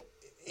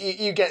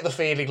 you get the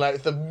feeling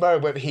like the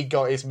moment he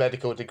got his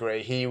medical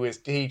degree,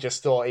 he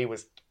just thought he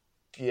was,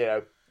 you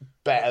know,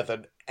 better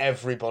than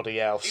everybody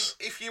else.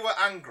 If you were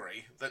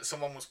angry that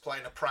someone was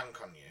playing a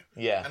prank on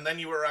you, yeah, and then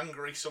you were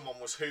angry someone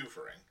was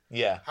hoovering,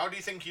 yeah, how do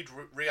you think you'd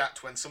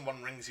react when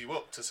someone rings you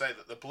up to say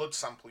that the blood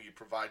sample you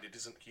provided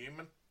isn't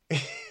human?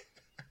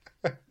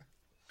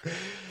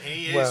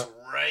 He is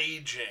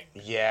raging.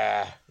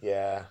 Yeah.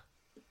 Okay.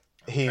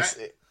 He's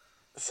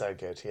so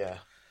good, yeah.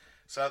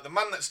 So the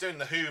man that's doing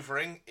the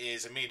hoovering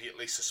is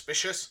immediately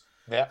suspicious.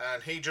 Yeah.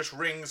 And he just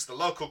rings the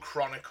local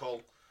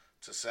Chronicle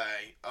to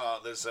say, oh,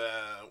 there's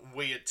a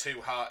weird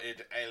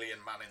 2-hearted alien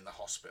man in the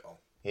hospital.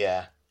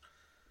 Yeah.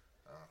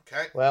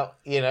 Okay. Well,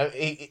 you know,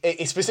 he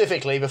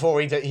specifically, before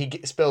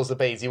he spills the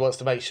beans, he wants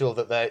to make sure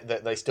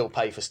that they still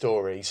pay for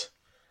stories.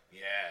 Yeah.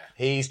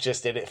 He's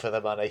just in it for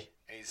the money.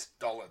 He's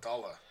dollar.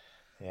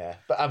 Yeah.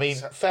 But, I mean,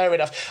 fair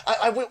enough.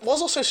 I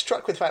was also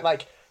struck with the fact,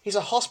 like, he's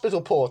a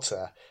hospital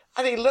porter,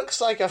 and he looks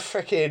like a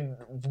freaking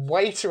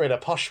waiter in a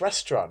posh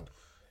restaurant.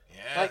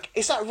 Yeah. Like,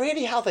 is that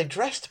really how they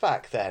dressed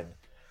back then?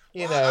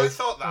 You well, know, I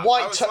thought that.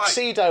 white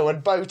tuxedo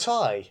and bow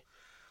tie.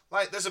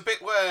 Like, there's a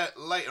bit where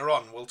later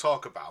on we'll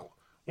talk about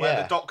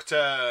where the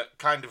Doctor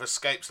kind of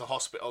escapes the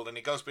hospital and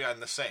he goes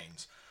behind the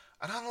scenes.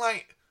 And I'm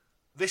like,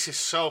 this is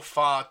so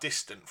far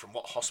distant from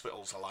what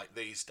hospitals are like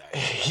these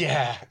days.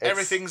 Yeah.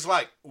 Everything's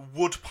like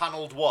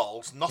wood-panelled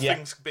walls,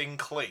 nothing's been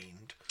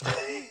cleaned.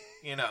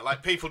 You know,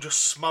 like people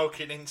just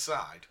smoking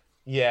inside.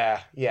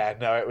 Yeah,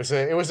 no, it was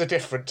a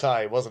different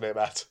time, wasn't it,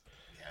 Matt?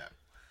 Yeah.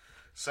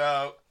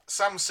 So,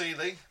 Sam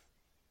Seeley,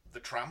 the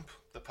tramp,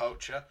 the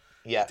poacher,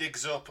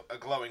 digs up a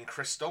glowing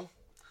crystal,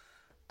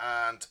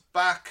 and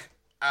back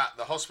at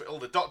the hospital,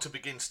 the Doctor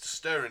begins to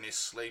stir in his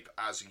sleep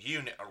as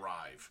UNIT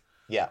arrive.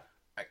 Yeah.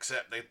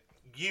 Except the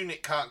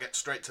UNIT can't get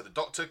straight to the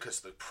Doctor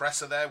because the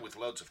press are there with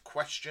loads of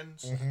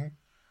questions. Mm-hmm.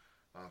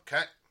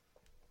 Okay.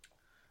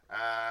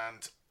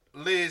 And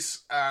Liz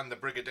and the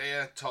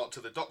Brigadier talk to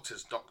the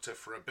Doctor's doctor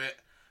for a bit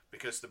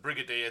because the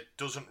Brigadier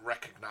doesn't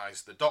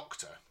recognise the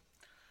Doctor.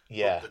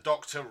 Yeah. But the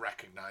Doctor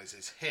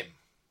recognises him.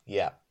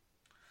 Yeah.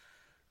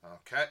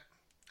 Okay.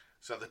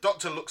 So the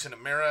Doctor looks in a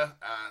mirror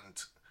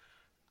and...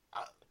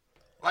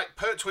 like,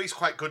 Pertwee's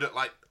quite good at,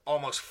 like,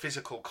 almost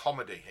physical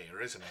comedy here,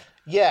 isn't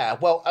he? Yeah,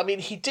 well, I mean,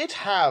 he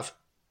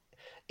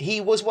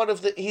was one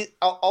of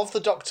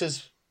the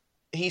Doctors,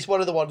 he's one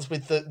of the ones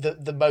with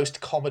the most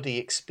comedy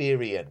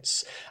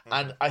experience.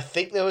 And I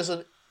think there was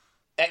an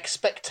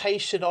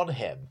expectation on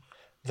him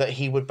that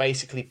he would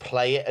basically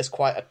play it as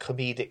quite a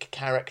comedic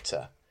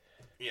character.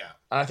 Yeah.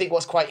 And I think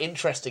what's quite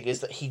interesting is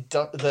that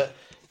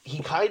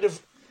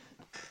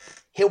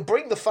he'll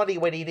bring the funny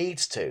when he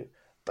needs to,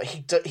 but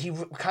he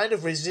kind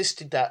of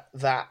resisted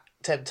that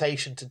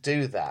temptation to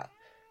do that,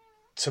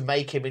 to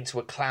make him into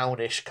a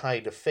clownish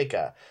kind of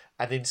figure.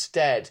 And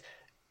instead,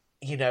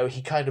 you know,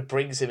 he kind of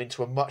brings him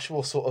into a much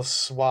more sort of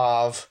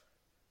suave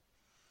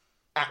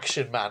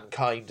action man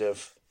kind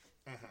of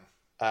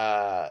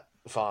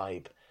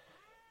vibe.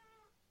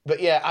 But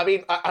yeah, I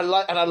mean, I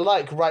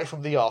like right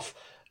from the off.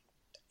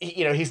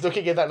 He's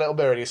looking in that little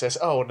mirror and he says,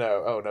 oh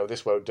no,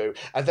 this won't do.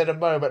 And then a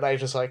moment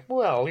later, it's like,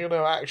 well,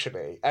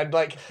 actually. And,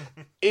 like,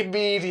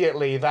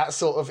 immediately that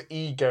sort of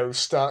ego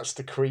starts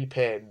to creep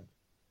in.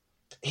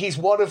 He's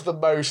one of the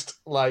most,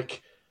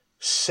 like,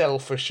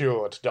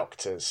 self-assured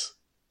doctors,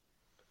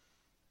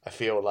 I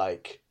feel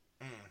like.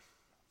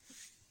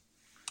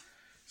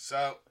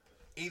 So,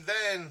 he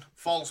then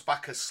falls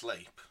back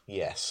asleep.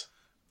 Yes.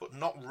 But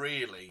not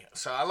really.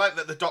 So I like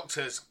that the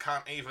doctors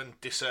can't even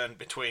discern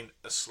between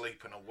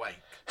asleep and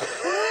awake.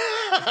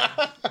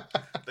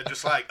 They're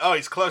just like, oh,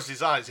 he's closed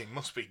his eyes, he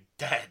must be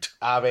dead.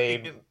 I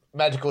mean,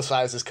 medical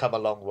science has come a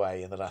long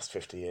way in the last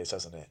 50 years,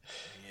 hasn't it?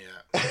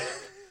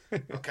 Yeah.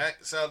 Okay,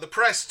 so the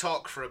press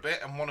talk for a bit,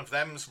 and one of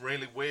them's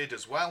really weird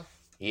as well.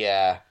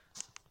 Yeah.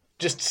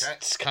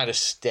 Just kind of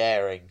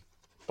staring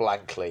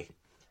blankly.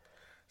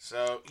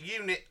 So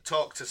Unit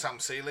talked to Sam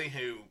Seeley,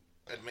 who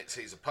admits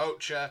he's a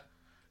poacher,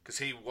 because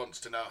he wants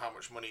to know how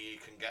much money he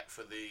can get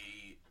for the,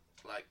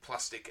 like,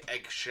 plastic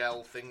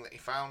eggshell thing that he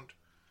found.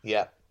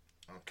 Yeah.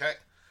 Okay.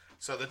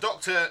 So the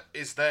doctor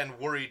is then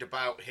worried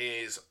about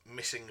his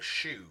missing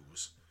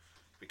shoes,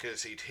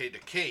 because he'd hid a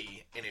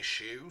key in his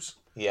shoes.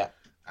 Yeah.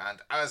 And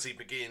as he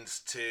begins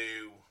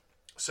to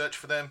search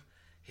for them,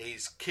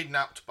 he's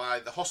kidnapped by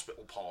the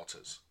hospital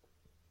porters.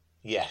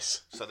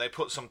 Yes. So they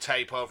put some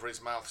tape over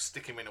his mouth,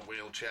 stick him in a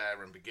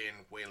wheelchair, and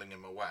begin wheeling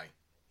him away.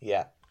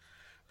 Yeah.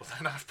 But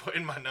then I've put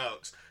in my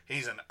notes,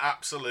 he's an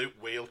absolute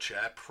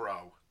wheelchair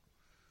pro.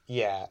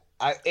 Yeah.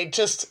 It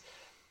just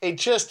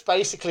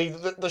basically,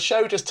 the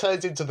show just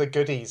turns into the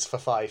goodies for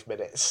 5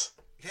 minutes.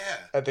 Yeah.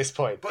 At this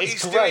point. But it's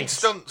he's great. doing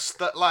stunts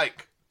that,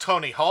 like,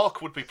 Tony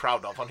Hawk would be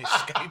proud of on his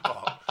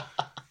skateboard.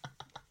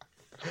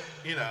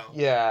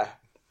 Yeah.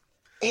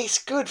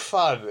 It's good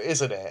fun,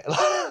 isn't it?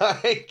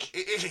 Like...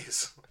 It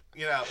is.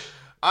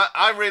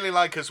 I really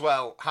like as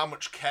well how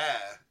much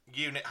care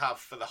Unit have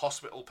for the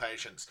hospital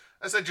patients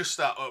as they just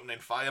start opening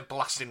fire,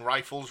 blasting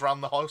rifles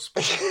around the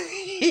hospital.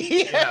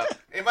 Yeah.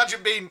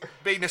 Imagine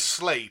being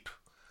asleep,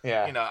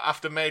 yeah.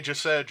 After major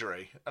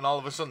surgery, and all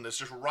of a sudden there's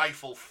just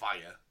rifle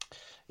fire.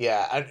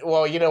 Yeah, and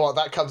well, you know what?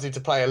 That comes into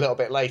play a little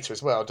bit later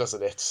as well,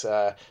 doesn't it?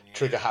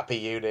 Trigger happy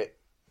Unit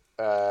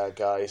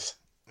guys.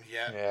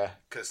 Yeah.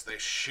 Because they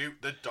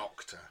shoot the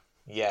doctor.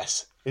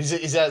 Yes.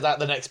 Is that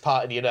the next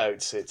part in your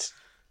notes? It's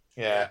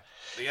yeah.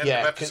 The end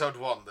of episode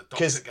 1, the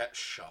doctor gets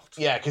shot.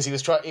 Yeah, because he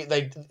was trying.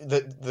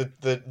 The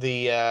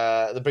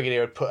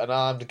Brigadier had put an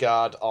armed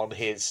guard on the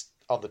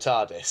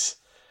TARDIS,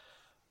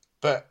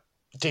 but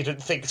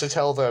didn't think to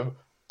tell them.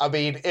 I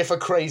mean, if a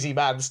crazy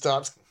man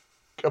starts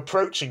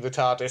approaching the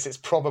TARDIS, it's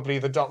probably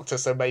the Doctor,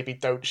 so maybe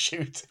don't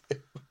shoot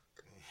him.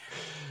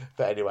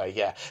 But anyway,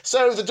 yeah.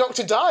 So the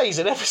Doctor dies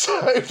in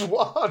episode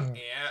 1.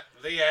 Yeah,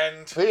 the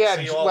end. The end.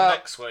 See you all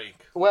next week.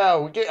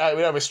 Well,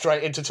 we're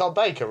straight into Tom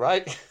Baker,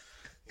 right?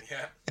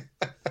 Yeah.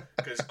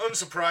 Because,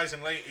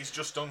 unsurprisingly, he's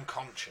just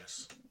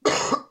unconscious.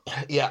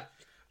 Yeah.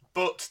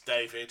 But,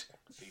 David,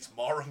 he's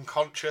more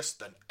unconscious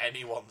than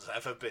anyone's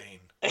ever been.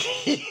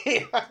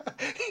 He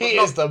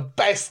is the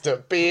best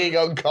at being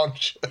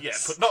unconscious. Yeah,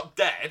 but not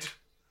dead.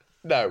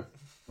 No.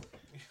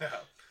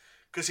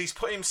 Because he's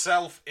put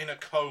himself in a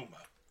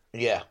coma.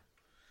 Yeah.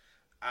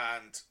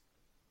 And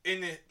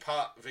in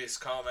part of his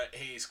coma,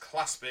 he's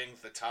clasping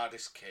the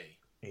TARDIS key.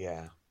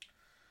 Yeah.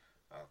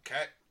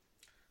 Okay.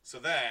 So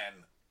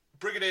then,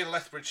 Brigadier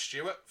Lethbridge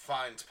Stewart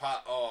finds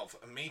part of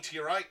a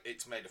meteorite.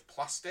 It's made of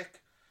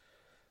plastic.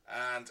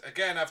 And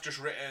again, I've just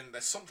written,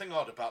 there's something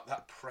odd about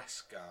that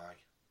press guy.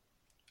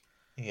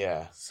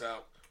 Yeah.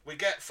 So, we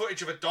get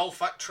footage of a doll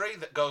factory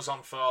that goes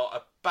on for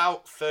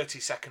about 30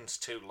 seconds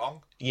too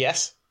long.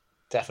 Yes,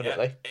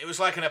 definitely. Yeah, it was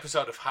like an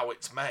episode of How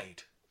It's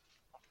Made.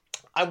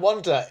 I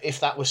wonder if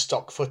that was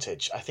stock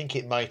footage. I think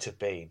it might have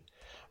been.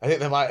 I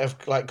think they might have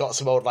got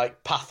some old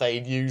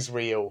Pathé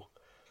newsreel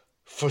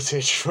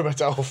footage from a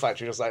doll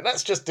factory. It was like,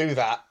 let's just do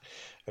that,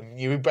 and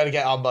you better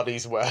get our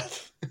money's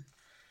worth.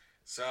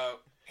 So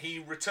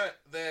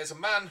there's a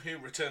man who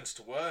returns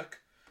to work,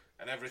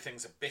 and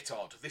everything's a bit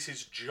odd. This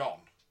is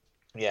John.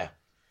 Yeah.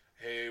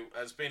 Who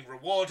has been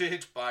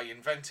rewarded by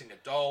inventing a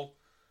doll,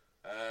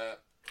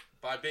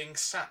 by being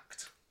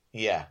sacked.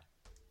 Yeah.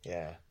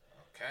 Yeah.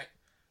 Okay.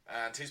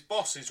 And his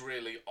boss is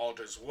really odd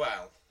as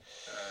well.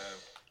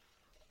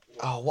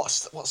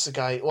 What's the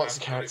guy? What's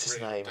the character's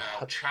name?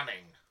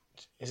 Channing.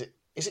 Is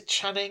it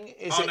Channing?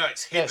 No,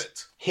 it's Hibbert. No,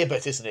 it's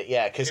Hibbert, isn't it?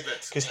 Yeah, because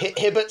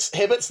Hibbert.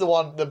 Hibbert's the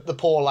one, the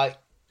poor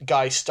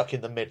guy stuck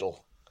in the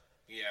middle.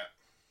 Yeah.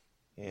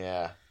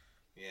 Yeah.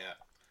 Yeah.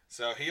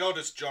 So he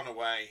orders John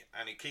away,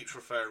 and he keeps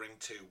referring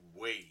to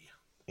we.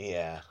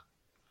 Yeah.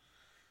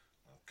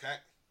 Okay.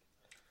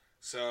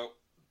 So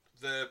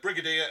the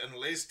Brigadier and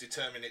Liz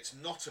determine it's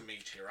not a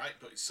meteorite,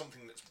 but it's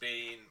something that's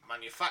been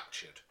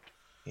manufactured.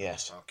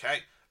 Yes.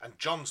 Okay. And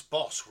John's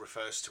boss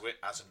refers to it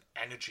as an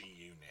energy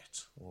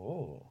unit.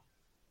 Ooh.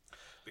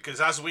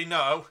 Because as we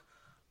know,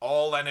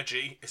 all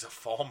energy is a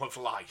form of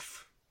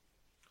life.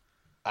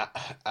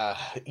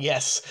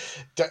 Yes.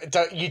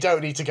 You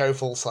don't need to go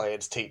full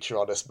science teacher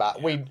on us,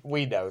 Matt. Yeah.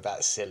 We know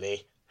that's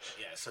silly.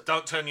 Yeah, so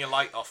don't turn your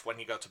light off when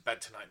you go to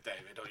bed tonight,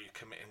 David, or you're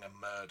committing a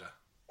murder.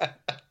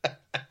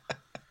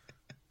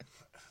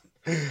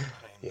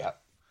 Yeah.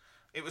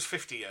 It was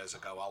 50 years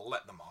ago. I'll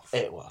let them off.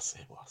 It was.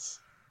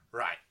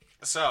 Right.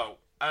 So,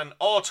 an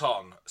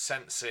Auton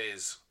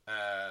senses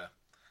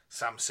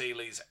Sam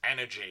Seeley's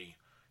energy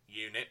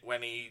unit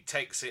when he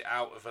takes it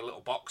out of a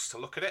little box to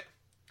look at it.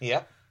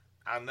 Yeah.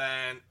 And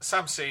then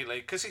Sam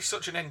Seeley, because he's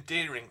such an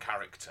endearing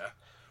character,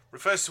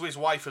 refers to his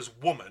wife as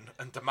woman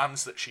and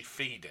demands that she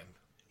feed him.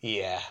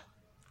 Yeah.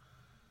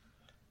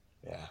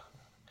 Yeah.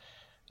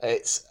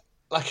 It's,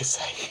 like I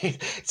say,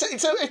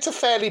 it's a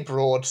fairly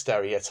broad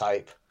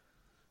stereotype.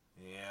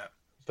 Yeah.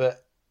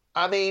 But,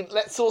 I mean,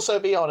 let's also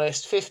be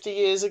honest, 50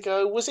 years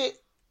ago, was it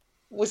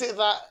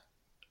that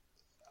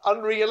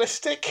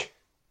unrealistic?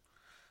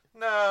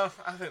 No,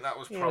 I think that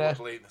was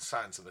probably the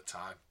signs of the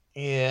time.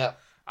 Yeah.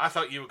 I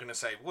thought you were going to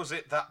say, was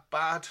it that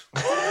bad?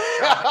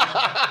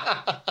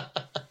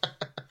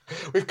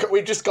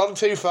 We've just gone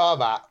too far,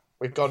 Matt.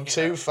 We've gone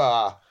too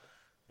far.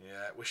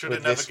 Yeah, we should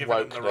have never given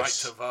him the right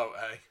to vote,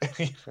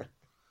 eh?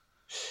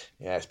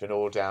 Yeah, it's been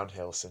all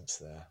downhill since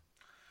there.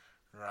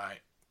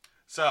 Right.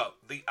 So,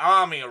 the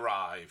army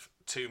arrive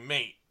to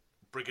meet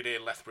Brigadier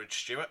Lethbridge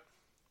Stewart.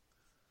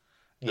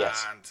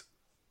 Yes. And,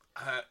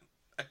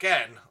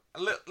 again,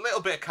 a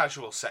little bit of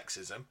casual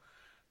sexism.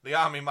 The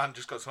army man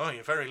just goes, "Oh,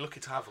 you're very lucky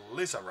to have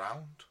Liz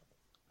around."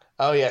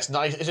 Oh yes,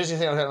 nice. It's just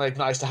like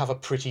nice to have a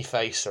pretty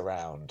face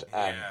around,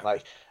 and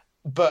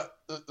but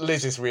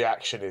Liz's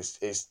reaction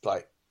is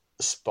like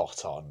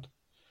spot on.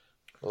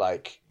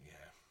 Like,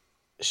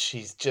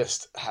 she's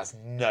just has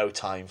no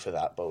time for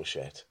that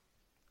bullshit.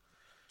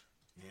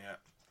 Yeah.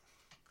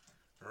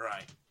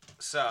 Right.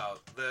 So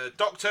the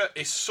doctor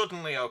is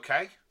suddenly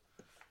okay.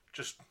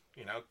 Just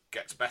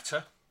gets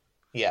better.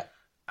 Yeah.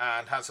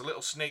 And has a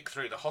little sneak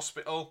through the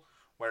hospital,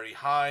 where he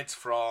hides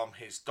from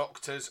his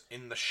doctors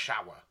in the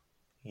shower.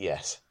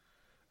 Yes.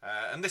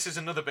 And this is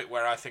another bit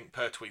where I think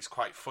Pertwee's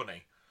quite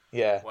funny.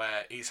 Yeah.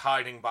 Where he's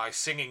hiding by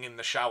singing in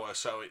the shower,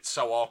 so it's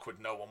so awkward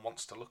no one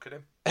wants to look at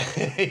him.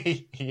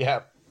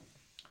 Yeah.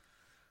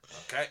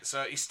 Okay,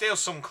 so he steals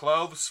some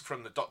clothes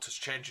from the doctor's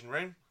changing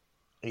room.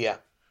 Yeah.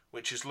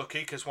 Which is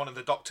lucky, because one of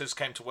the doctors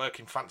came to work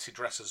in fancy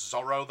dress as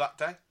Zorro that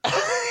day.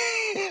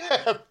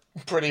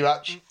 Pretty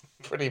much.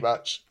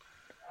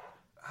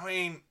 I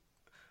mean,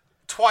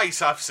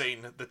 twice I've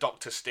seen the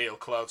doctor steal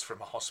clothes from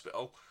a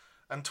hospital,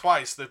 and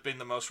twice they've been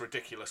the most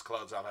ridiculous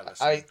clothes I've ever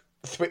seen.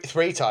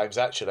 Three times,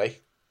 actually.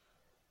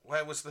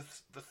 Where was the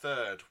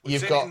third? We've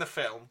seen it in the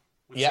film.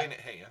 We've seen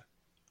it here.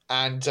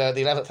 And the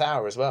 11th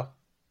Hour as well.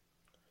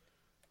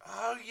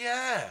 Oh,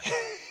 yeah.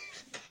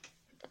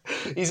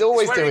 He's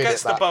always doing it. He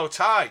gets the bow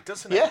tie,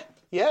 doesn't he?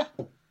 Yeah.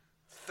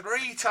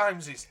 3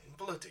 times he's...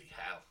 Bloody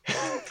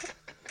hell.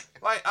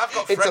 Like, I've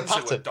got friends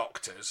who are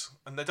doctors,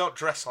 and they don't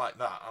dress like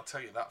that. I'll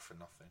tell you that for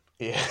nothing.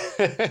 Yeah.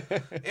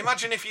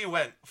 Imagine if you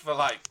went for,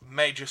 like,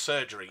 major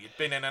surgery. You'd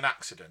been in an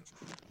accident,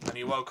 and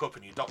you woke up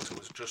and your doctor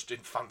was just in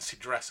fancy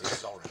dress as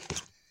Zorro.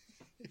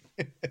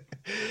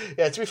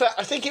 Yeah, to be fair,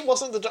 I think it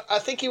wasn't I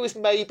think he was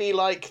maybe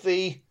like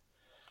the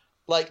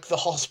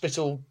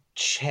hospital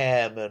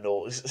chairman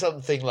or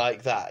something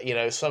like that.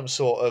 Some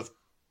sort of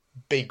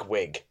big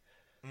wig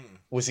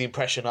was the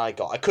impression I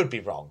got. I could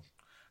be wrong.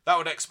 That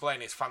would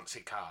explain his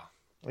fancy car.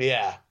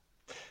 Yeah.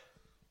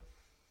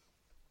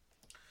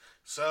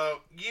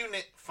 So,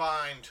 unit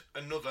find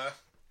another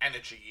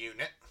energy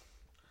unit.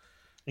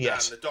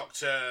 Yes. And the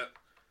doctor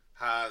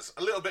has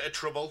a little bit of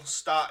trouble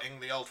starting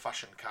the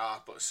old-fashioned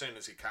car, but as soon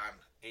as he can,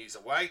 he's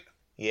away.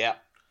 Yeah.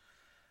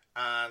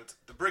 And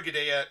the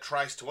Brigadier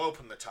tries to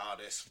open the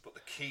TARDIS, but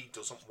the key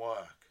doesn't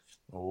work.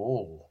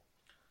 Oh.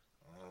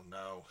 Oh,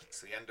 no.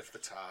 It's the end of the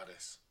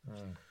TARDIS.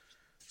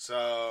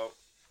 So,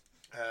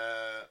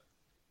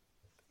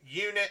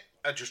 unit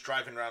are just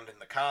driving around in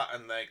the car,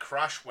 and they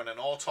crash when an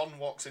Auton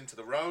walks into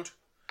the road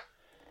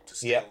to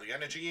steal the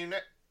energy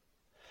unit.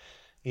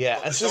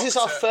 Yeah, and so this is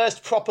our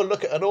first proper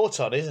look at an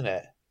Auton, isn't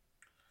it?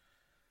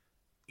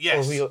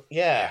 Yes.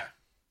 Yeah.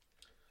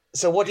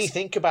 So what do you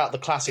think about the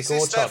classic Auton?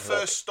 Is this their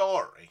first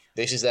story?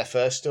 This is their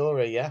first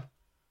story, yeah.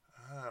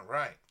 Ah,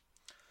 right.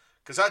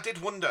 Because I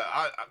did wonder,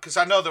 because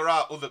I know there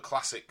are other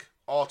classic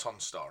Auton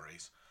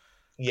stories.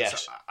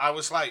 Yes. So I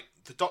was like,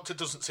 the Doctor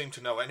doesn't seem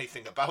to know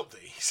anything about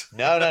these.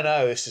 No.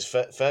 This is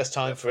first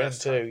time for him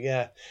too,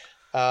 yeah.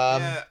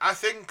 Yeah, I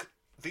think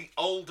the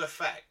old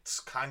effects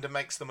kind of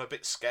makes them a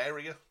bit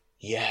scarier.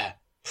 Yeah.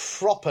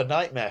 Proper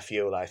nightmare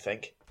fuel, I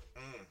think.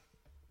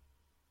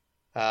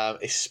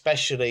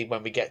 Especially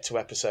when we get to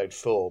episode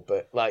 4,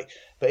 but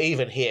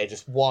even here,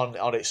 just one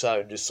on its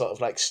own, just sort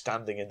of like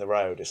standing in the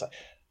road, it's like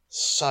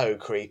so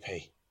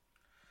creepy.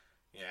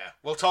 Yeah,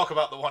 we'll talk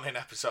about the one in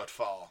episode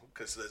 4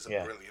 because there's a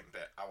brilliant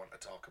bit I want to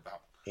talk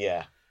about.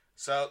 Yeah.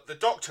 So the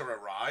Doctor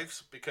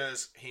arrives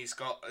because he's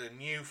got a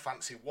new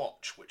fancy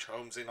watch which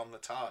homes in on the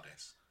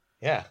TARDIS.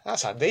 Yeah,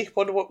 that's handy.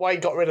 Wonder why he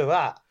got rid of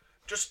that.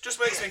 Just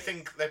makes me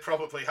think they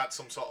probably had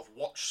some sort of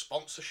watch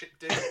sponsorship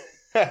deal.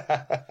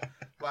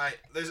 Like,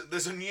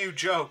 there's a new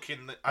joke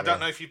in the... I don't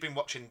know if you've been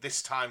watching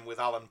This Time with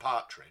Alan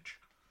Partridge.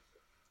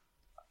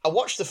 I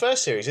watched the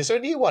first series. Is there a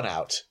new one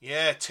out?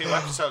 Yeah, 2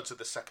 episodes of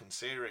the second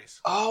series.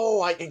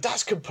 Oh,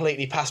 that's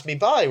completely passed me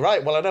by.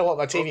 Right. Well, I know what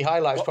my TV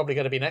highlight's probably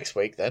going to be next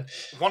week then.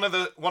 One of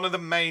the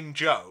main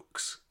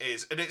jokes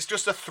is, and it's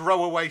just a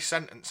throwaway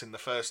sentence in the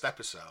first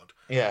episode.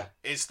 Yeah.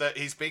 Is that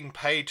he's being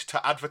paid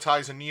to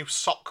advertise a new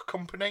sock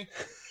company.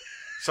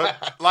 So,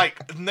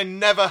 like, they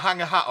never hang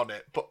a hat on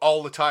it, but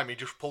all the time he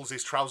just pulls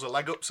his trouser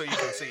leg up so you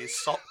can see his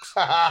socks.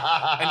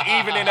 And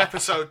even in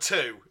episode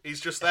 2,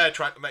 he's just there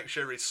trying to make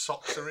sure his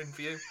socks are in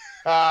view.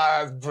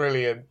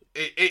 Brilliant.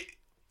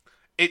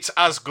 It's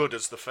as good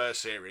as the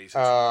first series. It's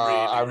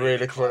I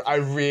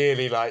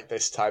really like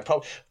this time.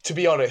 To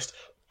be honest,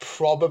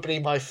 probably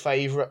my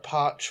favourite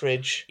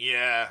Partridge.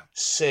 Yeah.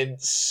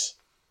 Since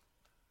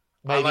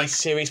maybe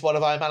series 1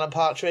 of Iron Man and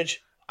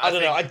Partridge. I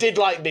don't know. I did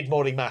like Mid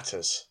Morning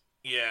Matters.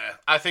 Yeah,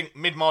 I think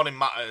Mid Morning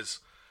Matters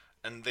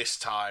and This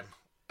Time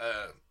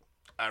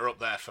are up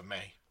there for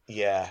me.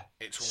 Yeah.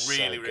 It's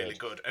really, really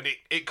good. And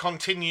it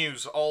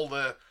continues all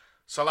the...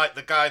 So, like,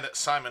 the guy that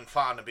Simon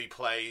Farnaby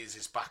plays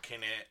is back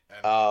in it.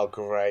 And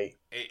great.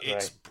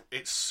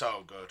 It's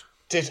so good.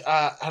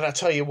 And I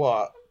tell you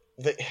what,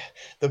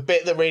 the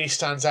bit that really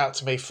stands out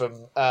to me from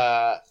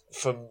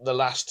the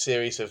last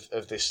series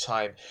of This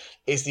Time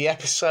is the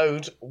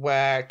episode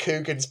where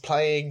Coogan's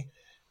playing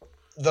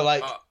the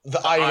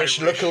Irish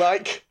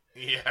lookalike.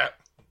 Yeah.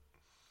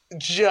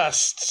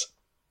 Just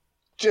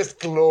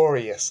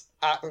glorious.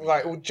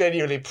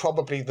 Genuinely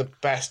probably the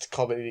best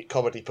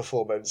comedy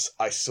performance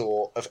I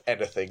saw of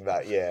anything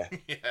that year.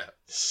 Yeah.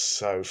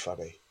 So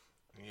funny.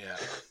 Yeah.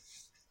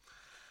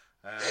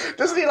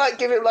 Doesn't he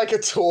give him a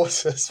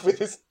tortoise with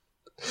his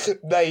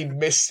name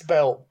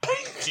misspelt?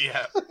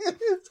 Yeah.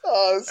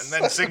 And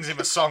then sings him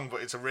a song,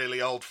 but it's a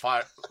really old,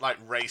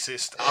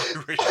 racist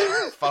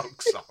Irish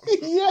folk song.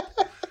 Yeah.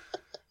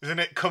 Isn't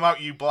it Come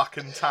Out You Black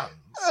and Tans?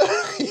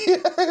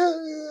 Yeah.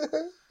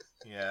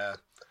 Yeah.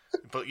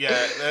 But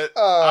yeah,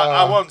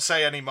 I won't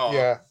say any more.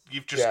 Yeah.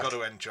 You've just got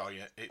to enjoy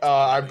it.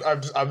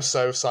 I'm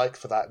so psyched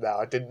for that now.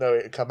 I didn't know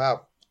it had come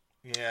out.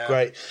 Yeah.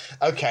 Great.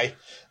 Okay.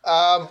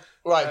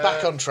 Right,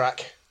 back on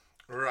track.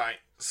 Right.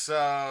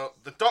 So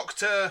the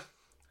Doctor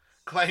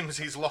claims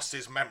he's lost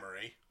his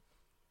memory,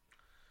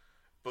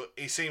 but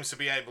he seems to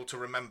be able to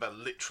remember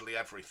literally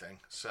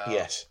everything. So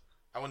yes.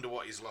 I wonder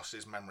what he's lost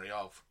his memory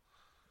of.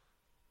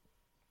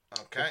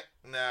 Okay.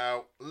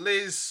 Now,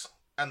 Liz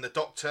and the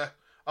Doctor...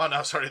 Oh,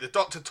 no, sorry. The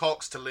Doctor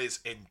talks to Liz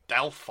in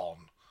Delphon.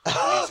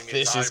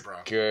 This is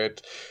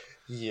good.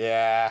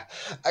 Yeah.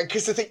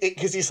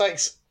 Because he's like...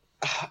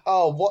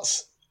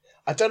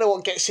 I don't know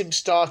what gets him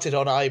started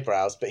on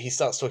eyebrows, but he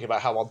starts talking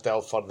about how on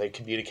Delphon they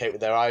communicate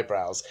with their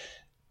eyebrows.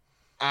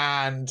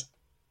 And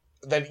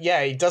then,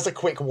 he does a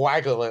quick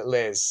waggle at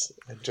Liz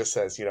and just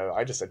says,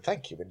 I just said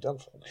thank you in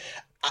Delphon.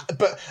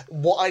 But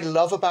what I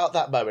love about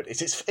that moment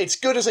is it's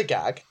good as a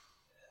gag,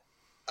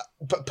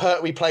 but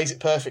Pertwee plays it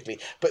perfectly.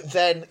 But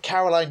then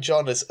Caroline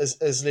John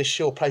as Liz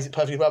Shaw plays it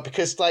perfectly well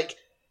because,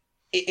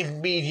 it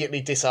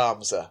immediately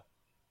disarms her.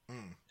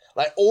 Mm.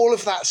 All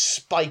of that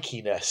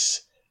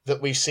spikiness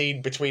that we've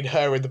seen between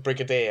her and the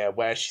Brigadier,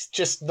 where she's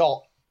just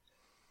not...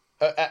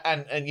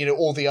 and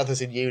all the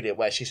others in unit,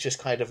 where she's just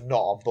kind of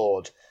not on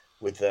board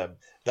with them.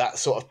 That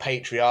sort of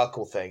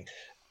patriarchal thing.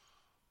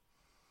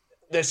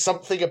 There's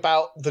something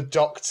about the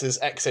Doctor's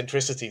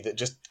eccentricity that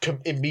just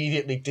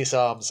immediately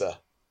disarms her.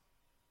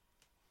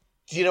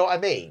 Do you know what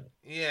I mean?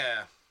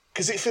 Yeah.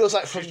 Because it feels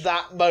like from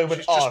that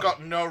moment on... She's just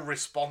got no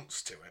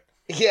response to it.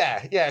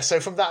 Yeah. So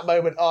from that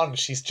moment on,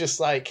 she's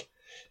just like,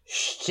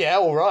 yeah,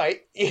 all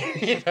right.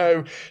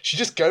 She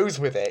just goes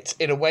with it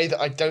in a way that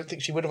I don't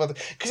think she would have...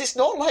 Because it's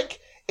not like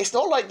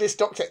this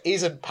Doctor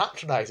isn't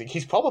patronising.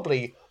 He's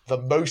probably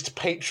the most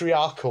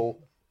patriarchal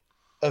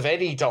of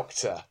any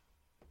Doctor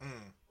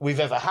we've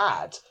ever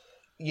had.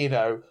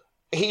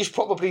 He's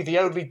probably the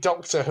only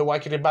Doctor who I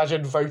can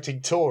imagine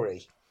voting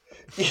Tory.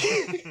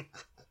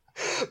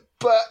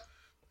 But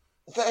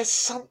there's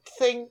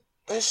something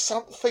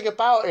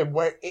about him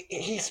where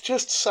he's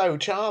just so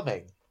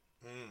charming.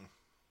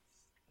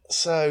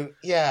 So,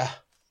 yeah.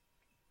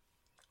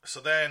 So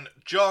then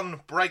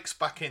John breaks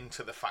back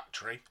into the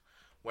factory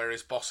where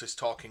his boss is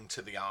talking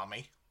to the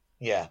army.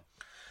 Yeah.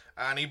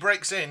 And he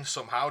breaks in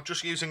somehow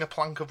just using a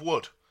plank of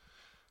wood.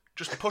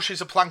 Just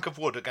pushes a plank of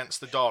wood against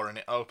the door and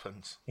it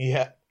opens.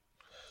 Yeah.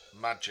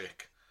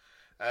 Magic.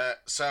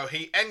 So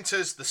he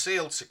enters the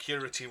sealed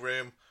security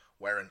room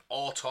where an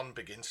Auton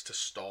begins to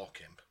stalk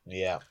him.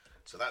 Yeah.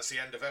 So that's the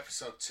end of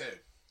episode 2.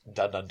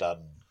 Dun dun dun.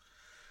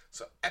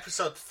 So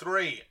episode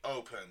 3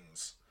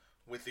 opens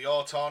with the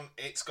Auton.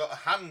 It's got a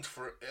hand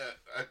for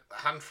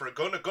a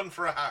gun, a gun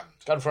for a hand.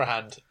 Gun for a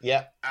hand,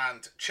 yeah.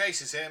 And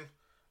chases him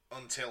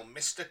until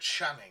Mr.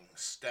 Channing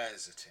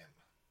stares at him.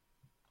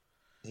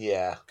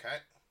 Yeah. Okay.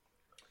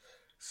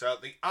 So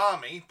the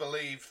army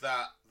believe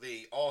that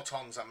the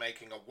Autons are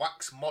making a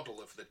wax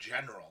model of the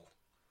general.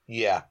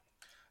 Yeah.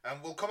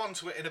 And we'll come on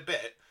to it in a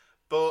bit,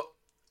 but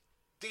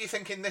do you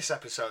think in this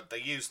episode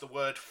they use the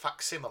word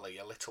facsimile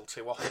a little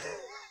too often?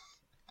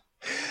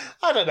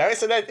 I don't know.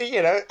 It's an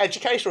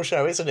educational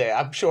show, isn't it?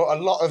 I'm sure a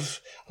lot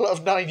of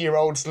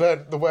 9-year-olds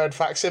learned the word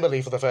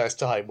facsimile for the first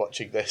time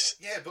watching this.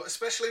 Yeah, but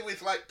especially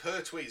with like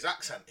Pertwee's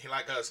accent, he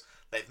like goes,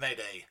 "They've made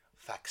a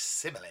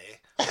facsimile,"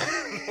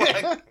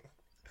 and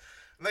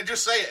they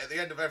just say it at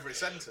the end of every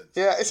sentence.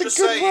 Yeah, it's just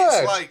a good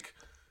word. It's like,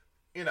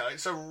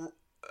 it's a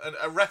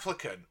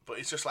replicant, but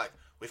it's just like,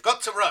 we've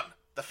got to run.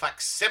 The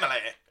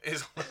facsimile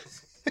is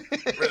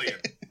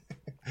brilliant.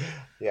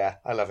 Yeah,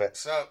 I love it.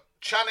 So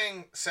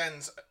Channing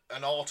sends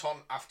an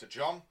Auton after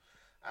John,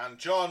 and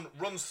John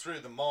runs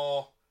through the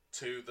moor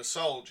to the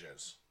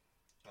soldiers.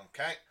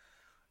 Okay?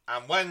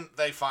 And when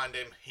they find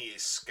him, he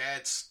is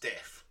scared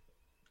stiff.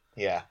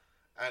 Yeah.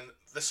 And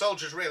the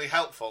soldier's really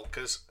helpful,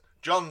 because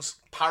John's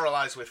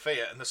paralysed with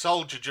fear, and the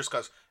soldier just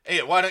goes,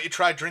 "Here, why don't you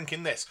try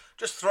drinking this?"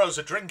 Just throws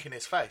a drink in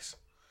his face.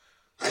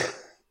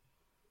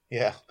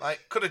 Yeah.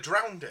 Like, could have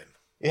drowned him.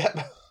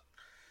 Yeah.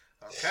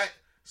 Okay?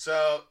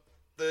 So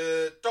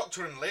the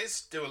Doctor and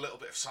Liz do a little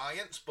bit of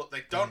science, but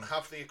they don't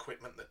have the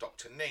equipment the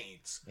Doctor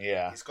needs.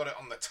 Yeah. He's got it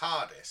on the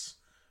TARDIS,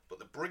 but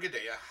the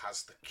Brigadier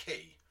has the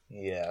key.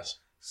 Yes.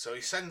 So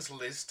he sends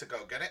Liz to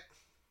go get it.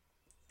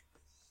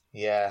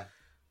 Yeah.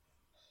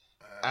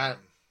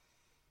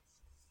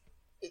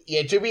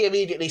 Yeah, do we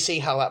immediately see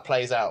how that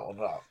plays out or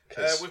not?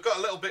 We've got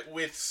a little bit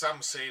with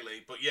Sam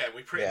Seeley, but yeah,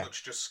 we pretty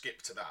much just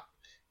skip to that.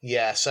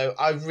 Yeah, so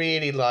I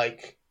really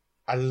like...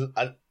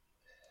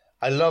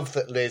 I love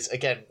that Liz,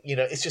 again,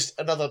 it's just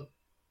another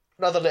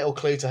little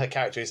clue to her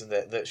character, isn't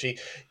it? That she,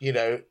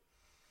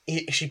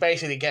 she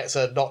basically gets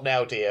a "not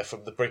now, dear"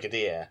 from the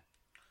Brigadier.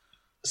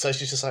 So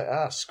she's just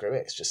like, screw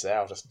it, it's just there,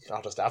 I'll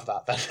just have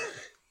that then.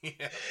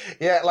 Yeah.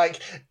 Yeah, like,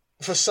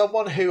 for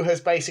someone who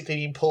has basically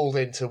been pulled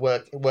into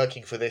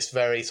working for this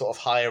very sort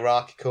of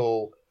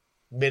hierarchical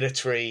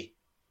military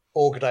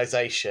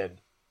organisation,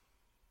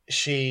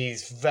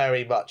 she's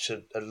very much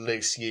a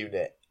loose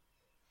unit.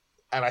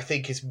 And I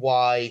think is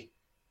why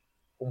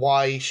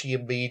she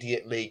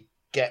immediately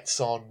gets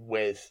on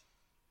with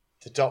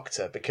the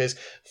Doctor, because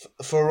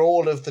for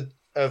all of the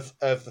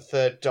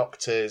Third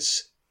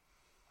Doctor's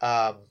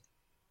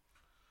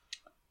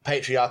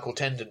patriarchal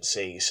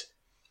tendencies,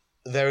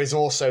 there is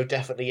also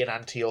definitely an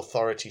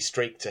anti-authority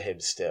streak to him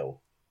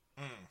still.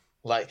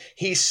 Like,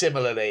 he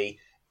similarly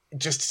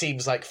just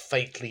seems like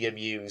faintly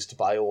amused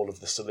by all of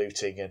the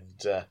saluting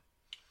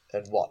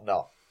and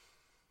whatnot.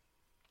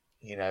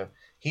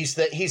 He's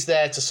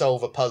there to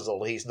solve a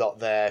puzzle. He's not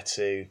there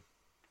to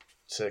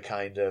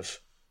kind of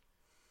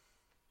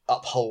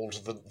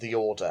uphold the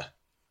order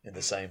in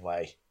the same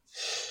way.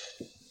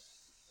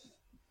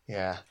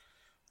 Yeah.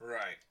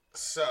 Right.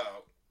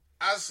 So,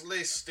 as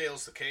Liz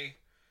steals the key,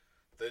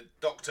 the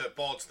Doctor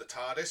boards the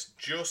TARDIS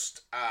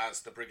just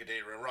as the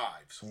Brigadier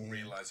arrives,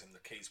 realising the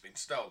key's been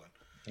stolen.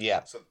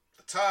 Yeah. So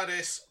the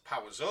TARDIS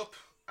powers up,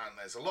 and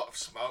there's a lot of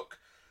smoke,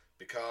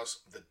 because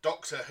the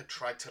Doctor had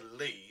tried to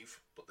leave,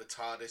 but the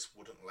TARDIS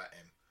wouldn't let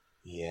him.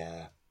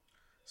 Yeah.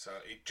 So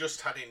he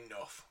just had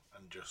enough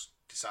and just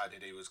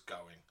decided he was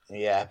going.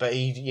 Yeah, but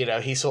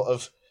he sort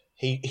of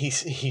he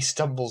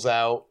stumbles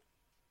out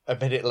a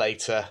minute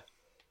later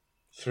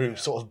through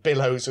sort of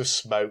billows of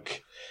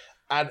smoke,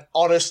 and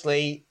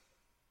honestly,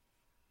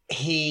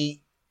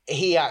 he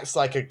acts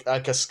like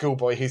a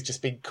schoolboy who's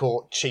just been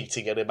caught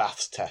cheating at a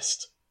maths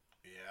test.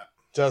 Yeah.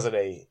 Doesn't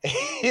he?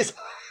 He's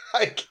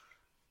like...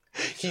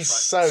 He's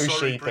so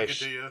sorry, sheepish.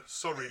 Brigadier.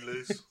 Sorry,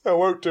 Liz. I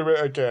won't do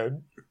it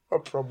again. I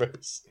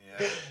promise.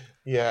 Yeah.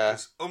 Yeah.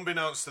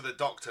 Unbeknownst to the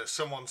Doctor,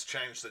 someone's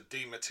changed the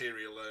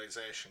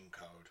dematerialization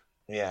code.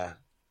 Yeah.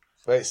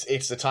 But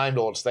it's the Time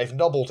Lords. They've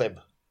nobbled him.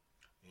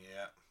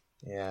 Yeah.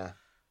 Yeah.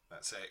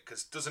 That's it.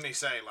 Because doesn't he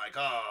say, like,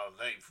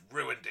 they've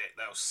ruined it,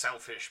 those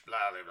selfish, blah,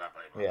 blah, blah,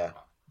 blah, Yeah.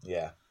 blah.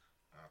 Yeah.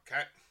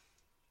 Okay.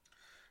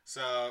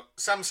 So,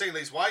 Sam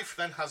Seeley's wife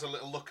then has a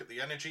little look at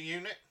the energy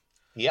unit.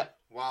 Yep.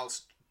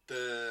 Whilst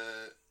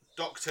the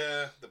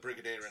Doctor, the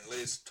Brigadier and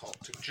Liz talk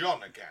to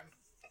John again.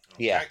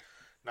 Okay? Yeah.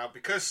 Now,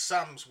 because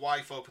Sam's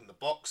wife opened the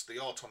box, the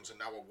Autons are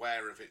now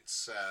aware of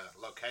its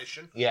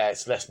location. Yeah,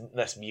 it's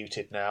less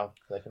muted now.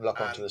 They can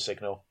lock onto the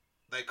signal.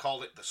 They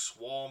call it the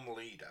Swarm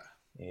Leader.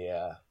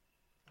 Yeah.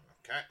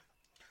 Okay.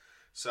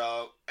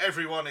 So,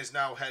 everyone is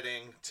now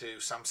heading to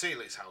Sam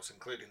Seeley's house,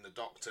 including the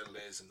Doctor,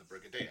 Liz and the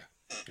Brigadier.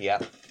 Yeah.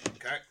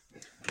 Okay.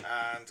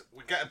 And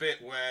we get a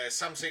bit where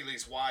Sam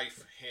Seeley's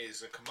wife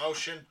hears a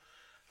commotion,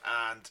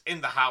 and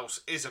in the house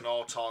is an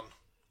Auton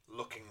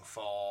looking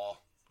for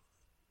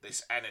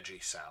this energy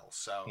cell.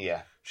 So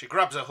she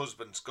grabs her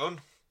husband's gun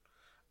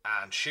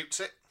and shoots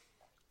it,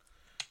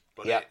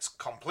 but it's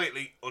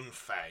completely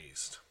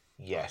unfazed.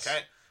 Yes.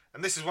 Okay.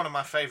 And this is one of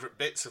my favourite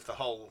bits of the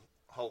whole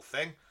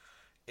thing,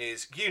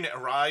 is unit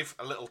arrive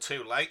a little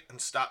too late and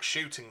start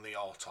shooting the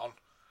Auton.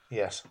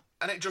 Yes.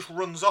 And it just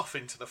runs off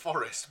into the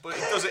forest, but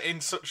it does it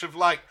in such of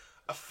like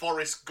a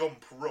Forrest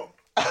Gump run.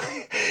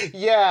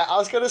 Yeah, I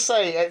was going to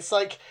say, it's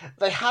like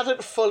they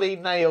hadn't fully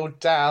nailed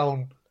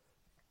down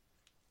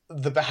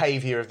the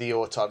behaviour of the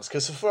Autons,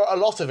 because for a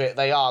lot of it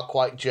they are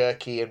quite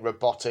jerky and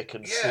robotic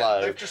and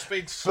slow. They've just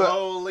been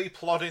slowly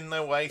plodding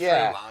their way through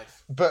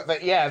life. But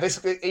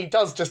he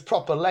does just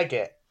proper leg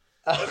it.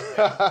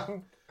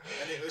 And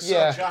it was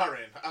so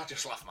jarring. I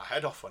just laughed my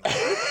head off when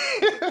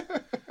I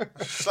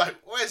was just like,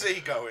 where's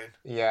he going?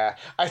 Yeah,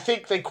 I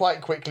think they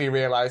quite quickly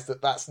realised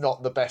that that's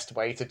not the best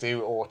way to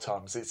do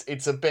Autons.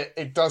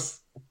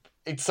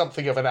 It's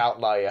something of an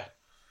outlier.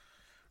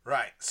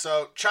 Right,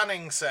 so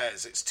Channing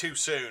says it's too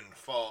soon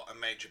for a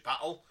major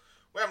battle.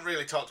 We haven't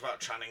really talked about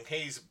Channing.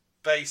 He's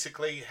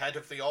basically head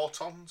of the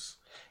Autons.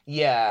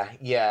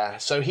 Yeah.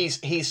 So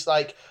he's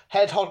like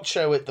head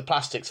honcho at the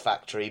plastics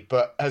factory,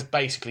 but has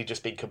basically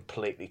just been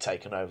completely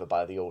taken over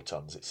by the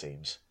Autons, it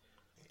seems.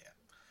 Yeah.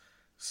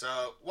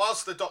 So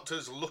whilst the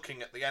Doctor's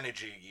looking at the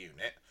energy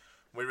unit,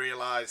 we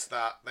realise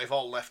that they've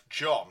all left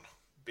John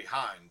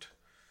behind.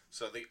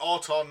 So the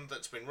Auton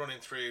that's been running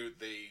through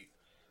the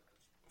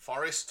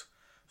forest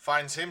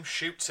finds him,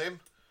 shoots him,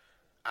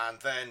 and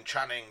then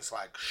Channing's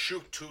like,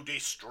 shoot to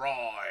destroy.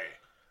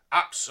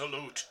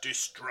 Absolute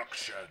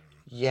destruction.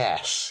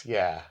 Yes,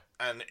 yeah.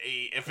 And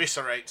he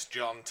eviscerates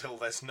John till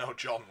there's no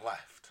John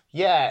left.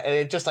 Yeah,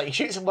 and just like he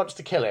shoots him once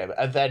to kill him,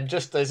 and then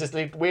just there's this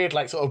weird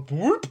like sort of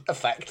whoop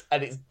effect,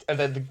 and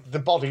then the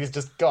body is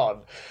just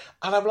gone.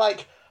 And I'm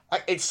like,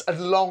 it's a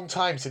long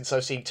time since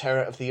I've seen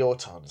Terror of the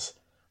Autons.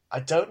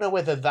 I don't know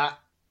whether that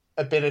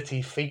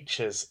ability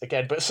features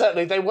again, but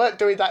certainly they weren't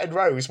doing that in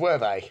Rose, were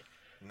they?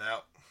 No.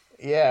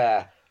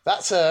 Yeah,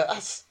 that's a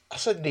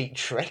neat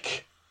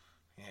trick.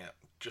 Yeah,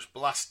 just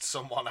blast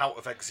someone out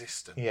of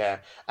existence. Yeah,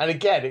 and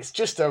again, it's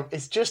just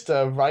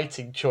a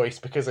writing choice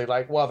because they're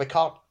like, well, they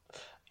can't,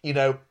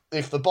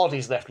 if the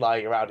body's left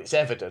lying around, it's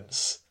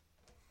evidence.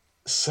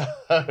 So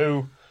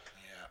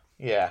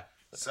yeah.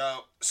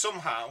 So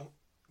somehow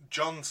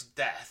John's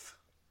death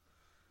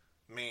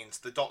means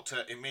the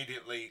Doctor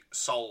immediately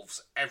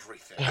solves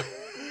everything.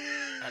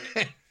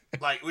 And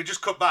we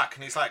just cut back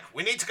and he's like,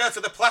 we need to go to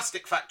the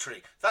plastic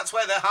factory. That's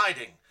where they're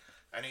hiding.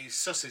 And he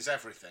susses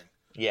everything.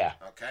 Yeah.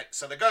 Okay,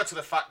 so they go to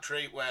the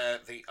factory where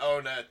the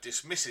owner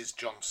dismisses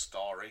John's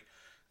story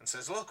and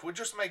says, look, we're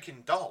just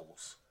making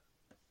dolls.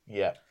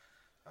 Yeah.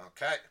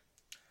 Okay,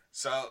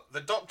 so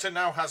the Doctor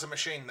now has a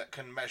machine that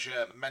can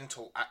measure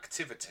mental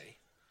activity.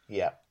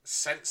 Yeah.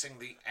 Sensing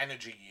the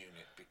energy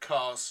unit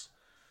because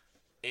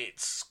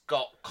it's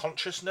got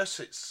consciousness.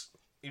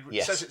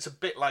 He says it's a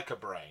bit like a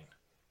brain.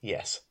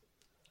 Yes.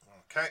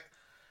 Okay.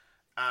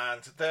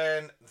 And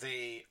then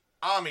the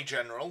army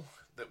general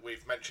that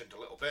we've mentioned a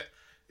little bit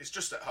is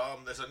just at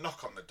home. There's a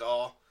knock on the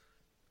door.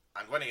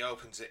 And when he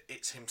opens it,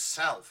 it's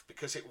himself.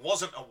 Because it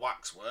wasn't a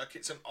waxwork.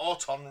 It's an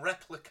Auton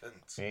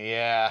replicant.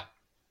 Yeah.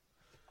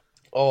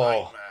 Oh.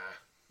 Nightmare.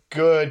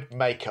 Good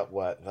makeup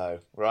work, though,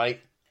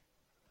 right?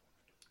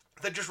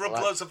 They just rubbed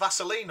loads of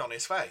Vaseline on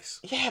his face.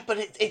 Yeah, but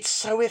it's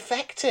so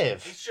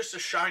effective. He's just a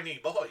shiny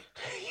boy.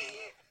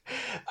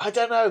 I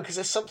don't know, because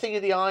there's something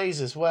in the eyes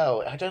as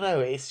well. I don't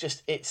know. It's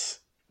just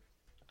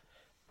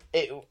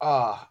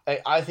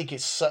I think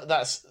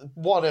that's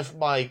one of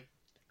my.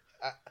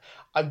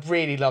 I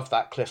really love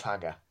that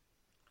cliffhanger.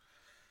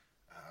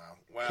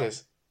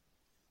 Because,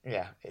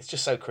 it's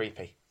just so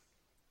creepy.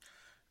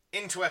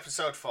 Into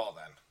episode 4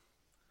 then.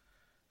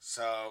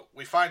 So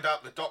we find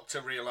out the Doctor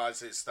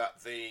realises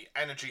that the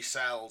energy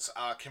cells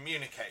are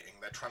communicating,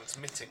 they're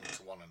transmitting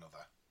to one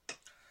another.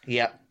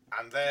 Yeah.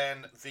 And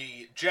then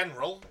the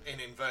General, in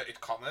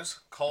inverted commas,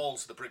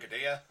 calls the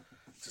Brigadier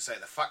to say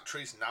the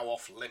factory's now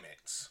off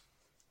limits.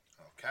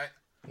 Okay?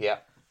 Yeah.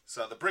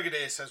 So the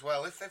Brigadier says,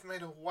 well, if they've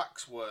made a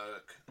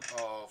waxwork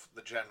of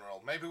the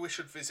General, maybe we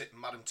should visit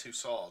Madame Two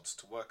Swords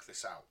to work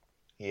this out.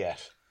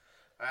 Yes.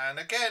 And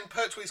again,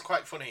 Pertwee's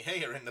quite funny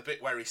here in the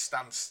bit where he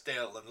stands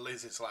still and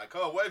Liz is like,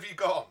 oh, where have you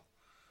gone?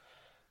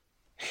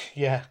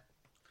 Yeah.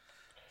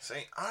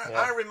 See,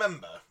 I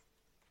remember,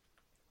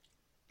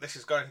 this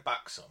is going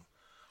back some,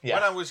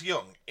 when I was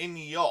young, in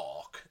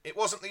York, it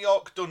wasn't the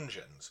York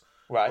Dungeons.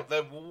 Right.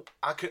 But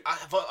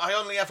I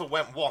only ever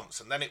went once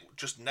and then it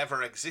just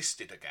never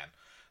existed again.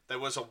 There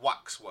was a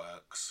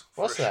waxworks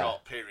for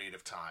short period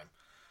of time.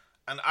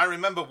 And I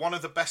remember one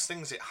of the best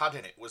things it had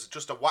in it was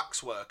just a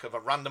waxwork of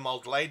a random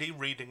old lady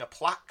reading a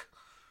plaque.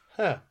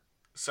 Huh.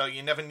 So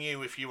you never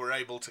knew if you were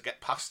able to get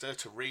past her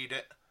to read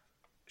it.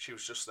 She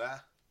was just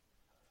there.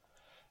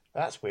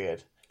 That's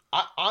weird.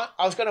 I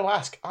was going to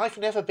ask, I've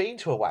never been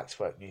to a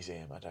waxwork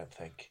museum, I don't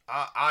think.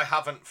 I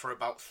haven't for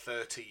about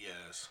 30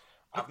 years.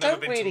 I've never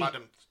been to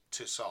Madame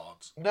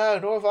Tussauds. No,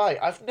 nor have I.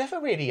 I've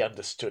never really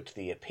understood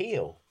the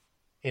appeal,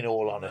 in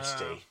all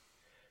honesty. No.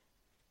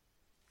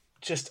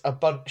 Just a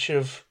bunch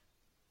of...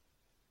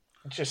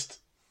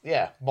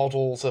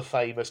 models of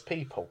famous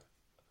people.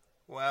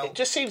 Well, it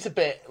just seems a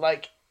bit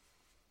like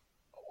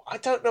I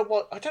don't know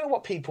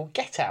what people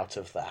get out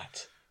of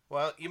that.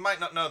 Well, you might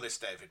not know this,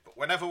 David, but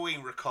whenever we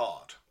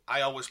record, I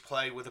always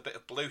play with a bit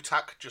of blue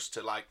tack just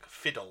to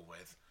fiddle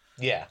with.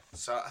 Yeah.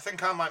 So I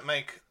think I might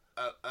make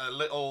a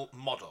little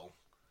model,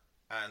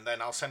 and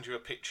then I'll send you a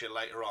picture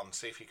later on.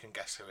 See if you can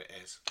guess who it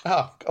is.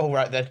 Oh, all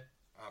right then.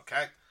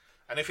 Okay.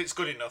 And if it's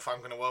good enough, I'm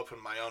going to open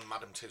my own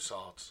Madame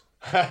Tussauds.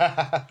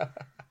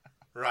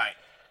 Right.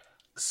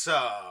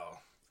 So,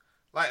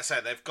 like I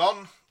said, they've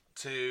gone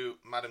to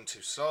Madame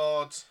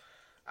Tussauds,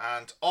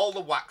 and all the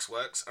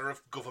waxworks are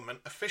of government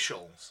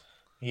officials.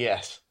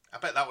 Yes. I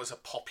bet that was a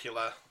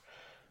popular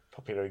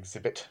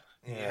exhibit.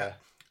 Yeah.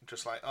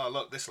 Just like, oh,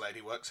 look, this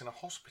lady works in a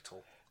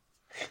hospital.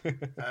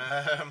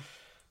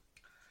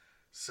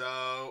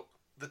 So,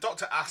 the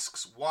Doctor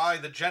asks why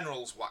the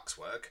General's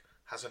waxwork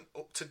has an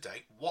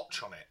up-to-date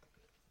watch on it.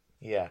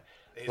 Yeah.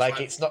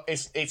 It's not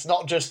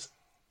just...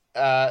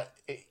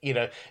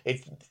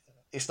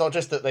 it's not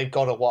just that they've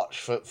got a watch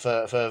for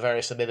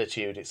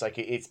verisimilitude. It's like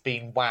it's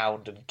been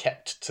wound and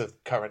kept to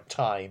current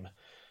time.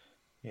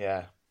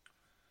 Yeah.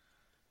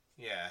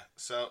 Yeah.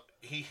 So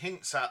he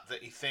hints at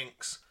that he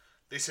thinks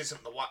this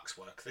isn't the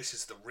waxwork. This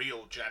is the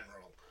real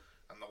General,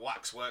 and the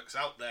waxwork's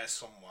out there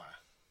somewhere.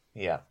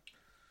 Yeah.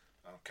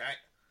 Okay.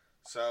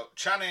 So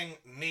Channing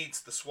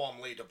needs the Swarm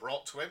leader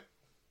brought to him,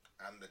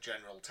 and the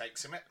General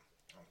takes him it.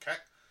 Okay.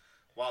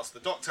 Whilst the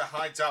Doctor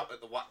hides out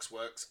at the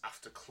waxworks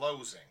after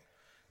closing,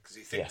 because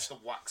he thinks the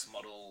wax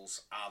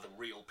models are the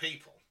real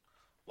people,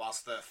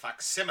 whilst the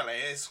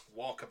facsimiles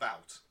walk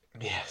about.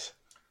 Yes.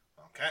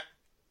 Okay.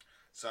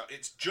 So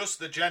it's just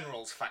the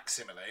General's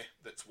facsimile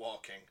that's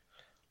walking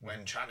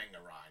when Channing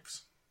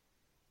arrives.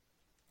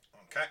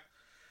 Okay.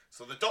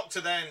 So the Doctor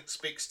then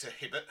speaks to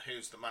Hibbert,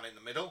 who's the man in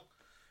the middle,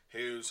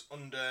 who's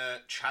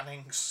under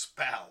Channing's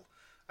spell.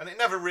 And it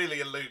never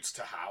really alludes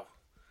to how.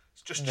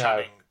 It's just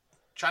Channing.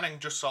 Channing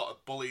just sort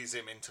of bullies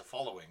him into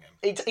following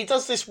him. He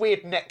does this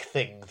weird neck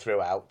thing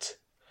throughout.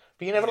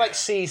 But you never,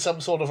 see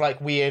some sort of,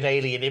 weird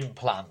alien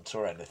implant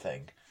or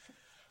anything.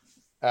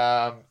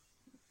 So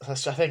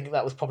I think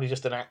that was probably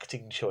just an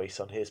acting choice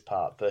on his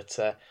part. But,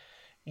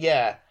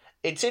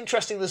 it's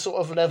interesting the sort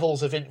of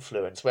levels of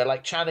influence where,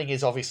 Channing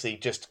is obviously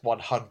just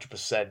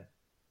 100%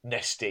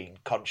 Nestine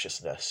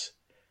consciousness.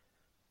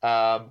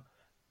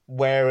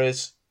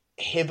 Whereas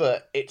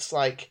Hibbert, it's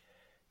like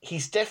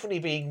he's definitely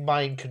being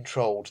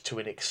mind-controlled to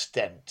an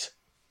extent.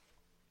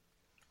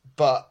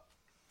 But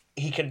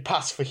he can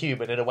pass for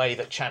human in a way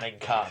that Channing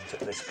can't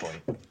at this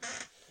point.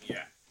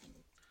 Yeah.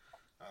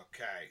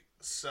 Okay,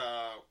 so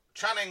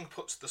Channing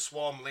puts the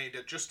Swarm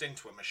leader just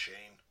into a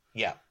machine.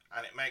 Yeah.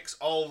 And it makes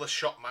all the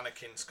shop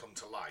mannequins come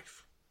to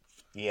life.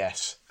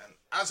 Yes. And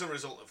as a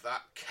result of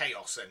that,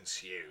 chaos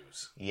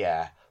ensues.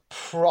 Yeah.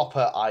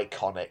 Proper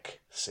iconic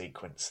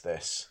sequence,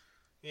 this.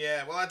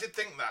 Yeah, well, I did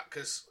think that,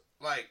 because,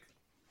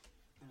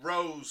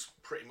 Rose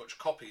pretty much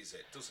copies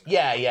it, doesn't it?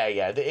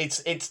 Yeah.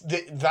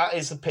 That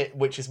is the bit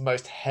which is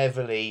most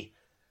heavily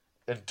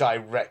and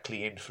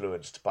directly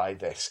influenced by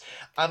this.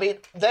 I mean,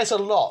 there's a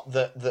lot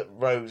that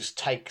Rose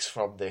takes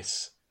from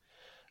this.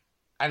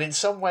 And in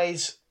some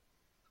ways,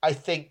 I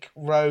think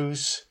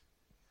Rose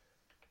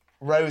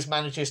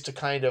manages to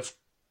kind of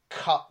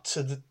cut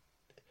to the,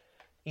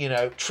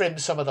 trim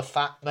some of the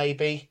fat,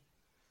 maybe,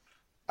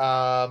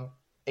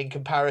 in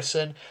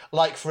comparison.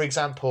 Like, for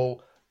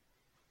example,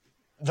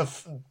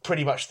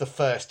 pretty much the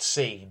first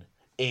scene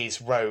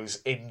is Rose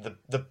in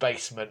the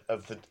basement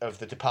of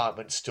the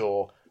department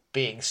store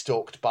being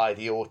stalked by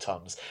the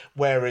Autons.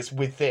 Whereas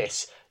with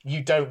this,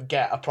 you don't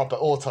get a proper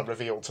Auton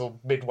reveal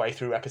till midway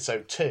through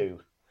episode 2.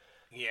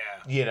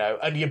 Yeah.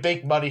 And your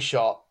big money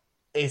shot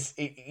is,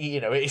 it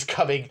is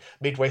coming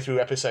midway through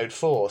episode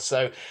 4.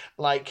 So,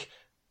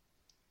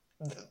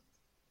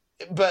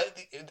 but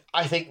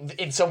I think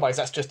in some ways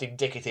that's just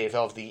indicative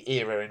of the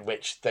era in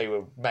which they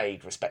were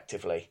made,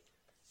 respectively.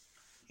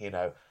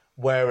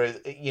 Whereas,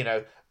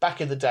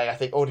 back in the day, I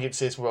think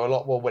audiences were a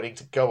lot more willing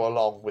to go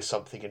along with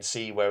something and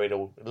see where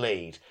it'll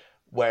lead.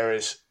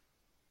 Whereas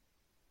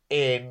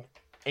in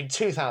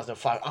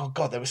 2005, oh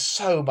God, there was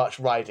so much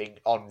riding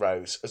on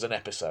Rose as an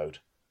episode.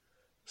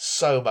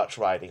 So much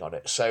riding on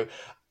it. So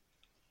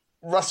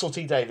Russell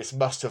T Davies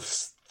must have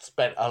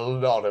spent a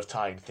lot of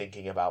time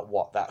thinking about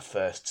what that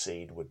first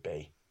scene would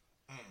be.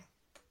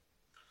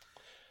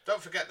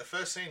 Don't forget, the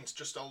first scene's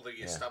just all the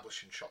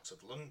establishing shots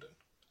of London.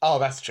 Oh,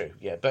 that's true.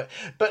 Yeah, but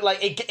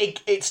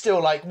it's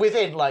still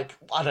within I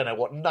don't know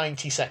what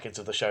 90 seconds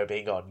of the show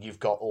being on, you've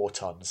got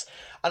Autons,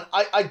 and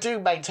I do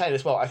maintain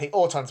as well. I think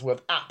Autons were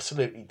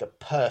absolutely the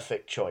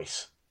perfect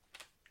choice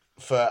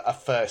for a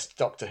first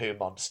Doctor Who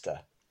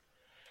monster.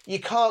 You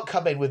can't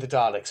come in with the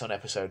Daleks on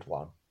episode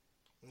 1.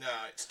 No,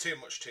 it's too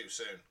much too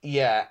soon.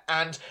 Yeah,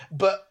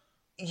 but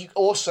you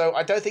also,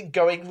 I don't think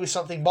going with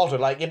something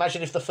modern.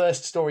 Imagine if the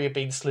first story had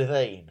been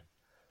Slitheen.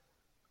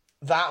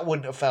 That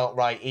wouldn't have felt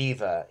right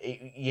either,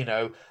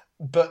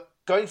 But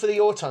going for the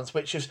Autons,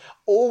 which has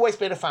always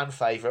been a fan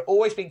favourite,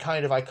 always been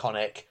kind of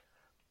iconic,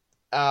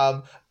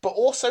 but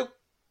also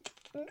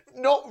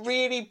not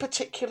really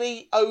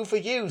particularly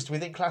overused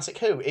within Classic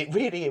Who. It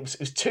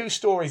was 2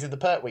 stories in the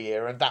Pertwee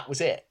era, and that was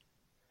it.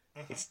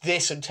 It's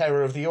this and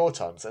Terror of the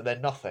Autons, and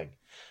then nothing.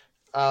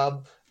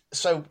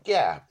 So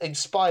yeah,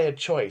 inspired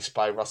choice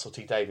by Russell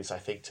T Davies, I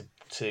think,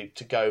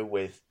 to go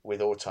with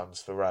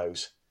Autons for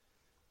Rose.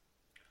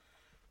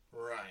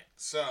 Right.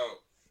 So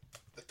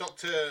the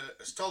Doctor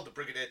has told the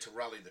Brigadier to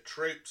rally the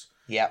troops.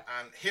 Yep.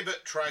 And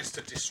Hibbert tries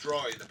to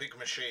destroy the big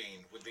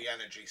machine with the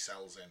energy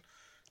cells in,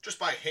 just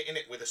by hitting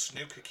it with a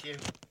snooker cue.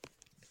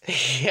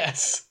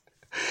 Yes.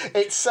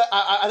 It's.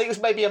 I think it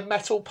was maybe a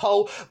metal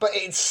pole, but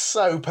it's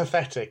so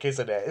pathetic,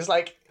 isn't it? It's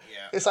like,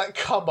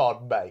 come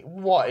on, mate.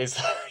 What is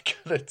that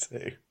gonna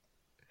do?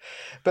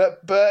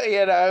 But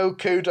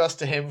kudos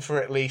to him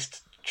for at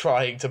least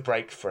trying to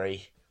break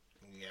free.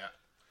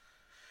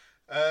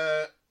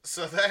 Yeah.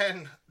 So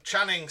then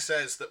Channing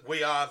says that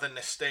we are the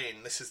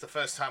Nestene. This is the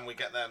first time we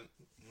get them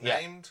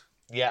named.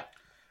 Yeah.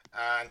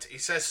 And he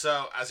says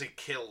so as he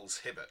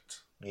kills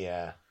Hibbert.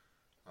 Yeah.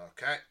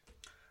 Okay.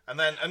 And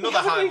then another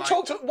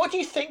highlight. What do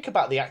you think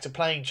about the actor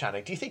playing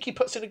Channing? Do you think he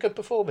puts in a good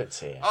performance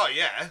here? Oh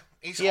yeah,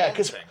 he's haunting.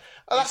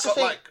 He's got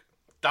like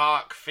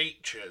dark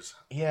features.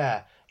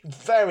 Yeah,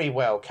 very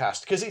well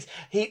cast because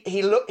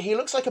he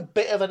looks like a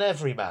bit of an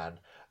everyman,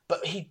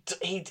 but he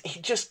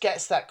just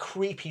gets that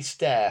creepy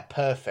stare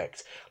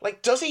perfect.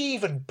 Like, does he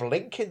even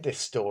blink in this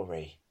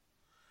story?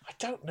 I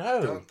don't know.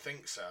 I don't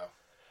think so.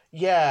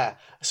 Yeah,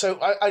 so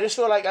I just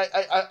feel like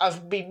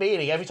I've been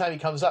meaning every time he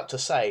comes up to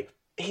say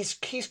he's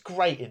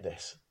great in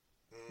this.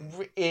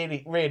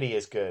 Really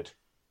is good.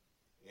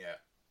 Yeah.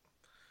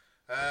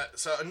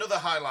 So another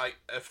highlight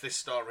of this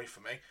story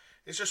for me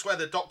is just where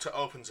the Doctor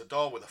opens a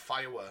door with a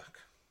firework.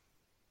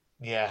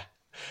 Yeah.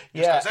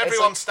 Yeah.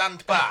 Everyone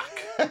stand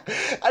back. And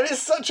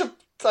it's such a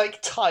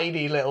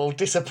tiny little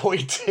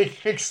disappointing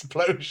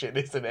explosion,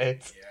 isn't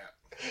it?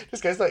 Yeah.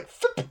 Just goes like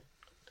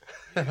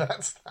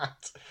that's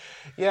that.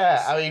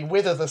 Yeah, I mean,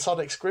 with the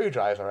sonic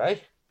screwdriver, eh?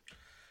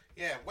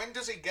 Yeah, when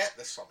does he get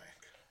the sonic?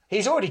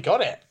 He's already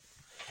got it.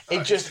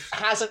 It just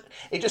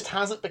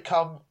hasn't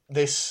become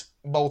this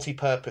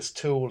multi-purpose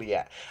tool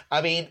yet.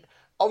 I mean,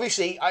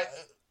 obviously,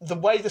 the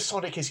way the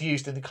Sonic is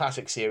used in the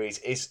classic series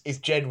is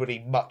generally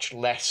much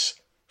less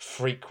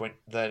frequent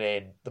than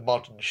in the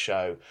modern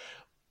show,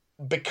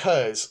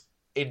 because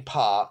in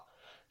part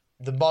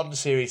the modern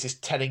series is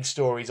telling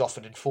stories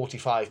often in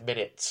 45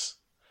 minutes,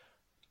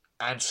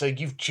 and so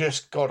you've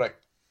just got to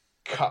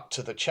cut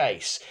to the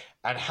chase.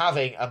 And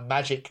having a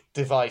magic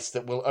device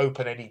that will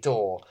open any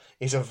door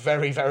is a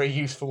very, very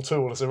useful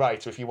tool as a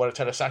writer if you want to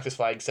tell a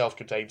satisfying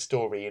self-contained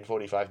story in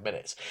 45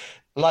 minutes.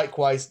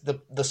 Likewise,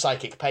 the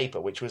psychic paper,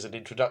 which was an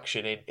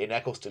introduction in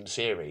Eccleston's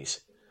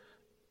series,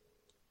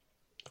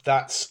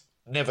 that's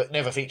never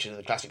featured in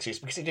the classic series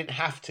because it didn't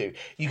have to.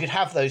 You could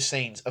have those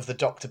scenes of the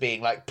Doctor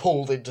being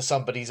pulled into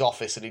somebody's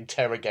office and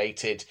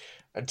interrogated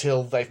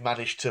until they've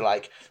managed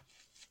to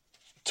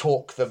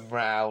talk them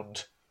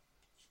round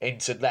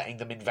into letting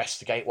them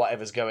investigate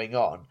whatever's going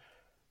on.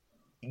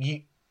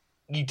 You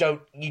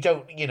don't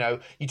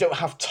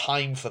have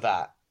time for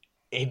that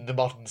in the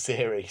modern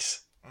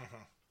series.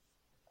 Mm-hmm.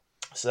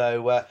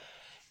 So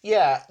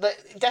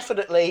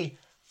definitely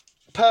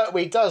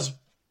Pertwee does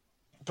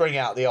bring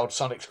out the old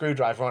sonic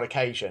screwdriver on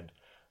occasion,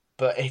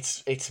 but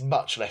it's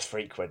much less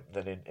frequent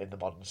than in the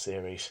modern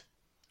series.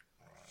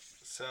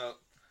 So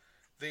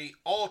the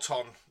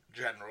Auton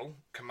General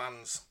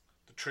commands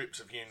the troops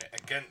of unit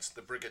against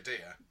the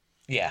Brigadier.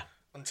 Yeah.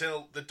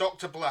 Until the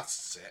Doctor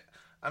blasts it.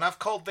 And I've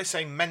called this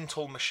a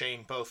mental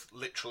machine, both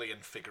literally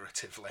and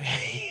figuratively.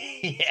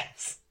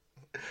 Yes.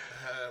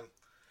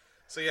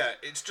 So yeah,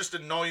 it's just a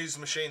noise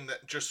machine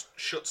that just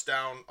shuts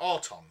down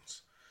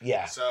Autons.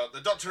 Yeah. So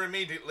the Doctor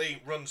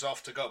immediately runs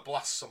off to go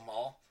blast some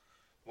more,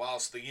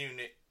 whilst the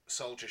unit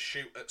soldiers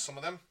shoot at some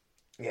of them.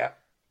 Yeah.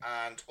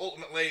 And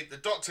ultimately, the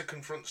Doctor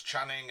confronts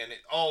Channing and it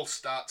all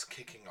starts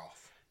kicking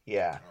off.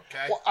 Yeah.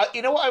 Okay. Well,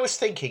 you know what I was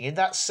thinking in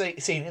that scene,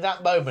 in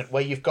that moment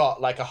where you've got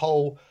a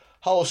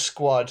whole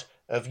squad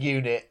of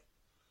unit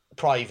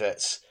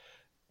privates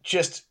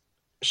just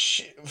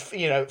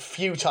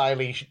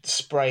futilely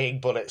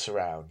spraying bullets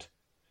around,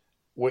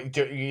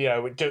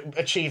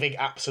 achieving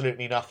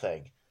absolutely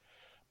nothing.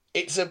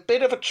 It's a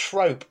bit of a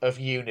trope of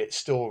unit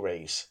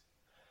stories,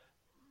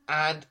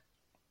 and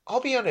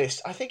I'll be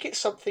honest, I think it's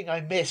something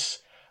I miss.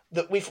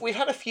 That we've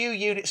had a few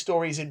unit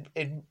stories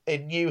in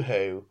New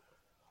Who.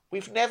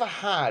 We've never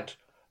had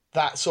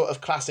that sort of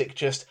classic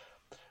just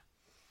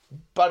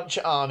bunch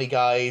of army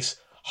guys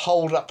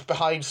holed up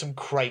behind some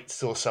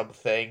crates or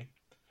something,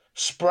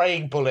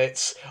 spraying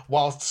bullets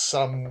whilst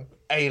some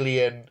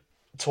alien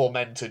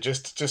tormentor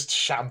just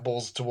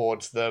shambles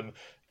towards them,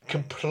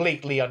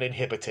 completely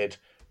uninhibited.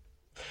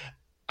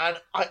 And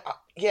I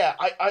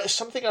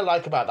something I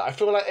like about that. I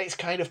feel like it's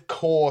kind of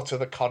core to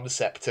the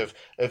concept of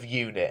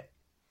unit.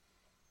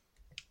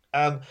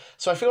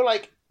 So I feel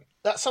like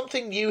that's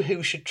something New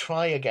Who should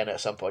try again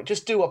at some point.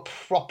 Just do a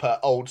proper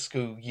old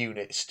school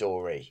unit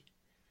story.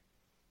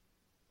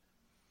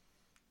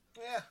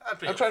 Yeah, I'd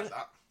be up for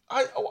that.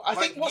 I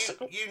think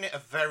unit are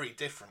very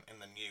different in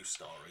the new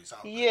stories,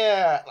 aren't they?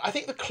 Yeah, I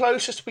think the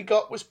closest we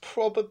got was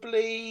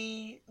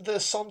probably the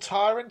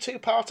Sontaran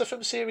two-parter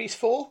from Series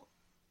 4.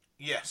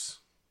 Yes.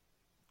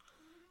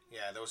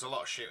 Yeah, there was a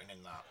lot of shooting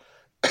in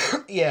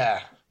that.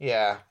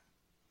 Yeah.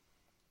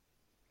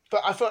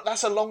 But I thought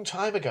that's a long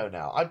time ago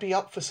now. I'd be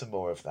up for some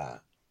more of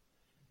that.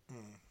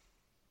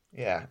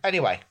 Yeah.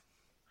 Anyway.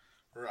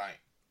 Right.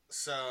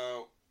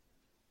 So,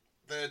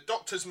 the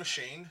Doctor's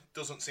machine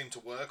doesn't seem to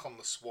work on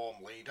the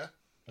swarm leader.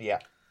 Yeah.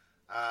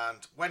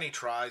 And when he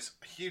tries,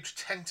 a huge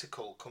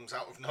tentacle comes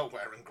out of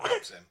nowhere and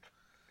grabs him.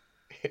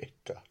 It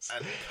does.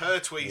 And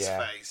Pertwee's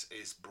face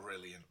is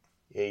brilliant.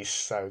 He's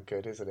so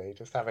good, isn't he?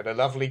 Just having a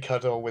lovely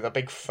cuddle with a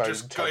big foam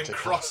just tentacle. Going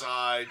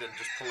cross-eyed and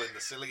just pulling the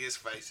silliest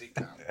face he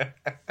can.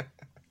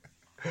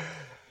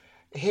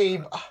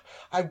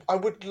 I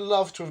would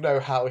love to know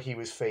how he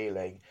was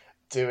feeling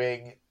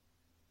doing...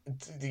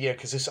 Yeah,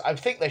 because I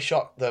think they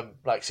shot them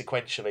like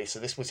sequentially, so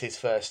this was his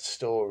first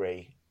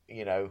story,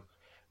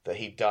 that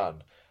he'd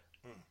done.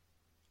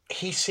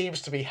 He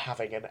seems to be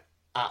having an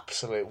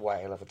absolute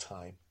whale of a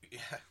time. Yeah.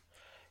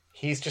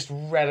 He's just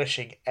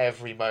relishing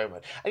every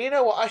moment. And you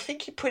know what? I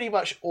think he pretty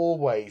much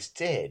always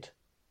did.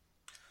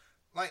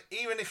 Like,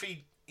 even if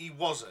he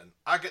wasn't,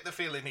 I get the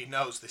feeling he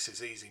knows this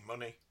is easy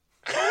money.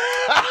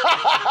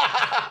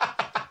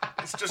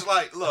 It's just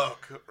like,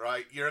 look,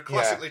 right, you're a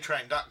classically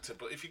trained actor,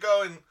 but if you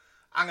go and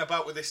hang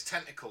about with this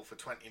tentacle for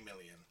 20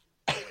 million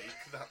a week,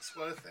 that's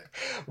worth it.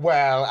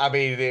 Well, I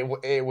mean,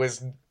 it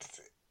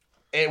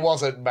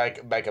wasn't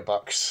mega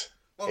bucks.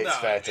 Well, it's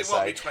fair to it say.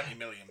 won't be 20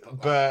 million,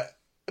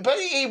 but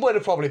he would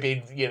have probably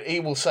been, he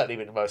will certainly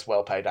be the most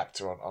well-paid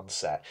actor on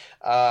set.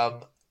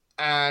 But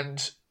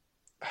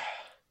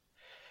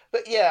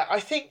yeah, I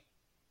think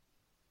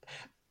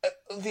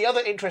the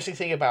other interesting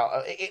thing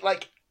about it,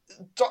 like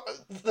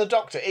the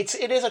Doctor, it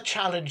is a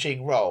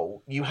challenging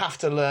role. You have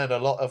to learn a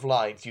lot of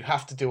lines. You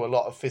have to do a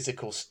lot of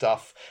physical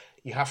stuff.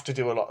 You have to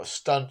do a lot of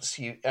stunts.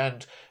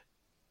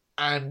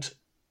 And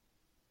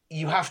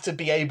you have to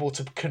be able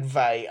to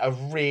convey a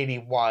really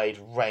wide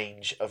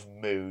range of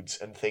moods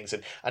and things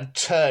and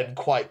turn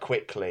quite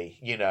quickly,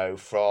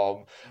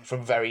 from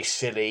very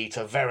silly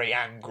to very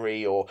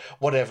angry or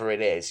whatever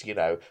it is,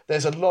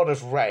 There's a lot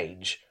of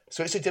range.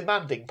 So it's a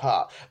demanding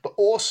part. But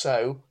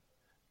also,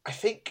 I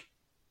think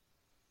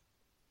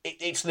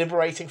it's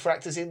liberating for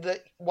actors in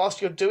that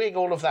whilst you're doing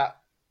all of that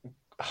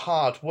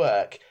hard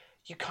work,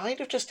 you kind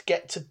of just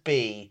get to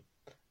be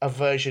a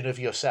version of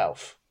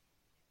yourself.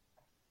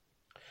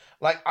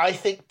 Like, I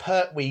think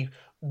Pertwee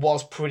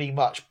was pretty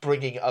much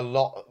bringing a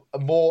lot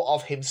more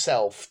of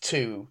himself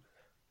to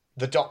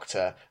the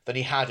Doctor than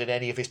he had in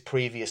any of his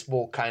previous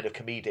more kind of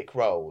comedic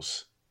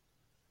roles.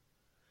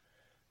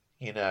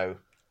 Yeah.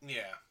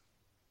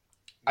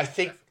 I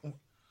think,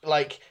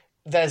 like,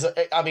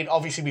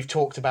 obviously we've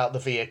talked about the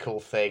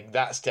vehicle thing.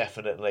 That's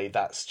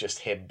just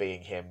him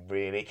being him,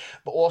 really.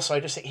 But also,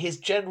 I just think his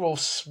general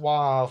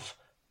suave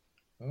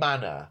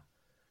manner,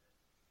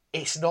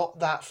 it's not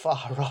that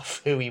far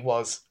off who he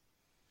was,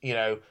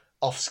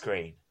 off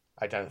screen,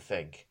 I don't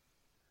think.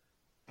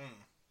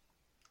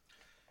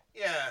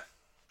 Yeah,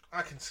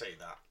 I can see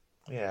that.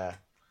 Yeah.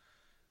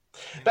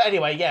 But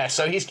anyway, yeah,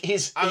 so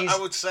he's I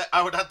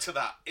would add to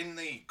that, in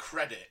the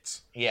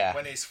credits, yeah,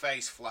 when his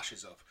face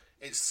flashes up,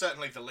 it's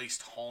certainly the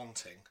least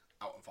haunting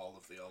out of all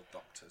of the old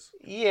Doctors.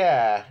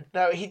 Yeah.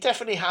 No, he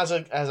definitely has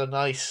a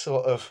nice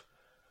sort of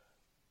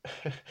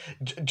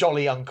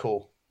jolly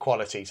uncle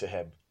quality to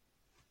him.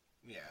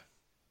 Yeah.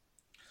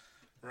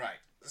 Right.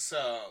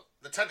 So,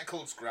 the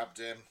tentacles grabbed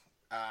him,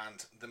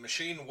 and the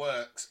machine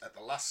works at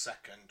the last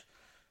second,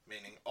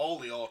 meaning all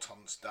the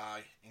Autons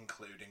die,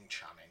 including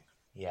Channing.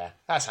 Yeah,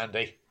 that's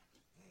handy.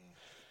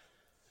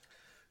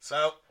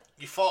 So,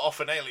 you fought off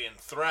an alien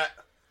threat.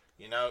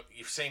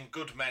 You've seen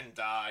good men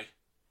die.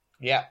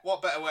 Yeah.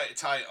 What better way to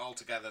tie it all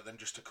together than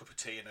just a cup of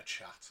tea and a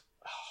chat?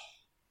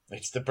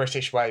 It's the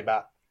British way,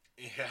 Matt.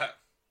 Yeah.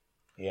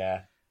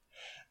 Yeah.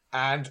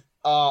 And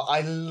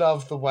I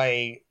love the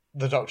way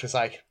the Doctor's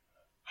like,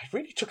 I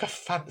really took a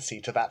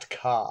fancy to that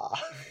car.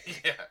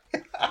 Yeah.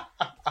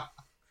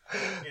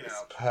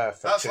 It's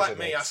perfect. That's like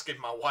me asking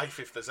my wife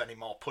if there's any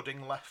more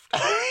pudding left.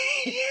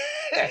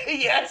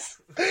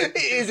 Yes, it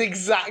is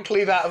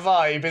exactly that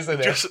vibe, isn't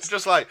it?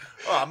 Just like,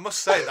 I must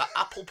say that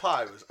apple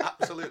pie was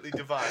absolutely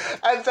divine.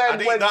 And then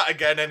I'd eat that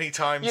again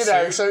anytime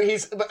soon. So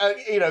he's,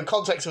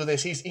 context for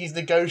this, he's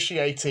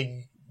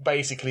negotiating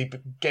basically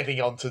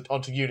getting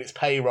onto Unit's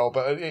payroll,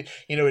 but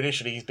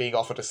initially he's being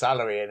offered a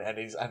salary,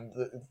 and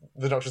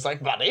the Doctor's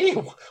like, money?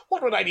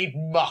 What would I need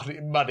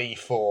money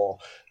for?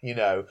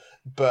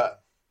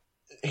 But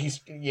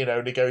he's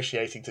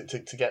negotiating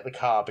to get the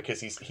car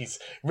because he's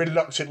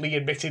reluctantly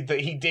admitted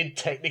that he did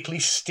technically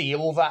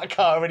steal that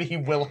car and he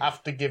will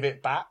have to give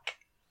it back.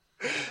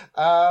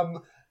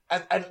 And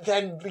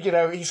then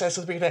he says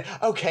to the beginning,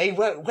 okay,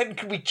 well, when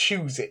can we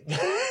choose it?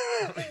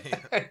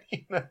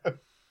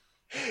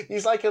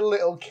 He's like a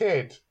little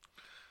kid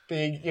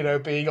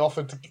being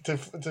offered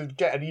to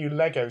get a new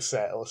Lego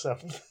set or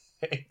something.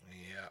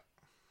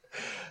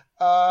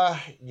 Yeah.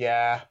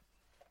 Yeah.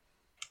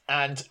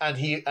 And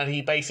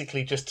he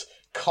basically just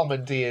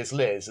commandeers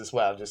Liz as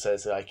well, and just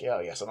says like, oh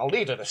yes, and I'll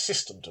need an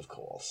assistant, of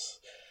course,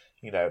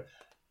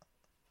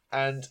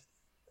 and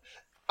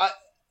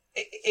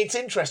it's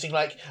interesting.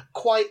 Like,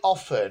 quite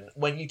often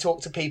when you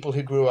talk to people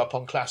who grew up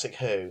on Classic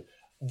Who,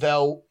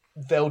 they'll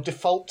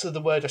default to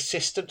the word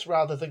assistant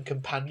rather than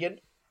companion,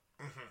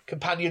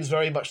 Companion's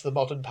very much the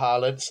modern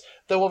parlance,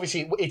 though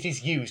obviously it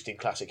is used in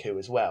Classic Who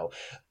as well.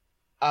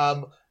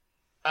 And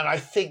I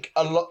think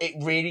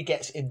it really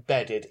gets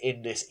embedded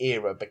in this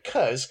era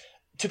because,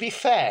 to be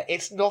fair,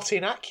 it's not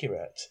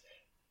inaccurate.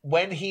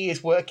 When he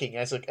is working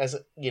as a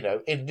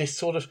in this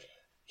sort of,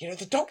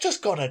 the Doctor's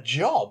got a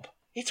job.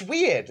 It's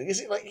weird. Is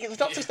it like the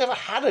Doctor's never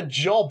had a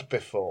job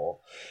before?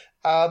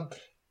 And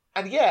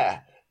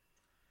yeah,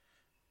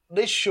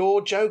 Liz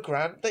Shaw, Jo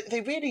Grant,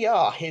 they really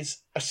are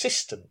his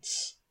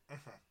assistants.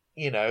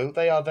 Mm-hmm.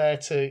 They are there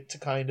to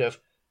kind of.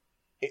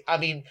 I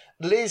mean,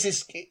 Liz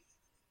is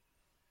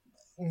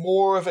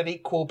more of an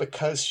equal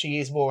because she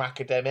is more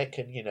academic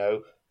and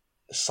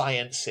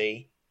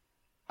sciencey,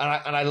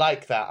 and I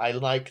like that. I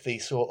like the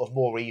sort of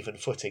more even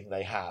footing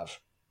they have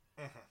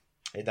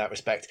in that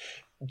respect.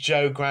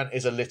 Jo Grant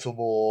is a little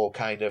more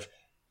kind of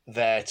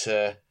there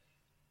to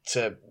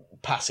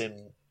pass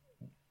him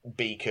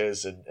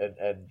beakers and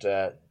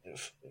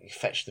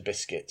fetch the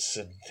biscuits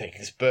and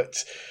things,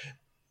 but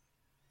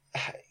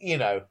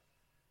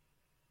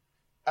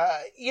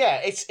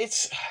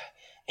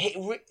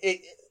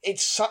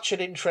it's such an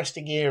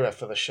interesting era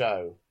for the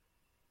show.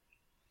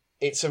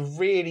 It's a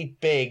really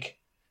big,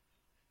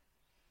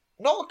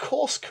 not a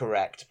course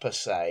correct per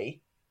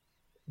se,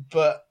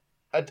 but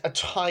a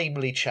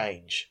timely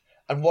change.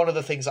 And one of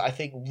the things that I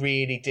think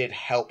really did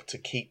help to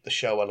keep the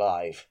show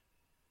alive.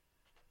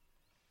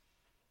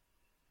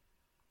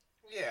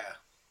 Yeah,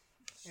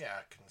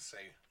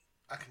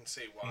 I can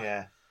see why.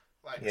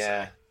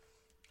 Yeah,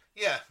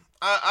 yeah.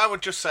 I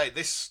would just say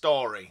this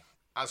story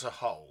as a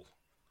whole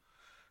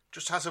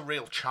just has a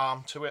real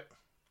charm to it.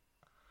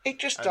 It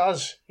just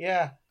does,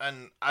 yeah.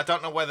 And I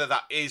don't know whether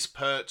that is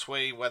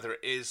Pertwee, whether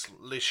it is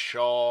Liz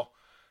Shaw.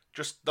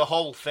 Just the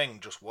whole thing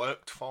just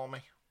worked for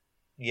me.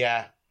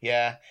 Yeah.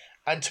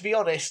 And to be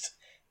honest,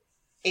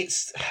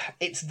 it's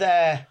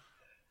there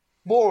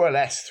more or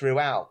less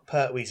throughout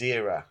Pertwee's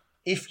era.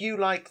 If you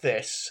like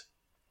this,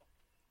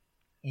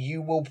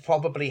 you will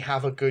probably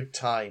have a good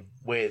time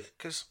with...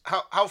 Because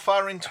how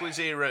far into his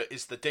era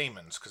is The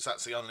Demons? Because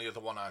that's the only other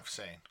one I've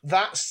seen.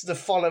 That's the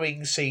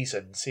following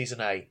season,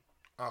 season 8.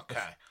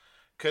 Okay.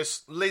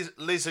 Because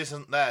Liz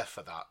isn't there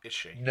for that, is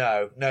she?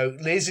 No.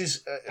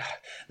 Liz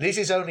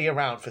is only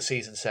around for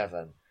season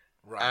 7.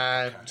 Right,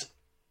 and... okay.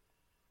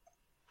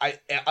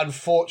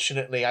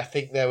 Unfortunately, I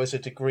think there was a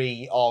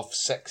degree of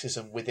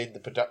sexism within the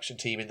production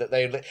team in that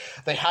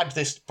they had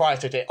this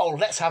bright idea. Oh,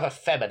 let's have a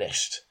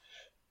feminist.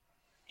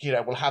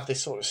 We'll have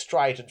this sort of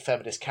strident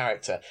feminist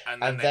character, and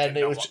then they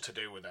didn't know what to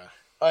do with her.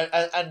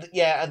 And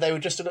they were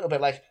just a little bit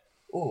like,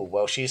 oh,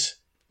 well, she's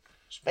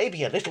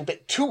maybe a little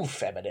bit too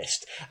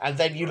feminist. And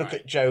then you look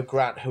at Jo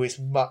Grant, who is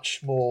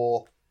much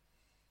more,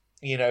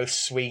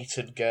 sweet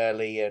and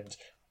girly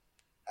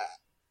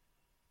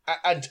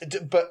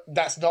but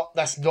that's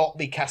not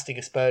me casting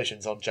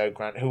aspersions on Jo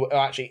Grant, who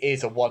actually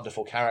is a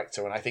wonderful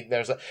character, and I think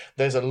there's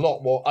a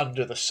lot more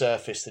under the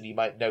surface than you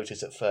might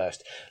notice at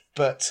first.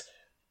 But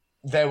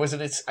there was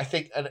an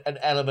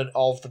element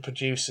of the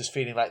producers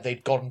feeling like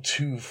they'd gone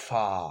too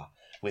far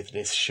with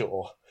Liz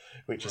Shaw,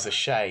 which is a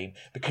shame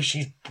because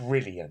she's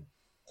brilliant,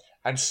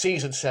 and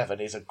season 7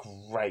 is a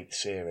great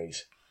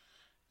series.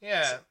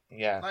 Yeah,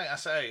 yeah. Like I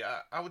say,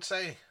 I would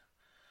say.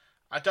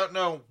 I don't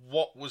know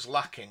what was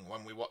lacking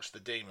when we watched The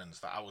Demons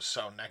that I was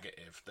so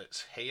negative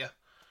that's here.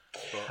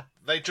 But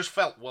they just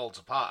felt worlds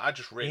apart. I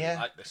just really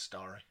like this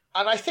story.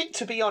 And I think,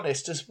 to be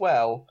honest as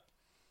well,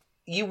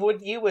 you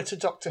were to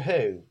Doctor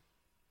Who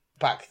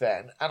back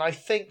then, and I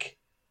think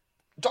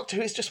Doctor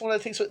Who is just one of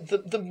the things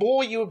that the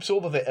more you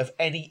absorb of it, of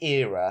any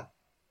era,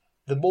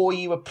 the more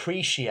you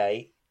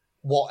appreciate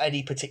what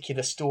any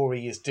particular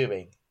story is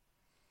doing.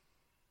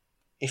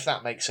 If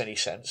that makes any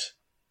sense.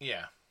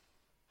 Yeah.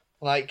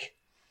 Like...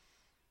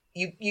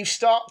 You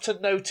start to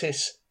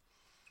notice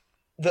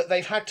that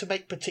they've had to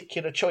make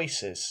particular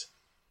choices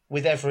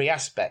with every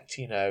aspect,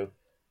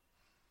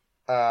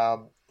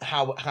 how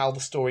the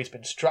story's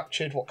been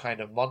structured, what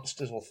kind of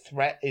monsters or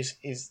threat is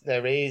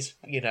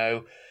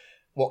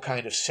what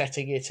kind of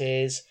setting it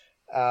is,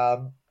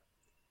 the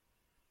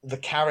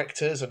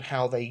characters and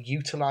how they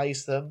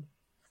utilise them.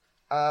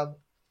 And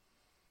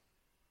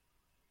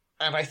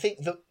I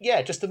think that,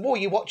 just the more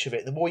you watch of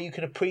it, the more you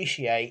can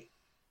appreciate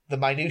the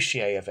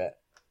minutiae of it.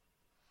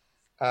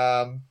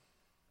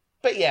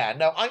 But yeah,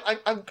 no,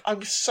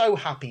 I'm so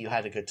happy you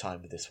had a good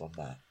time with this one,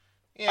 Matt.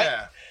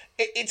 Yeah,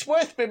 it's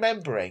worth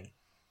remembering.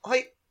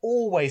 I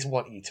always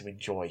want you to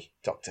enjoy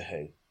Doctor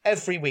Who.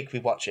 Every week we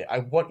watch it, I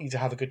want you to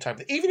have a good time,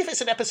 even if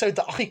it's an episode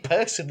that I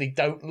personally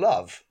don't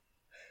love.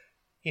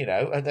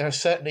 And there are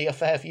certainly a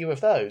fair few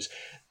of those.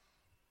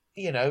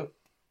 I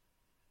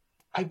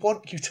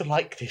want you to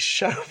like this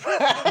show,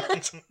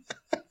 Matt.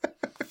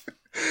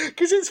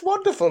 Because it's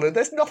wonderful and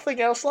there's nothing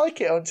else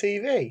like it on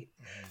TV.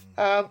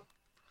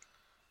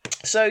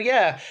 So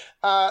yeah,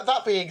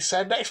 that being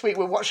said, next week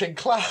we're watching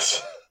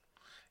Class.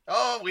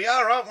 Oh, we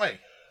are, aren't we?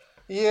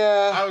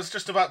 Yeah. I was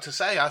just about to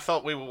say, I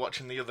thought we were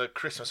watching the other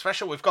Christmas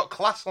special. We've got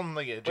Class on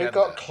the agenda. We've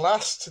got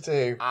Class to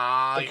do.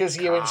 Because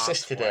you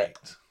insisted it.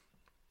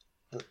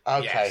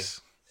 Okay.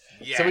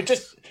 Yes. So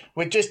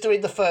we're just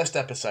doing the first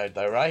episode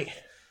though, right?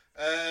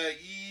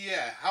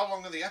 Yeah. How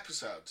long are the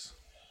episodes?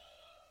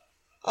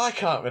 I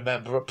can't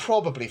remember, but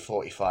probably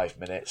 45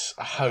 minutes.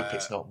 I hope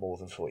it's not more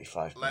than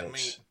 45 Let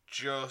minutes. me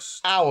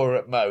just... Hour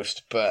at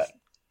most, but...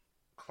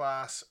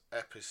 Class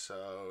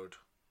episode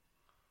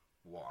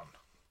 1.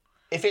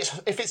 If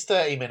it's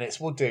 30 minutes,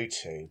 we'll do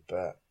 2,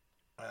 but...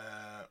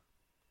 I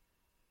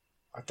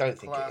don't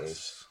think it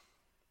is.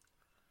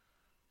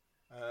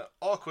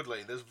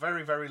 Awkwardly, there's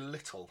very, very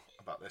little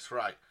about this.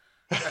 Right.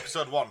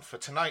 Episode 1. For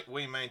Tonight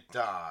We May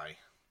Die.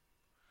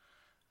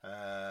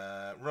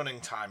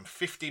 Running time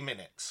 50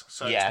 minutes,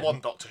 so it's one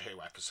Doctor Who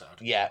episode.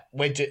 Yeah,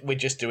 we're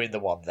just doing the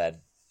one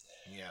then.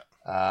 Yeah.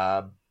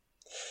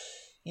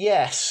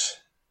 Yes.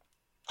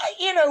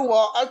 You know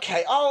what?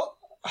 Okay,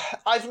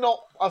 I've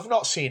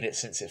not seen it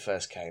since it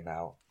first came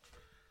out.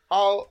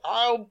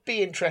 I'll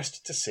be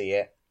interested to see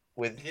it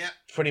with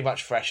pretty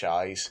much fresh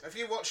eyes. Have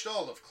you watched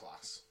all of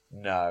Class?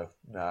 No.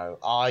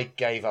 I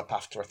gave up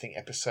after I think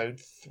episode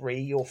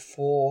 3 or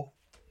 4.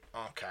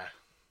 Okay.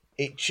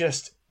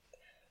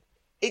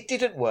 It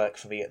didn't work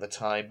for me at the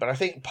time, but I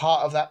think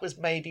part of that was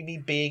maybe me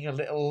being a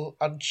little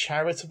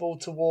uncharitable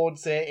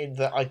towards it, in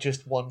that I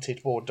just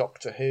wanted more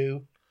Doctor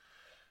Who.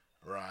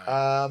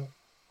 Right.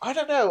 I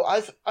don't know.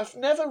 I've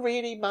never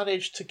really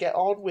managed to get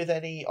on with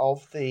any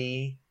of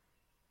the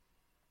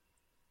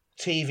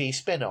TV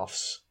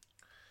spin-offs.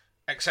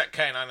 Except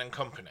K9 and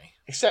Company.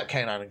 Except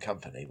K9 and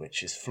Company,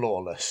 which is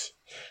flawless.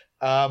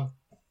 But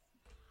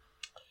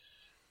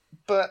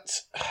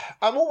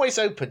I'm always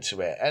open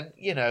to it, and,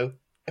 you know,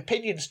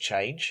 opinions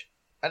change,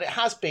 and it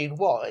has been,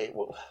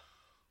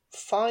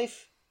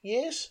 5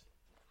 years?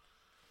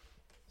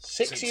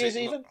 6 years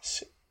even?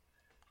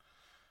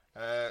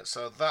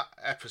 So that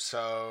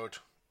episode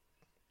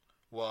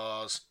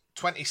was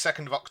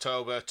 22nd of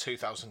October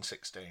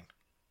 2016.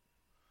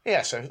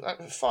 Yeah, so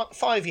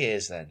 5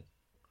 years then.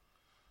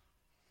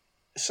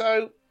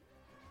 So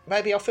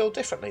maybe I'll feel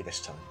differently this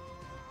time.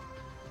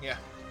 Yeah.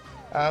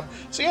 I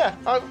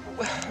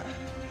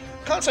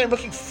can't say I'm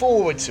looking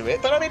forward to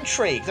it, but I'm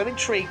intrigued. I'm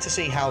intrigued to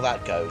see how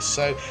that goes.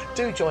 So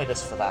do join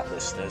us for that,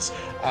 listeners.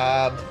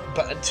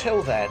 But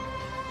until then,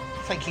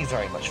 thank you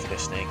very much for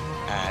listening,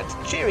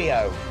 and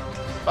cheerio.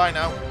 Bye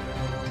now.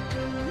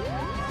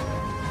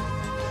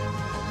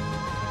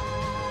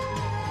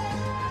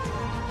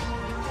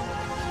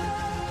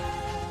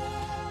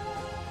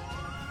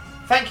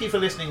 Thank you for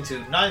listening to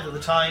Neither the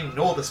Time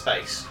Nor the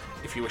Space.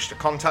 If you wish to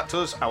contact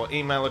us, our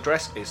email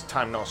address is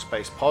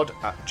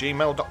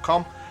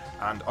timenorSpacePod@gmail.com,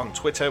 and on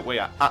Twitter we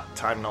are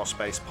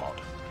 @timenorSpacePod.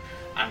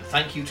 And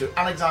thank you to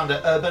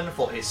Alexander Urban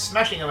for his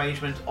smashing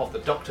arrangement of the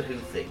Doctor Who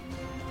theme.